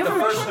 Like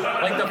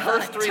the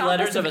first three Tapas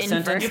letters of a of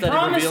sentence info. that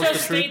Promised reveals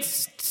us the truth.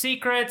 state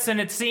secrets, and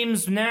it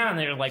seems now and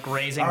they're like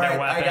raising All their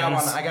right,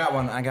 weapons. I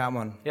got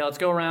one. Yeah, let's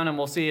go around and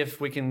we'll see if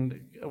we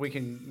can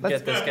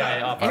get this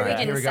guy off If our we back.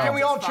 can here we go. Can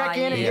we all satisfy check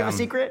in and you. give a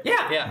secret?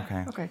 Yeah. Yeah.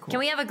 Okay. Okay, cool. Can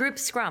we have a group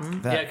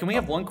scrum? Yeah, can we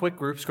have one quick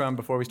group scrum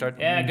before we start?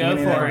 Yeah, go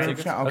doing for our it.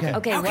 secrets? Okay.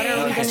 Okay, what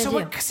are we gonna so do?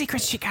 what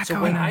secrets you got So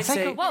going when on? I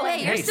say, Whoa,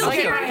 hey, you're still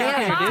Psycho, here. get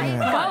out of here,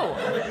 Hi.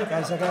 Whoa.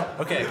 Guys, I got.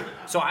 okay,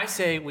 so I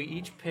say we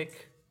each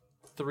pick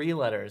 3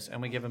 letters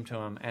and we give them to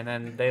them, and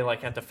then they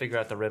like have to figure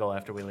out the riddle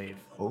after we leave.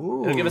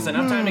 Ooh. It'll give us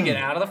enough time to get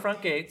out of the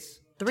front gates,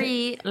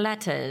 3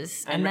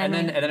 letters. and then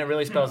it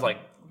really spells like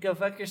go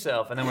fuck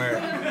yourself, and then we're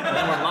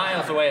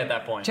miles away at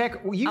that point.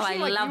 Tech, you Oh, I seem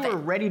like love you were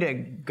it. ready to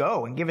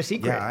go and give a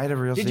secret. Yeah, I had a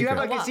real Did you have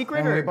secret. like a What?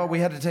 secret or? But we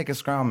had to take a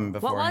scrum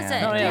What beforehand. was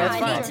it? Oh, yeah, yeah, that's I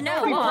fine. need to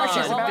know. Be What precious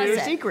was about it? your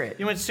secret.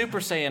 You went Super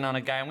Saiyan on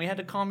a guy, and we had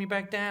to calm you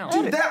back down.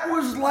 Dude, that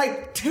was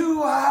like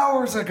 2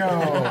 hours ago.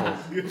 I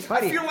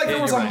feel like there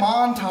was a you're right.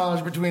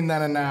 montage between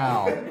then and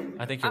now.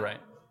 I think you're right.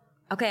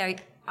 Okay,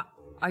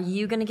 are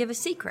you gonna give a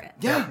secret?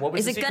 Yeah. What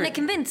was Is the it gonna secret?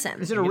 convince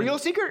him? Is it a real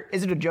secret?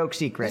 Is it a joke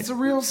secret? It's a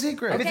real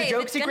secret. If it's a Okay,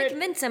 joke if it's gonna secret,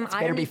 convince him, I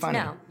better don't be need to funny.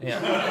 know.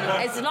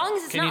 Yeah. As long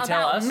as it's Can you not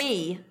tell about us?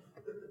 me.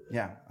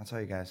 Yeah, I'll tell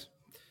you guys.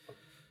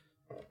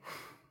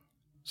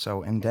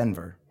 So in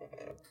Denver,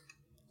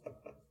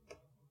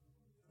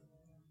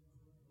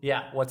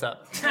 Yeah. What's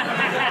up? Come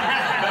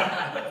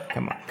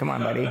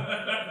on, buddy.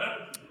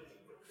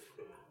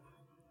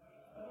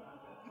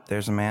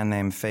 there's a man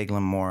named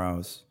Pheglin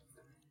Moros.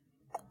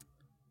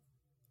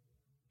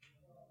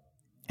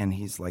 And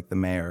he's like the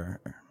mayor.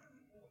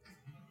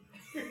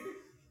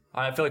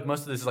 I feel like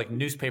most of this is like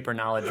newspaper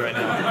knowledge right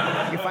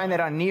now. You find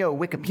that on Neo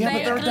Wikipedia. Yeah,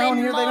 but they're down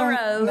here. They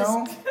don't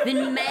know. The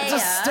mayor. It's a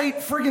state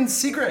friggin'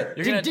 secret.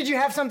 Did you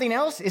have something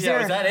else? Is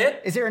that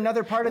it? Is there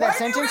another part of Why that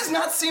do you sentence? guys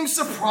not seem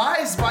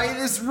surprised by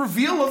this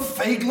reveal of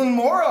Faglin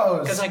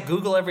Moros? Because I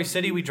Google every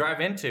city we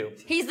drive into.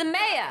 He's the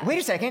mayor. Wait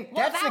a second. What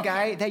That's the about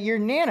guy him? that your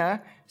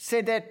Nana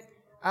said that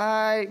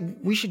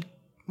we should.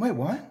 Wait,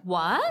 what?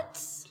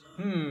 What?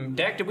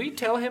 Dak, did we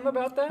tell him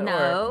about that?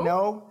 No.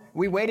 No,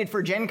 we waited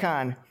for Gen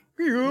Con.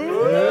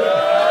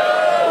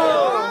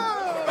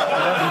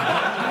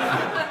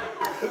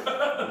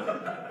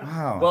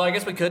 Wow. Well, I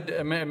guess we could.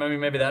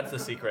 Maybe that's the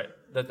secret.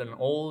 That an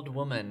old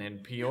woman in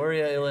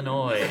Peoria,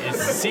 Illinois, is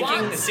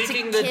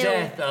seeking the kill-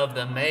 death of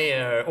the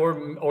mayor or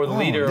the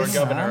leader or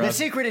governor. The of-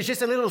 secret is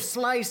just a little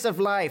slice of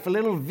life, a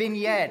little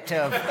vignette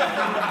of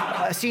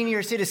a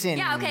senior citizen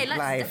Yeah, okay,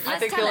 life. I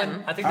think tell they'll.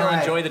 him. I think they'll All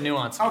right. enjoy the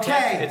nuance.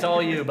 Okay. It's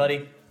all you,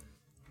 buddy.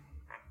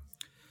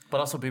 But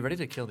also be ready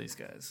to kill these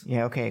guys.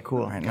 Yeah, okay,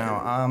 cool. Right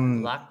now,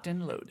 Locked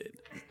and loaded.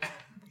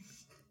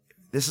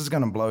 this is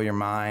gonna blow your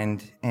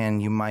mind,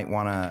 and you might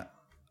want to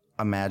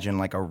imagine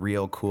like a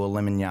real cool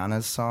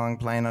Lemonianas song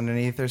playing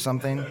underneath or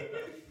something.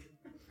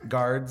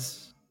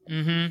 Guards.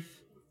 You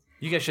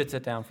guys should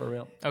sit down for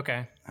real.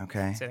 Okay.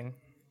 Okay. Sitting.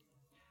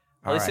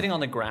 Are they right. sitting on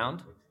the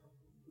ground?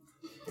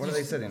 What are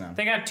they sitting on?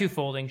 They got 2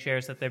 folding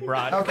chairs that they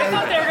brought. Okay. I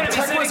thought they were gonna be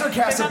Tech sitting. Wizard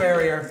cast a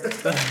barrier.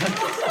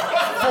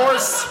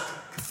 Force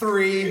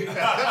 3.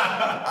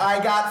 I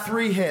got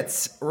 3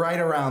 hits right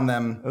around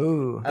them.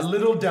 Ooh. A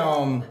little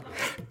dome.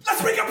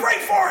 Let's make a break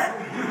for it.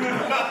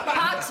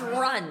 Pox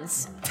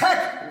runs.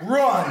 Tech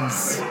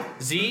runs.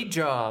 Z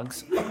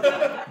jogs.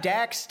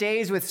 Dak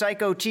stays with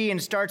Psycho T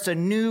and starts a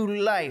new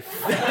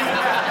life.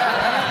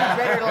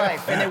 Better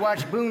life. And they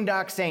watch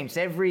Boondock Saints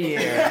every year.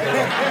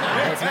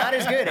 It's not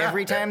as good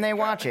every time they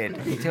watch it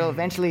until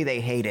eventually they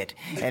hate it.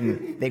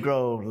 And they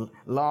grow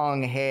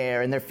long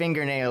hair and their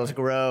fingernails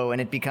grow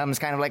and it becomes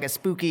kind of like a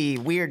spooky,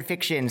 weird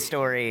fiction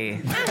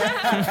story.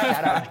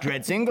 Shout out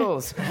Dread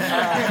Singles.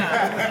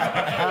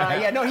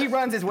 No, he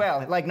runs as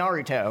well, like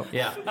Naruto.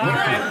 Yeah. All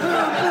right,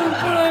 boom,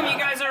 boom, boom. You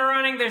guys are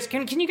running.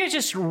 Can you guys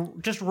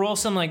just roll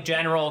some like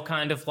general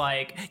kind of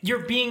like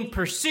you're being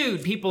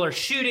pursued. People are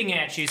shooting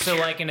at you. So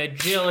like an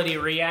agility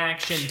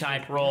reaction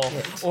type roll,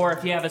 or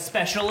if you have a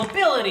special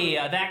ability,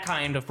 that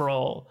kind of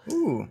roll.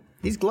 Ooh,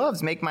 these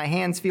gloves make my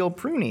hands feel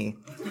pruny.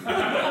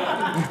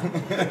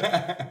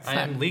 I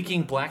am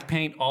leaking black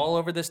paint all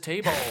over this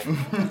table.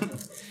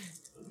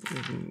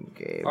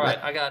 Okay. All right,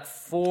 I got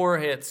 4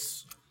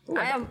 hits.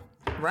 I am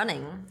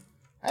running.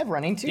 I have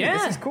running too. Yeah.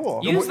 This is cool.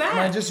 Use Am I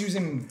that. just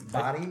using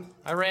body?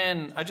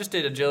 I just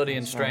did agility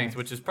and strength,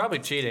 which is probably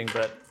cheating,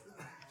 but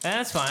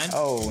That's fine.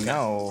 Oh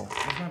no.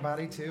 Where's my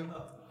body too?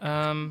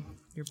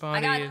 Your body.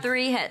 I got is-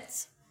 3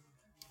 hits.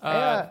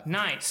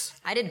 Nice.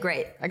 I did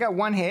great. I got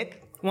 1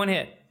 hit. 1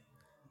 hit.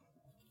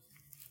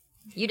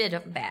 You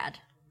did bad.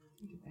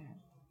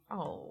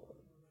 Oh.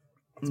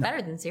 It's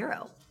better than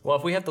 0. well,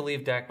 if we have to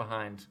leave Dak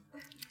behind,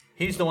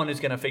 he's the one who's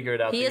going to figure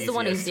it out. He is the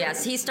one who's,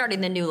 easiest. he's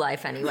starting the new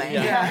life anyway.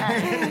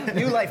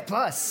 New Life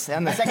Plus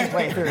on the second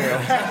playthrough.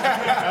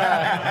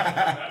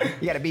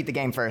 You got to beat the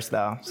game first,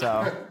 though.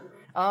 So,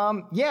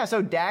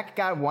 so Dak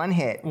got 1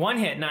 hit. 1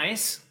 hit.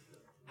 Nice.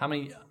 How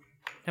many? How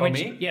Oh, much?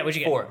 me? Yeah, what'd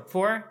you get? 4.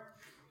 4?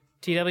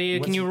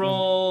 TW, can you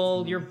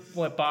roll your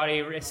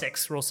body?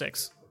 6. Roll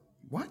 6.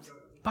 What?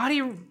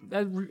 Body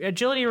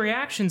agility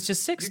reactions,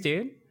 just 6,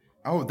 dude.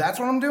 Oh, that's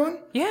what I'm doing?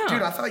 Yeah.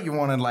 Dude, I thought you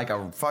wanted like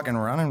a fucking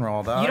running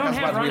roll, dog. You don't I was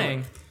have about to be running.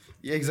 like-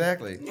 Yeah,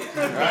 exactly. All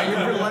right,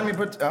 you're letting me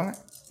put. Yeah.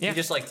 He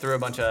just like threw a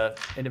bunch of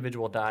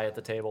individual die at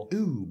the table.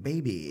 Ooh,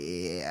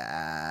 baby.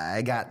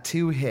 I got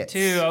 2 hits.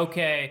 2,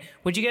 okay.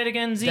 What'd you get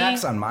again, Z?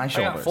 Dak's on my I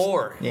shoulders. got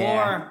 4.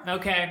 Yeah. 4,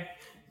 okay.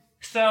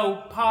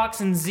 So,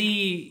 Pox and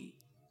Z,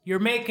 you're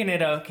making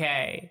it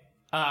okay.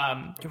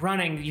 You're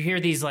running, you hear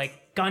these like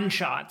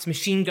gunshots,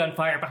 machine gun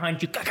fire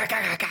behind you.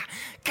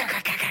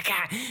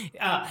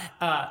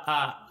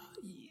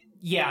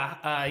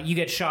 You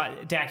get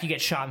shot, Dak, you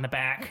get shot in the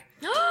back.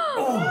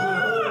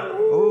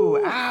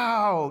 Ooh,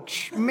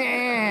 ouch,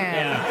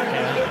 man.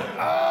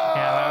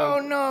 Oh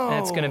no.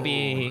 That's gonna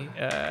be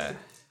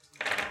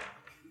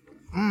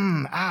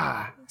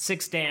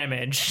 6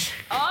 damage.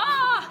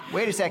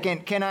 Wait a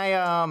second. Can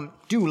I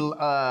do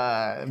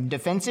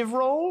defensive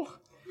roll?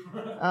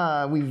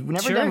 We've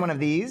never Sure. done one of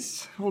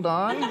these. Hold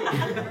on.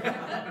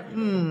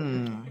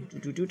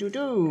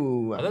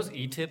 Are those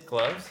E-tip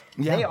gloves?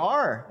 They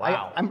are.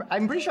 Wow.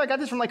 I'm pretty sure I got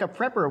this from like a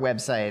prepper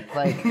website.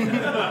 Like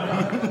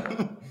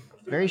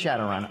very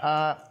Shadowrun.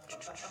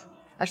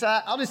 Actually,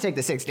 I'll just take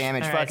the 6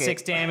 damage. All Fuck right, it.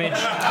 6 damage.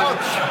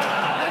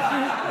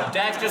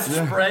 Dak just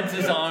spreads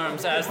his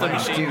arms as the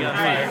machine gun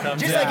fire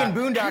comes Just in. like in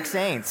Boondock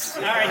Saints.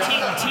 All right,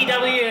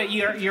 TW,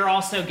 you're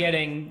also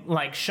getting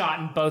like shot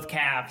in both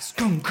calves.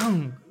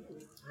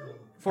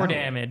 4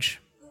 damage.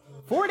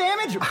 4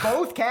 damage,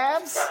 both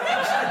calves.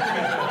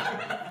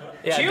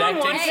 Yeah, 2 in Dak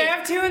one takes-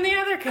 calf, 2 in the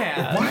other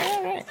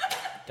calf.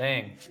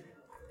 Dang.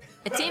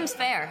 It seems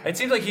fair. It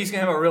seems like he's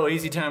going to have a real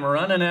easy time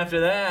running after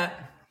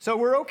that. So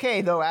we're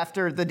okay, though,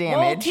 after the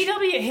Well, damage.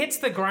 TW hits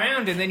the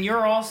ground, and then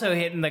you're also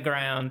hitting the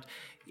ground.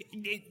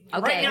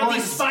 Right now,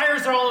 these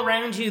fires are all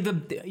around you.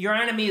 Your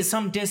enemy is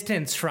some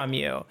distance from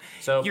you.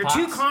 So your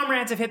two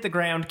comrades have hit the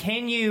ground.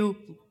 Can you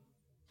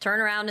turn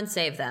around and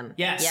save them?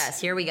 Yes. Yes,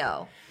 here we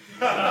go.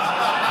 Come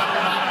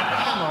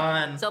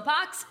on. So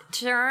Pox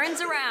turns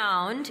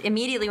around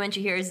immediately when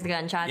she hears the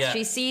gunshots. Yeah.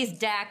 She sees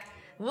Dak,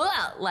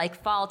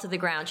 fall to the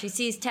ground. She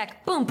sees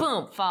Tech, boom,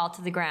 boom, fall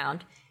to the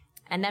ground.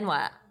 And then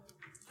what?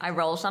 I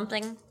roll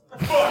something?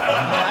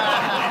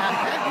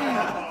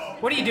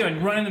 What are you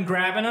doing? Running and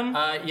grabbing them?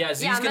 Yeah,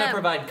 Z's going to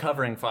provide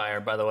covering fire,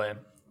 by the way.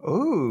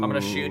 Ooh. I'm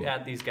going to shoot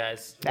at these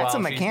guys. That's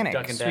while a mechanic.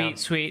 She's ducking down.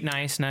 Sweet.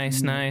 Nice.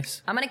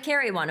 I'm going to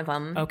carry one of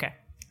them. Okay.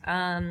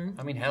 I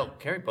mean, hell,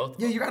 carry both.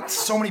 Yeah, you got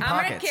so many I'm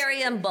pockets. going to carry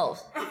them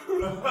both.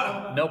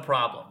 No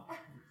problem.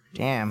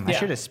 Damn, I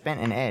should have spent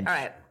an edge. All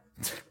right.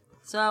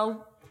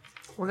 So,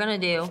 we're going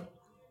to do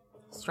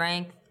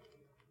strength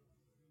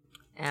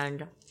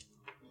and...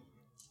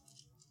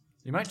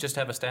 You might just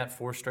have a stat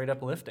for straight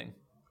up lifting.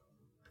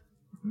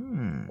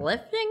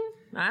 Lifting?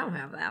 I don't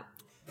have that.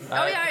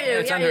 Oh, yeah, I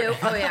do. Yeah, I do.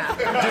 Oh, yeah.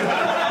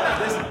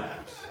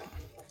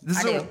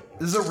 This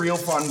is a real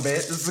fun bit.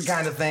 This is the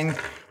kind of thing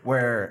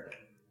where,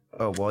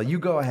 you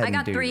go ahead I and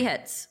got do. 3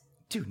 hits.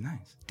 Dude,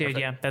 nice. Dude,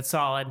 yeah, that's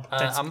solid.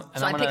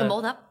 So I pick them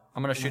both up?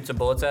 I'm going to shoot some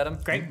bullets at him.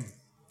 Great.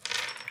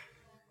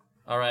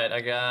 All right,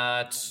 I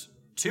got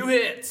 2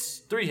 hits.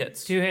 3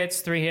 hits. 2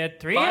 hits, 3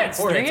 hits, 3 Five, hits.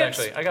 4 3 hits, hits.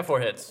 actually. I got 4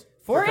 hits.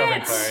 4 For covering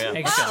hits. fire, yeah.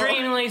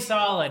 Extremely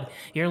solid.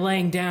 You're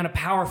laying down a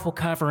powerful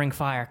covering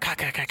fire.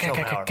 powerful.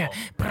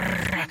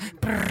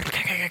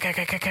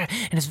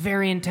 And it's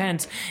very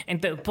intense.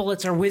 And the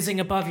bullets are whizzing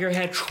above your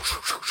head.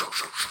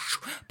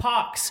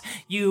 Pox,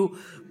 you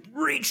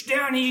reach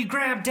down and you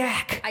grab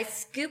Dak. I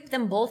scoop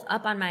them both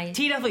up on my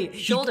TW,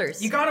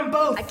 shoulders. You got them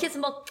both. I kiss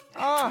them both.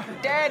 Oh,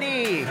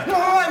 Daddy!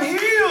 Oh, I'm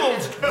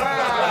healed!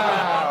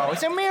 Wow,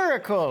 it's a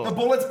miracle. The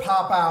bullets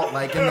pop out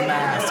like in the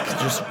mask.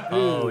 Just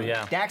Oh,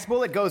 yeah. Dak's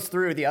bullet goes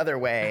through the other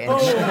way and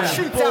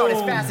shoots out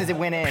as fast as it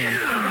went in.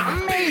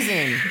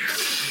 Amazing!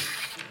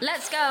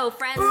 Let's go,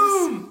 friends.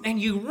 Boom!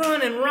 And you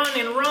run and run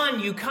and run.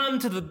 You come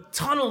to the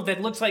tunnel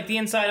that looks like the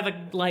inside of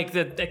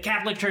the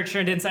Catholic Church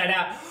turned inside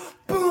out.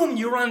 Boom!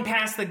 You run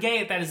past the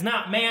gate that is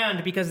not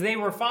manned because they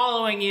were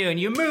following you, and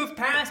you move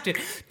past it.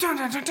 Dun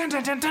dun dun dun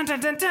dun dun dun dun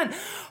dun dun.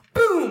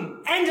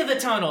 Boom! End of the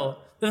tunnel.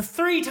 The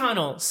 3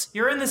 tunnels.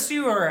 You're in the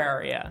sewer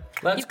area.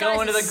 Let's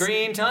go into the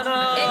green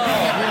tunnel.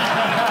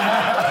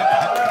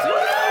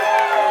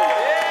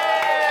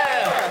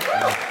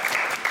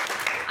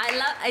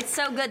 It's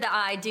so good that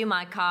I do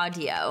my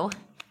cardio.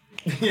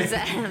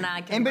 And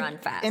I can run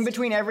fast. In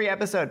between every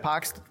episode,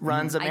 Pox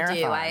runs a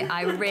marathon. I do.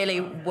 I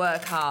really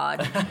work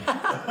hard.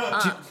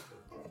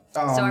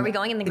 So are we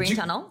going in the green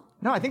tunnel?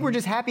 No, I think we're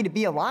just happy to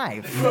be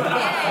alive.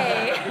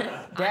 Yay!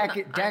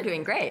 Dak, I'm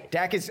doing great.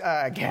 Dak is,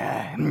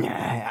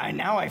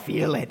 now I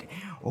feel it.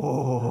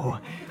 Oh.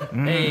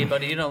 Hey,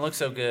 buddy, you don't look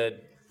so good.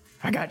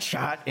 I got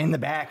shot in the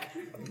back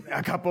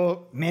a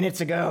couple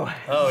minutes ago.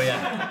 Oh,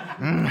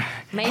 yeah.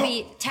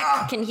 Maybe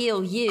Tech can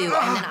heal you, and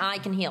then I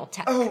can heal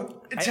Tech.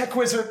 Oh, Tech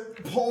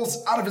Wizard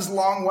pulls out of his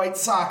long white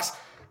socks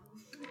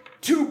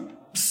 2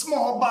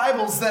 small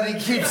Bibles that he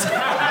keeps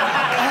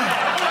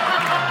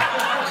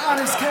on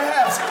his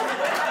calves.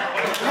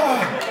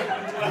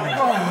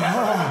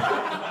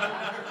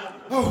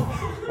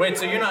 Wait,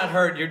 so you're not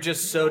hurt, you're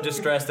just so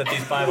distressed that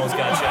these Bibles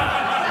got shot.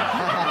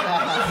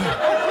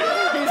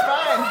 He's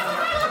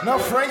fine. No,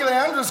 frankly,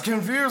 I'm just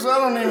confused. I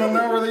don't even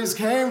know where these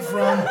came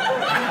from.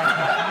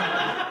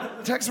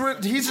 Tex,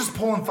 he's just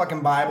pulling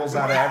fucking Bibles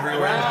out of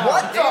everywhere. Wow.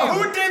 What the?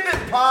 Who did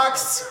this,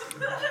 Pox?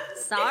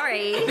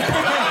 Sorry. Hey,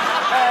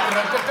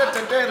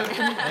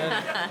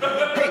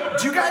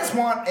 do you guys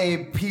want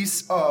a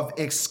piece of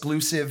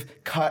exclusive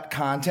cut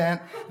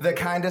content? The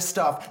kind of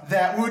stuff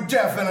that would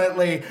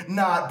definitely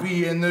not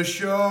be in the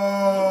show.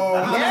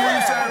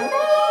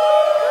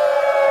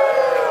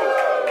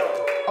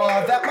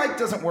 That mic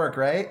doesn't work,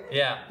 right?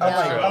 Yeah.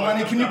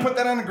 Eleni, can you put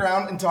that on the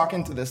ground and talk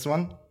into this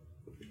one?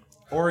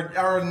 Or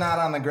not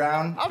on the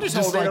ground? I'll just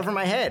hold it over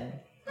my head.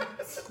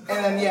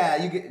 And then,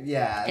 you get,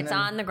 It's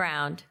on the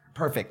ground.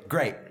 Perfect.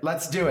 Great.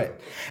 Let's do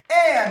it.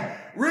 And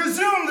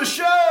resume the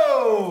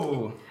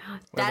show.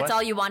 That's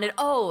all you wanted.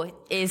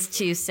 Is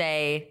to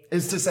say,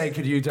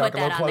 could you talk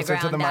put a little that on the closer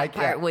ground. to the That mic?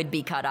 part would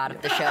be cut out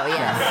of the show.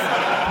 Yes. Oh,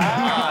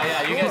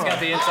 yeah, you guys got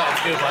the inside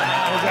scoop on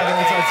that.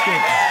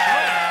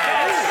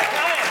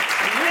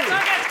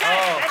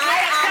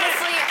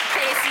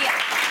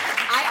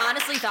 I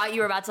honestly thought you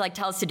were about to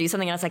tell us to do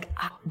something, and I was like,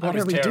 what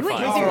are we terrified. doing?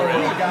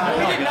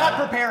 We did not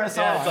prepare us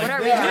all. What are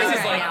we doing This is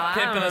right like now? I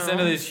pimping don't us know.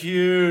 into this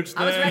huge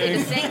thing. I was ready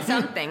to sing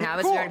something. I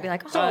was ready to be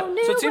like, So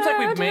it seems like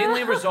we've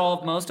mainly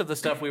resolved most of the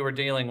stuff we were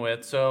dealing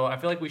with, so I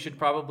feel like we should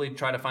probably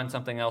try to find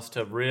something else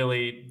to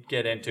really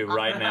get into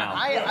right now.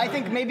 I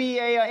think maybe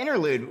a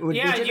interlude would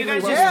Yeah, be you typically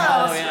guys well.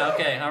 just- Oh, yeah,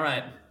 okay, all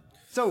right.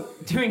 So,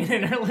 Doing an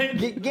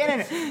interlude.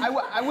 get in.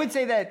 I would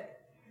say that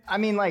I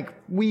mean, like,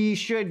 we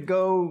should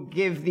go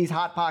give these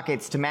Hot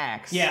Pockets to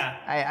Max. Yeah.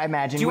 I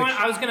imagine. Do you want?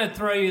 I was gonna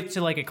throw you to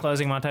like a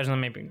closing montage, and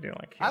then maybe we can do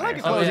like. I like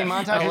a closing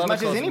montage I as love much a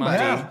as closing anybody.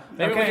 montage.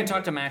 Maybe we Okay. can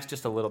talk to Max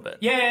just a little bit.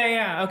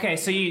 Yeah. Okay,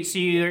 so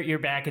you're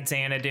back at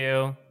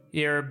Xanadu.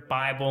 Your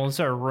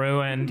Bibles are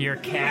ruined. Your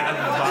cat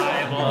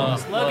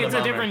Bibles. Look, what a it's a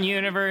bummer. different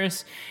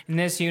universe. In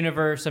this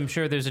universe, I'm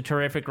sure there's a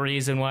terrific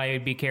reason why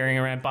he'd be carrying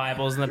around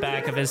Bibles in the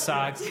back of his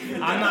socks.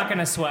 I'm not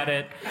gonna sweat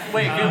it.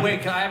 Wait,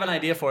 can I have an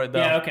idea for it, though?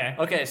 Yeah, okay.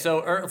 Okay,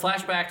 so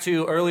flashback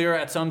to earlier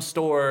at some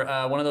store,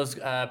 one of those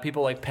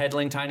people like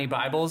peddling tiny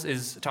Bibles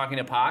is talking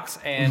to Pox,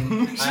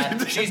 and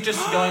she's just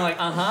going like,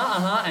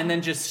 and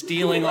then just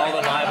stealing all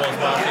the Bibles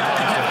while she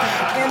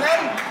talks to him.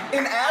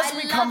 And as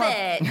we come up,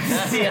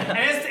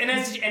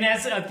 And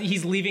as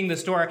he's leaving the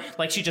store,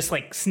 like she just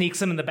like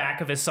sneaks him in the back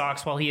of his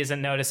socks while he isn't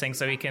noticing,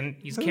 so he's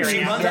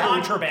carrying out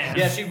contraband.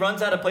 Yeah, she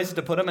runs out of places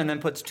to put them and then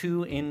puts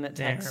 2 in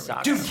Tech's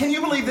socks. dude, can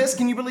you believe this?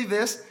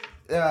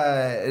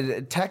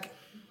 Tech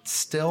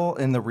still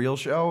in the real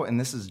show, and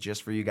this is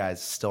just for you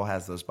guys, still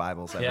has those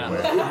Bibles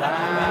everywhere. No.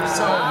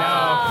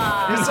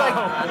 It's like,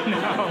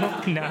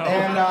 No.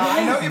 and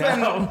I know you've been.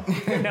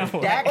 No.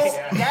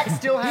 Dax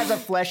still has a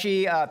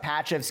fleshy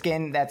patch of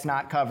skin that's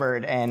not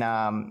covered and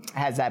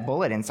has that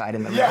bullet inside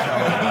in the middle.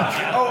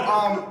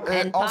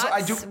 And Also,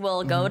 I Pox do.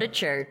 will go to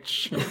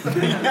church.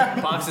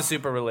 Pox is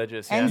super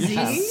religious. And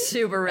yeah. Z?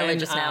 Super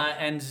religious now.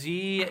 And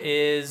Z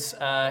is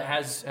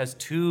has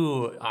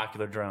 2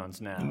 ocular drones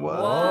now.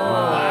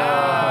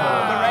 The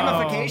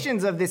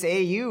ramifications of this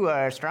AU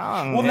are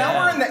strong. Well,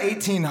 now we're in the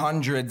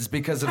 1800s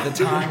because of the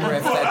time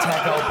rift that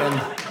Tech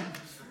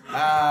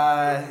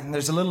opened.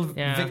 There's a little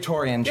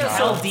Victorian Still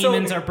child.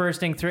 demons are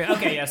bursting through.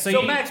 Okay, yeah.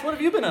 So Max, what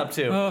have you been up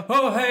to?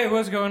 Hey,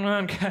 what's going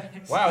on,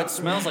 guys? Wow, it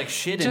smells like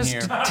shit in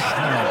here.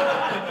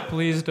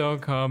 Please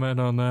don't comment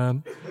on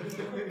that.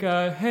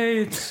 God,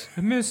 hey,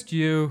 I missed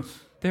you.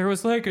 There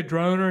was like a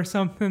drone or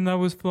something that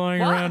was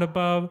flying What? around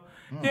above.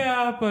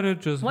 Yeah, but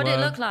it just What did it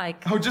left. look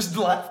like? Oh, just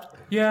left.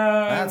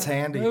 Yeah. That's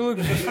handy. It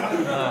looked it was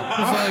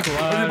like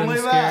loud and believe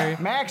scary.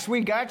 that? Max,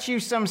 we got you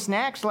some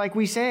snacks like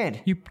we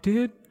said. You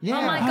did? Yeah.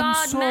 Oh my I'm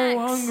God, so Max.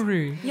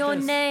 hungry. Your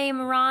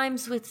name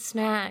rhymes with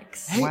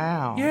snacks.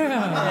 Wow.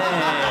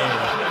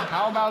 Yeah.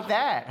 How about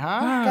that, huh?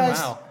 Guys,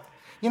 Wow.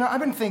 you know, I've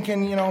been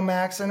thinking,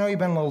 Max, I know you've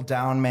been a little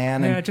down,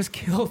 man. Yeah, And, just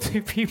kill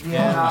 2 people. so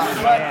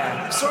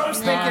I was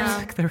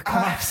thinking, They're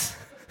cops.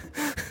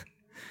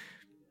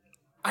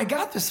 I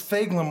got this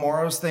Fig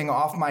Lamoros thing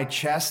off my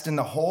chest in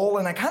the hole,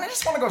 and I kind of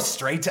just want to go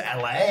straight to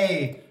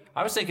LA.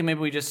 I was thinking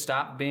maybe we just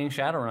stop being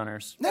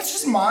Shadowrunners. Let's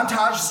just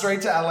montage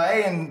straight to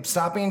LA and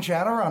stop being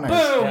Shadowrunners.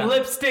 Boom! Yeah.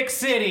 Lipstick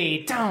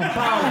City. Dum, bum, bum,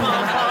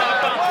 bum,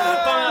 bum,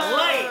 bum,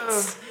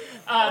 lights.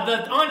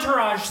 The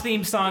Entourage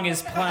theme song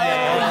is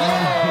playing.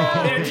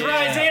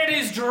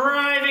 Xanadu's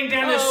driving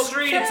down the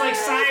street. It's like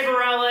Cyber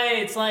LA.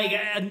 It's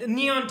like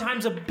neon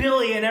times a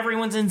billion.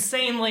 Everyone's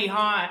insanely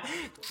hot.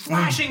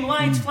 Flashing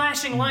lights.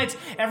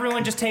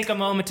 Everyone just take a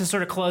moment to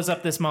sort of close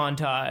up this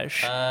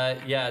montage.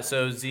 Yeah,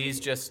 so Z's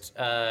just,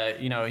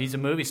 he's a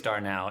movie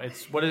star now.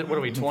 What are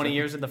we, 20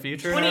 years in the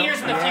future? 20 now?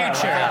 years in the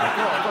future.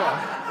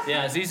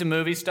 Yeah, Z's a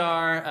movie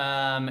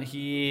star.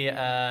 He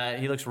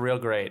looks real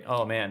great.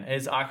 Oh man,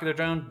 his ocular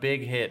drone,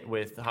 big hit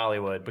with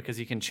Hollywood because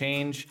he can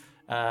change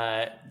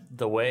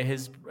the way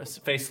his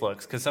face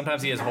looks. Because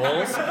sometimes he has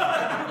holes.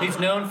 He's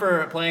known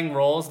for playing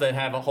roles that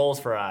have holes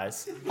for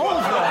eyes. Hole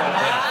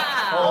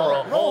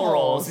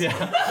rolls.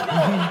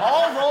 Yeah,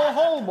 All roll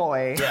hole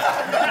boy.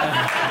 that's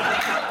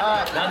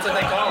what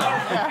they call him.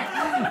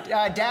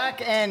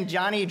 Dak and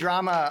Johnny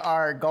Drama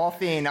are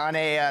golfing on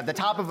the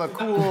top of a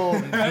cool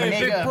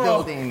mega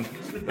building.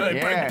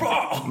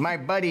 Yeah, my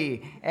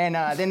buddy. And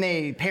then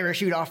they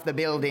parachute off the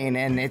building,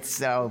 and it's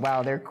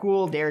they're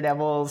cool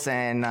daredevils,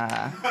 and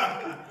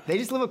they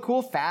just live a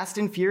cool, fast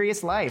and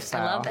furious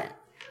lifestyle. I love it.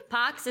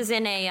 Pox is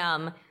in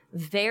a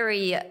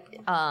very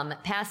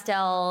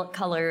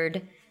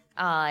pastel-colored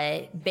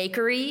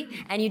bakery,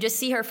 and you just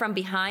see her from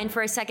behind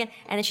for a second,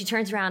 and then she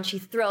turns around, she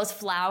throws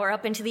flour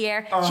up into the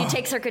air, she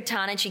takes her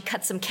katana and she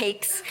cuts some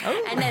cakes,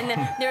 and then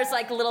there's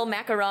like little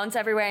macarons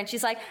everywhere, and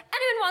she's like,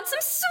 anyone want some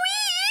sweets?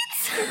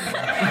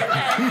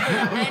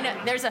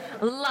 and there's a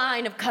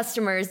line of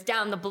customers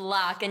down the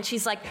block, and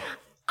she's like,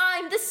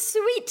 I'm the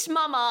sweet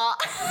mama.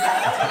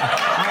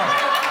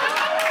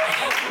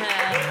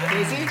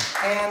 Casey?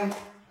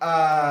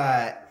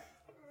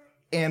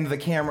 And the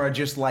camera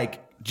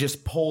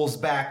just pulls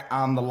back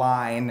on the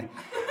line,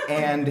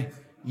 and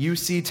you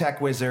see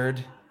Tech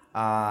Wizard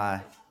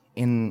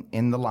in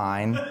the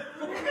line,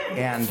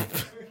 and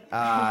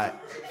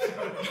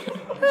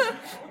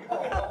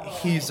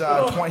he's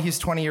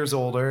 20 years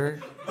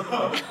older.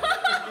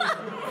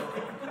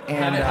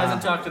 And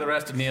Hasn't talked to the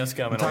rest of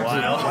Neoscum in a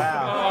while.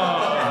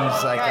 Wow. And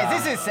he's like,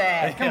 Guys, this is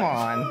sad. Come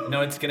on.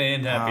 No, it's gonna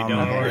end happy. Oh,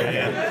 Don't man. worry.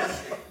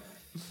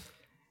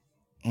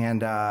 And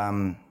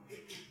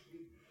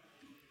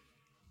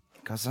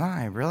goes,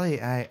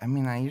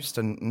 I used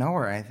to know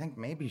her. I think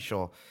maybe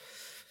she'll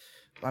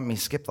let me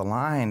skip the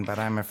line, but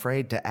I'm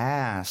afraid to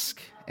ask.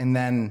 And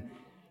then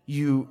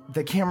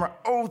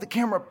the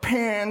camera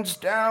pans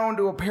down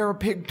to a pair of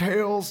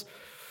pigtails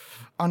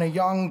on a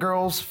young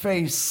girl's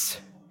face.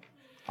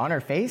 On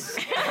her face?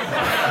 Pigtails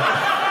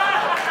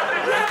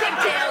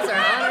are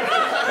on her.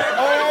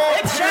 Oh,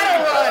 It's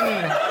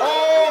Shadowrun!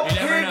 Oh, You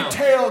never know.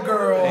 pigtail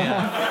girl.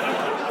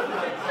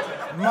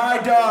 My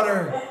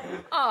daughter,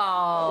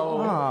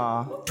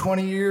 Oh.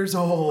 20 years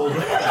old.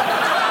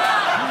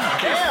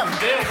 Damn!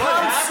 Dude,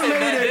 what happened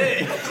that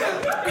day?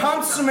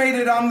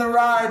 Consummated on the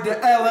ride to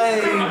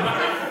LA.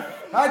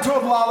 I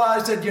told Lala,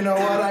 I said, you know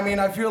what? I mean,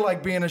 I feel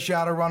like being a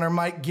Shadowrunner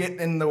might get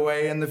in the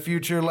way in the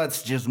future.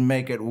 Let's just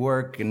make it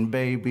work. And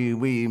baby,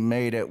 we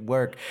made it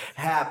work.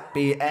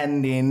 Happy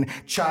ending.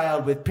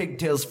 Child with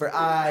pigtails for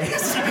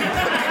eyes.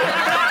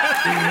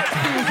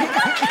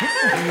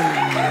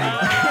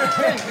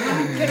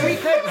 Can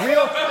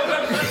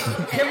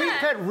we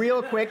cut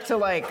real quick to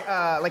like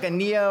a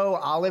Neo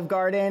Olive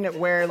Garden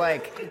where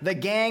like the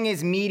gang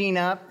is meeting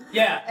up?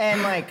 Yeah.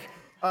 And like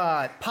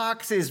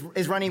Pox is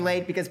running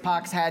late because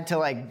Pox had to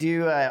like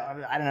do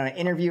an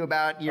interview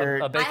about your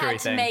A I bakery had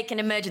to thing. make an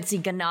emergency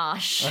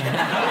ganache.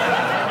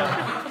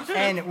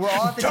 and we're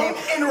all at the Don't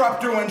table.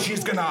 interrupt her when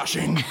she's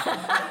ganashing.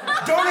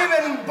 Don't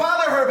even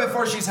bother her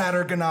before she's had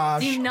her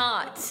ganache. Do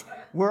not.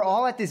 We're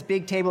all at this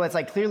big table that's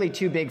like clearly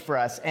too big for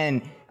us,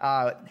 and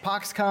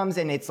Pox comes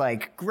and it's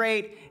like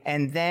great,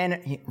 and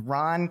then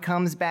Ron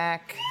comes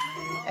back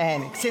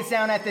and sits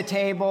down at the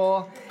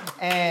table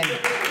and.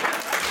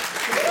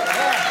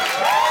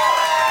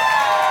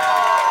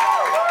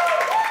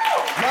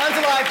 Ron's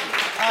alive.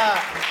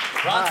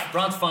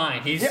 Ron's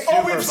fine. He's Yeah,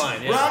 super we've,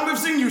 fine. Yeah. Ron, we've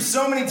seen you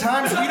so many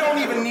times. We don't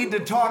even need to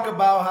talk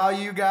about how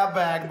you got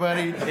back,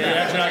 buddy.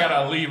 Actually, I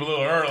gotta leave a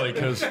little early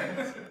because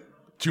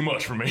too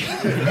much for me.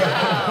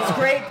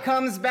 Scrape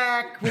comes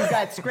back. We've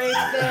got Scrape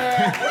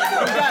there.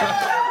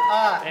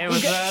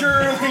 We've got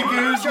Shirley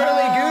Guzman.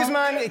 Shirley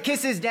Guzman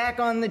kisses Dak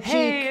on the cheek.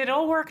 Hey, it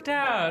all worked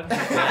out.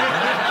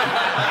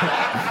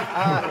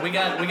 We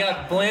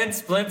got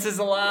Blintz. Blintz is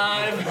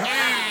alive.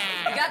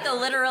 We got the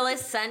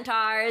literalist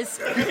centaurs,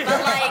 but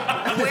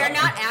like we're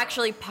not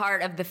actually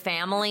part of the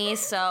family,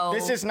 so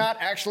This is not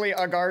actually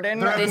a garden.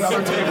 This-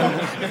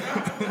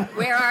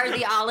 where are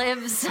the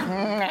olives?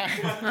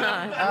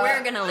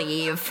 We're gonna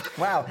leave.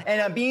 Wow.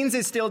 And Beans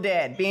is still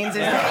dead. Beans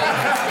is.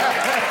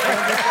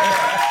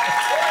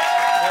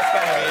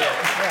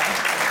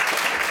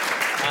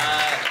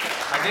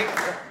 I think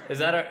is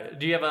that a?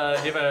 Do you have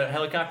a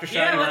helicopter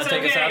shot you want to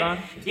take us out on?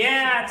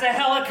 Yeah, it's a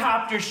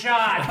helicopter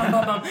shot. Bum,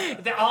 bum, bum.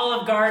 The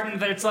Olive Garden,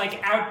 that's like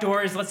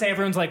outdoors. Let's say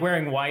everyone's like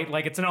wearing white,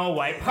 like it's an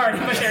all-white party,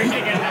 but they're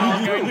taking an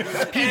Olive Garden.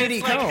 And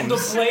it's like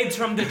the blades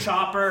from the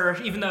chopper,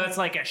 even though it's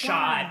like a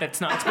shot that's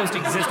not supposed to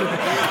exist with it,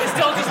 it's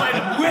still just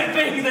like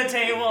whipping the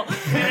table,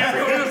 and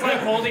everyone is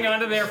like holding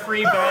onto their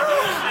free bed,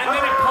 and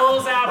then it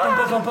pulls out, bum,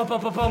 bum, bum,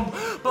 bum, bum, bum,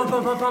 bum,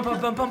 bum, bum, bum, bum,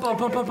 bum, bum,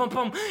 bum, bum, bum,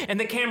 bum, and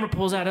the camera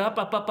pulls out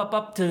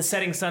up to the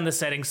setting sun, the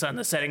setting sun,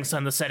 the setting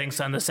sun, the setting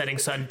sun, the setting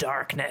sun,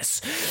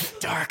 darkness,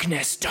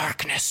 darkness,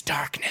 darkness,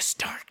 darkness,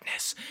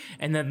 darkness.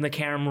 And then the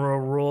camera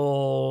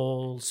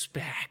rolls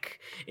back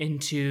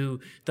into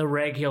the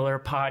regular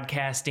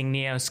podcasting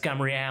Neo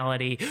Scum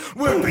reality.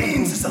 Where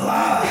Beans is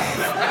alive.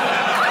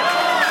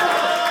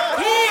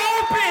 He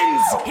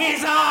opens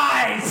his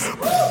eyes!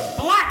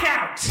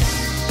 Blackout!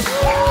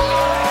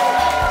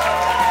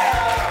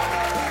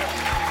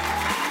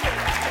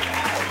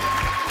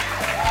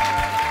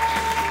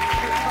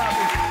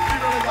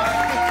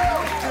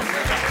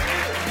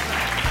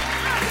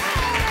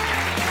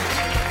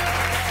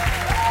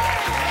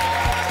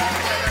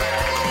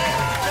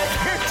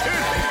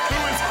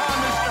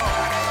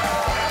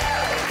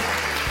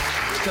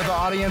 To the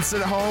audience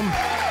at home,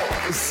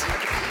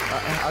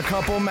 a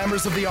couple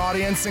members of the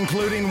audience,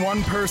 including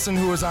one person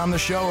who was on the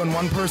show and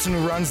one person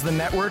who runs the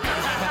network,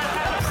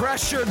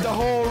 pressured the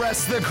whole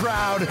rest of the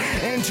crowd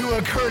into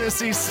a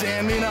courtesy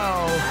standing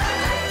O.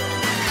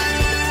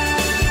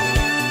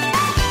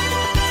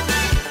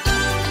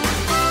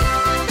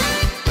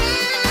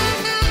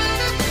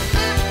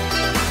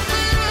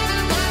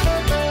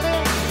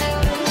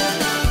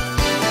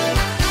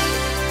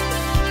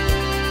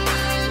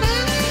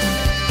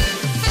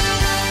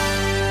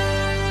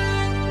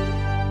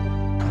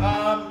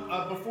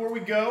 Before we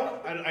go,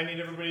 I need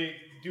everybody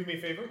to do me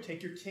a favor.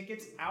 Take your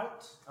tickets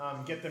out.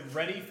 Get them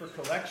ready for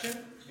collection.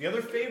 The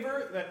other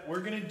favor that we're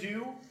going to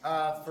do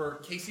for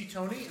Casey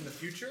Tony in the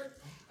future,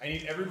 I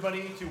need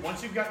everybody to,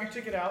 once you've got your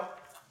ticket out,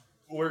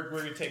 we're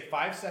going to take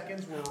 5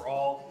 seconds where we're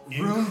all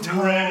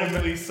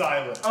incredibly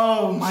silent.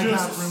 Oh my God,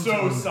 Just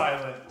so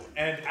silent.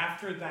 And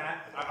after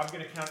that, I'm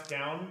going to count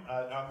down.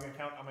 I'm going to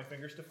count on my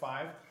fingers to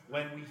 5.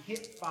 When we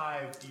hit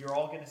 5, you're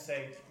all going to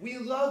say, "We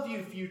love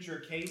you,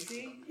 future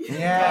Casey."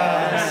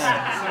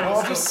 Yes.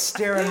 I'll just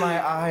stare in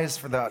my eyes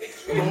for that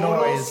Total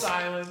noise.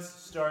 silence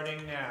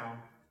starting now.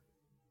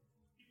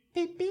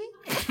 Beep beep.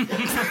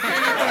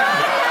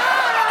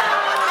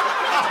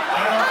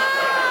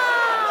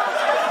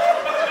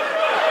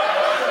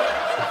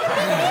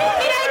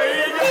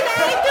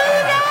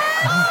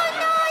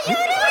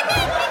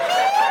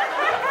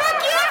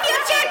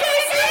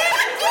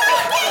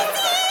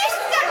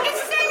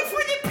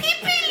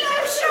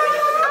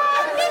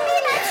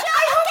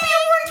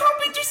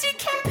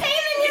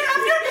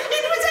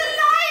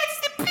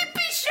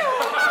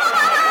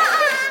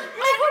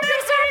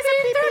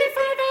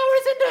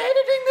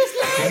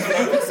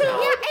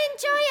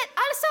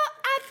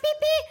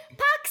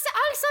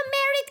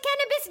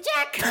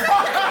 Jack.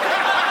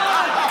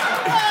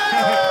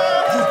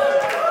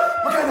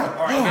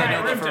 All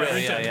right, no, for real,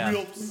 yeah.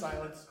 real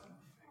silence.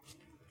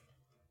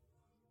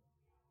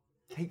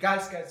 Hey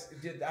guys,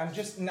 I'm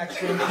just next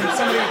to him. Can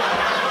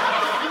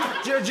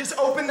somebody just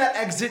open that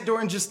exit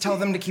door and just tell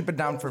them to keep it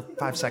down for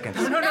 5 seconds.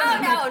 No,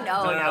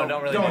 No,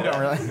 don't really. Don't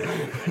really.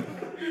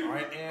 All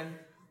right, and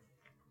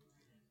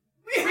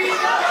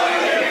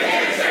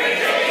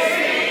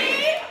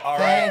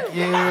Thank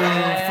you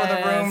for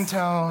the room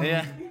tone.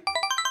 Yeah.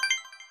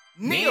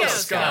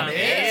 Neoscum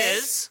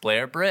is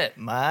Blair Britt.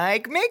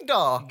 Mike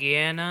Migdal.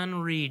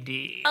 Gannon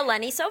Reedy.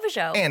 Eleni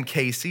Sovageau. And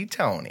Casey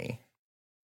Tony.